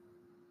cream.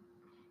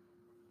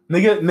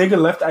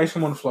 Nigga left the ice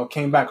cream on the floor,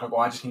 came back like,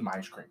 I just need my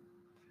ice cream.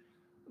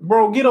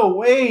 Bro, get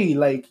away.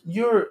 Like,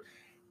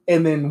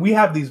 And then we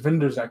have these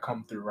vendors that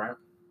come through, right?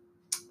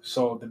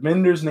 So the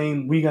vendor's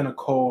name, we're going to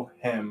call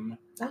him...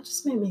 That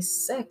just made me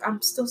sick.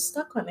 I'm still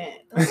stuck on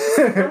it. That's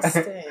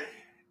disgusting.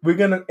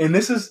 And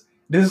this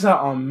is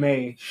how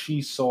May,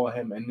 she saw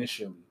him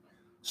initially.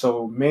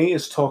 So May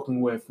is talking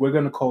with, we're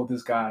going to call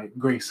this guy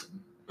Grayson.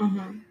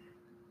 Mm-hmm.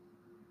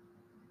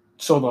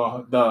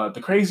 So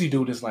the crazy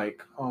dude is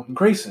like,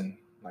 Grayson,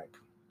 like,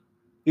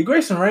 you're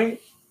Grayson,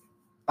 right?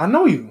 I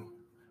know you.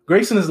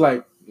 Grayson is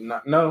like,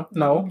 no.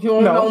 You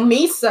don't know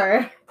me,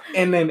 sir.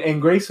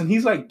 And Grayson,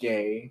 he's like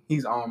gay.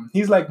 He's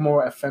like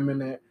more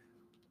effeminate.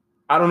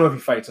 I don't know if he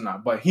fights or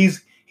not, but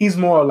he's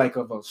more like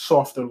of a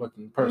softer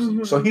looking person.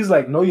 Mm-hmm. So he's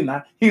like, no, you're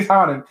not. He's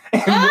hiding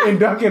and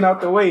ducking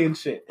out the way and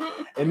shit.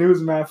 And it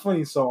was mad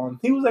funny. So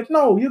he was like,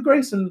 no, you're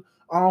Grayson.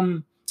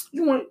 You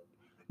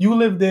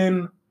lived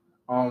in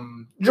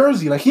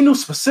Jersey. Like he knew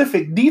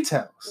specific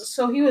details.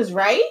 So he was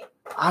right?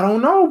 I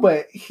don't know,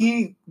 but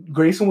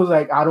Grayson was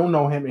like, I don't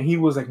know him. And he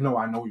was like, no,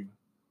 I know you.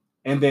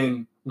 And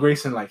then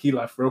Grayson, like, he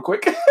left real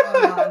quick.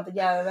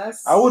 Yeah,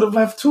 that's... I would have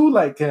left too,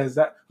 like, cause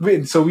that...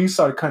 So we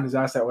started cutting his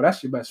ass out. Well,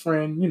 that's your best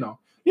friend, you know.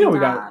 We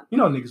got... You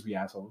know niggas be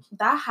assholes.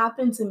 That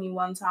happened to me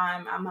one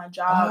time at my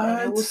job. What?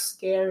 And it was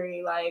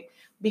scary, like,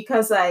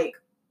 because, like,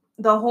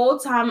 the whole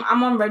time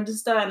I'm on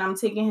register and I'm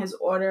taking his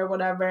order or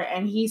whatever,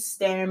 and he's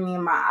staring me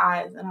in my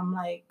eyes, and I'm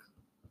like,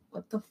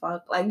 what the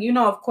fuck? Like, you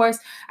know, of course,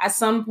 at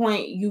some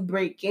point you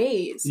break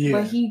gaze,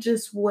 but he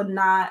just would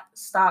not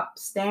stop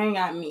staring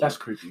at me. That's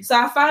creepy. So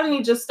I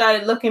finally just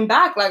started looking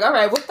back, like, all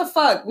right, what the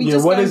fuck? We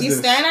just gonna be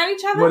staring at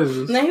each other? What is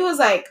this? And then he was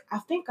like, I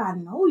think I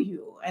know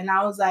you. And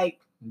I was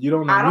like, you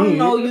don't know I don't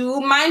know you.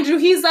 Mind you,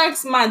 he's like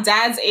my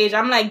dad's age.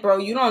 I'm like, bro,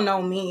 you don't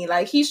know me.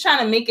 Like, he's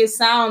trying to make it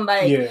sound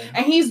like,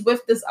 and he's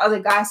with this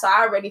other guy, so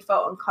I already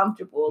felt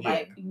uncomfortable.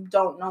 Like, you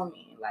don't know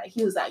me. Like,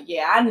 he was like,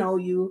 yeah, I know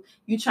you.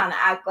 You trying to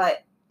act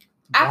like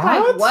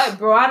what,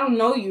 bro? I don't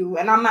know you,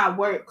 and I'm at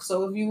work.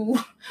 So if you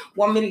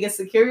want me to get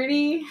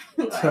security,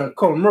 like,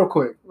 call him real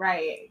quick,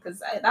 right? Because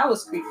that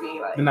was creepy.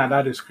 Like, nah,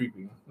 that is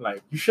creepy.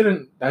 Like, you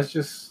shouldn't. That's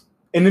just.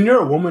 And then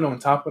you're a woman on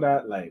top of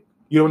that. Like,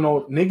 you don't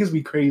know, niggas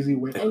be crazy.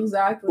 Wait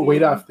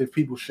after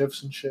people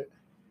shifts and shit.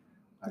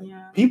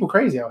 Like, people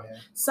crazy out here.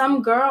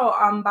 Some girl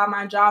by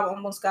my job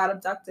almost got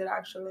abducted.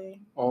 Actually.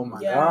 Oh my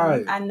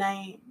god. At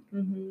night.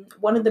 Mm-hmm.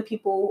 One of the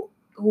people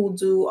who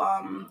do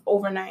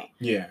overnight.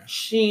 Yeah.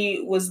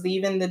 She was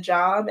leaving the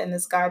job and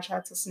this guy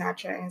tried to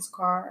snatch her in his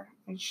car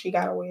and she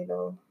got away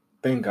though.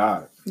 Thank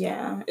God.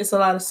 Yeah. It's a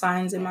lot of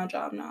signs in my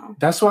job now.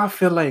 That's why I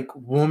feel like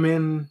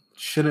women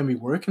shouldn't be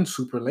working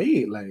super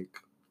late. Like,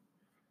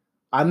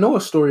 I know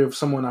a story of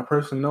someone I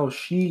personally know.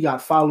 She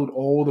got followed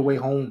all the way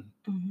home.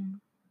 Mm-hmm.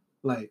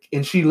 Like,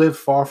 and she lived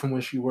far from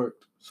where she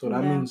worked. So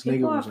that means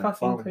nigga was like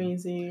fucking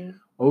crazy.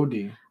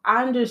 OD.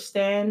 I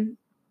understand,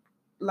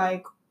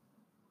 like,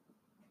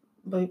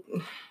 But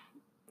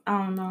I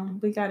don't know.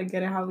 We gotta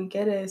get it how we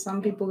get it.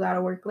 Some people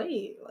gotta work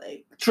late.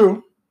 Like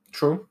True.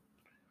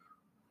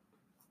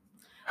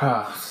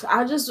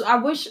 I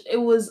wish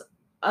it was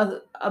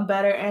a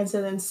better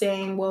answer than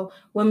saying, well,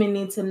 women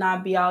need to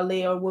not be out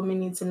late or women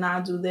need to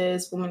not do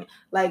this. Women,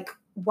 like,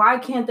 why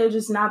can't there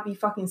just not be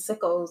fucking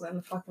sickos in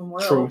the fucking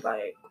world? True.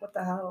 Like, what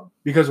the hell?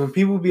 Because when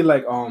people be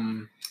like,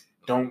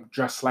 don't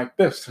dress like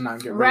this to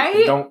not get raped.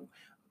 Right? Don't.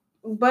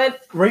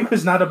 But rape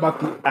is not about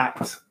the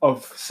act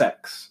of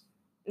sex.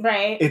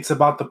 Right. It's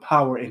about the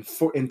power in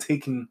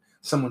taking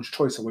someone's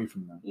choice away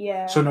from them.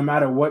 Yeah. So no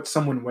matter what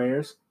someone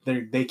wears,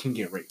 they can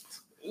get raped.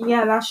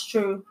 Yeah, that's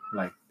true.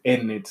 Like,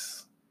 and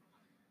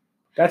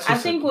I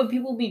think what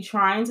people be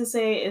trying to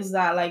say is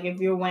that, like,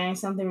 if you're wearing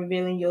something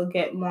revealing, you'll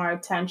get more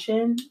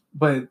attention.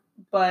 But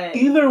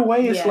either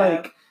way, it's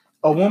like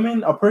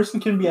a person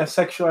can be as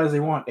sexual as they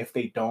want. If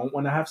they don't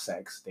want to have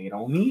sex, they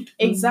don't need to.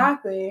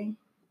 Exactly.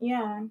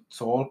 Yeah.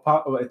 It's all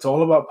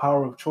about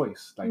power of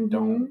choice. Like,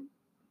 don't.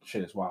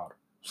 Shit is wild. I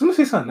was going to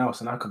say something else,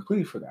 and I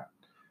completely forgot.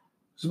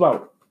 I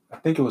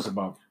think it was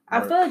about. I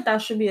feel like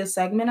that should be a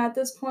segment at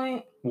this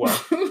point. What?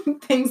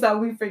 Things that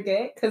we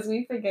forget, because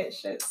we forget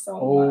shit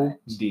so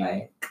much.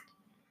 Like,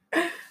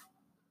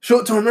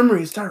 short-term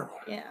memory is terrible.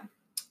 Yeah.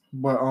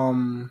 But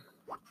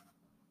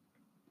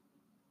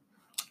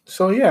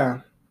so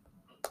yeah,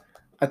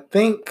 I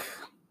think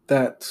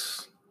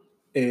that's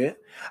it.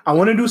 I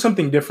want to do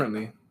something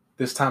differently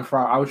this time for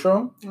our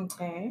outro.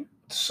 Okay.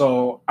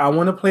 So I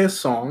want to play a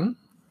song,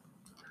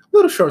 a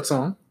little short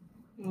song.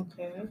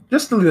 Okay.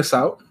 Just to lead us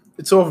out.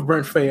 It's off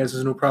Brent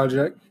Faiyaz's new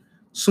project.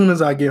 Soon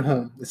as I get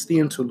home, it's the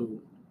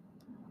interlude.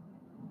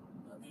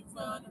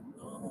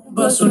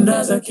 But soon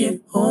as I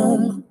get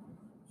home,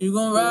 you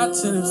gon' ride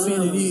till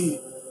infinity.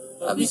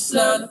 I'll be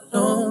sliding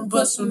alone,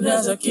 but soon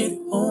as I get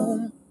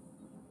home,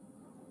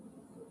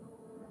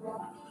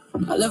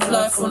 I live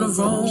life on the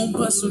road,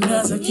 but soon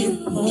as I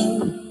get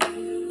home,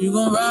 you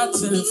gon' ride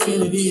till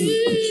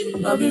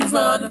infinity. I'll be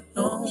riding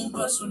alone,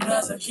 but soon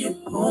as I get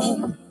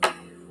home,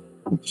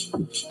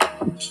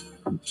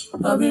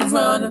 I'll be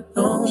riding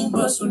alone,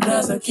 but soon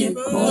as I get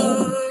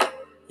home,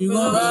 you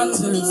gon' ride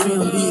till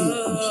infinity.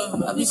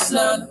 I'll be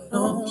sliding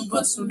alone,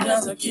 but soon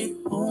as I get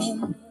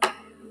home.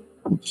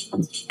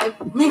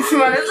 It makes me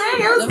want to sing.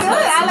 It was good.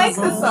 I like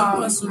the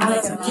song. I fuck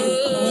with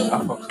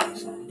this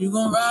song. You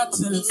gon' ride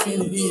till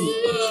infinity.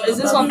 Is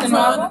this off the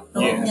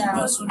novel? Yeah.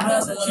 But soon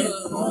as I get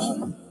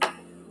home.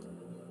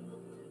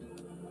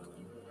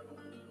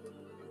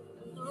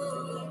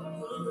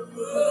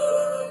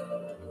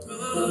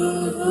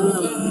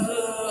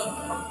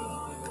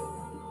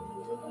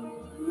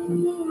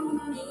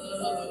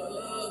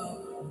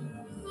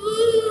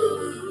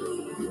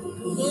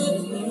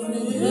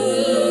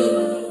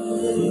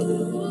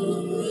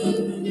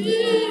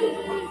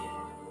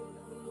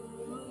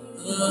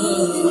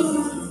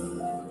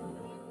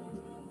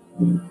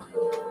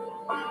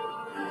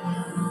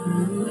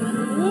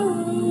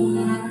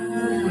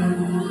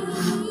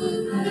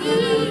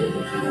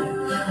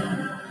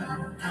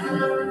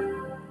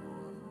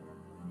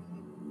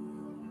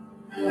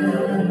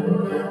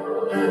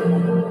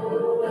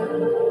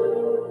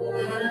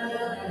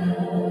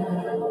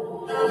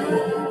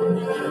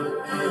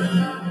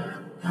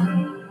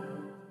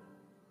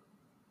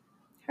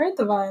 Heard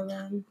the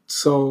violin.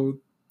 So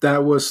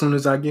that was Soon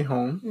As I Get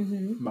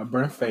Home by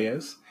Brent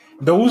Faiyaz.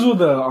 Those were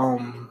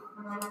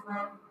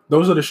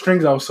the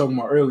strings I was talking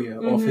about earlier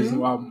off his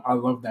new album. I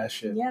love that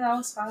shit. Yeah, that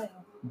was fire.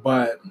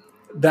 But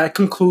that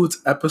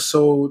concludes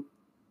episode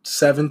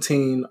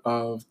 17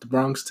 of the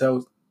Bronx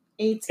Tales.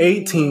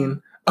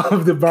 18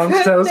 of the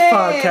Bronx Tales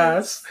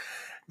podcast.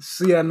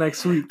 See ya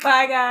next week.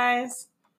 Bye, guys.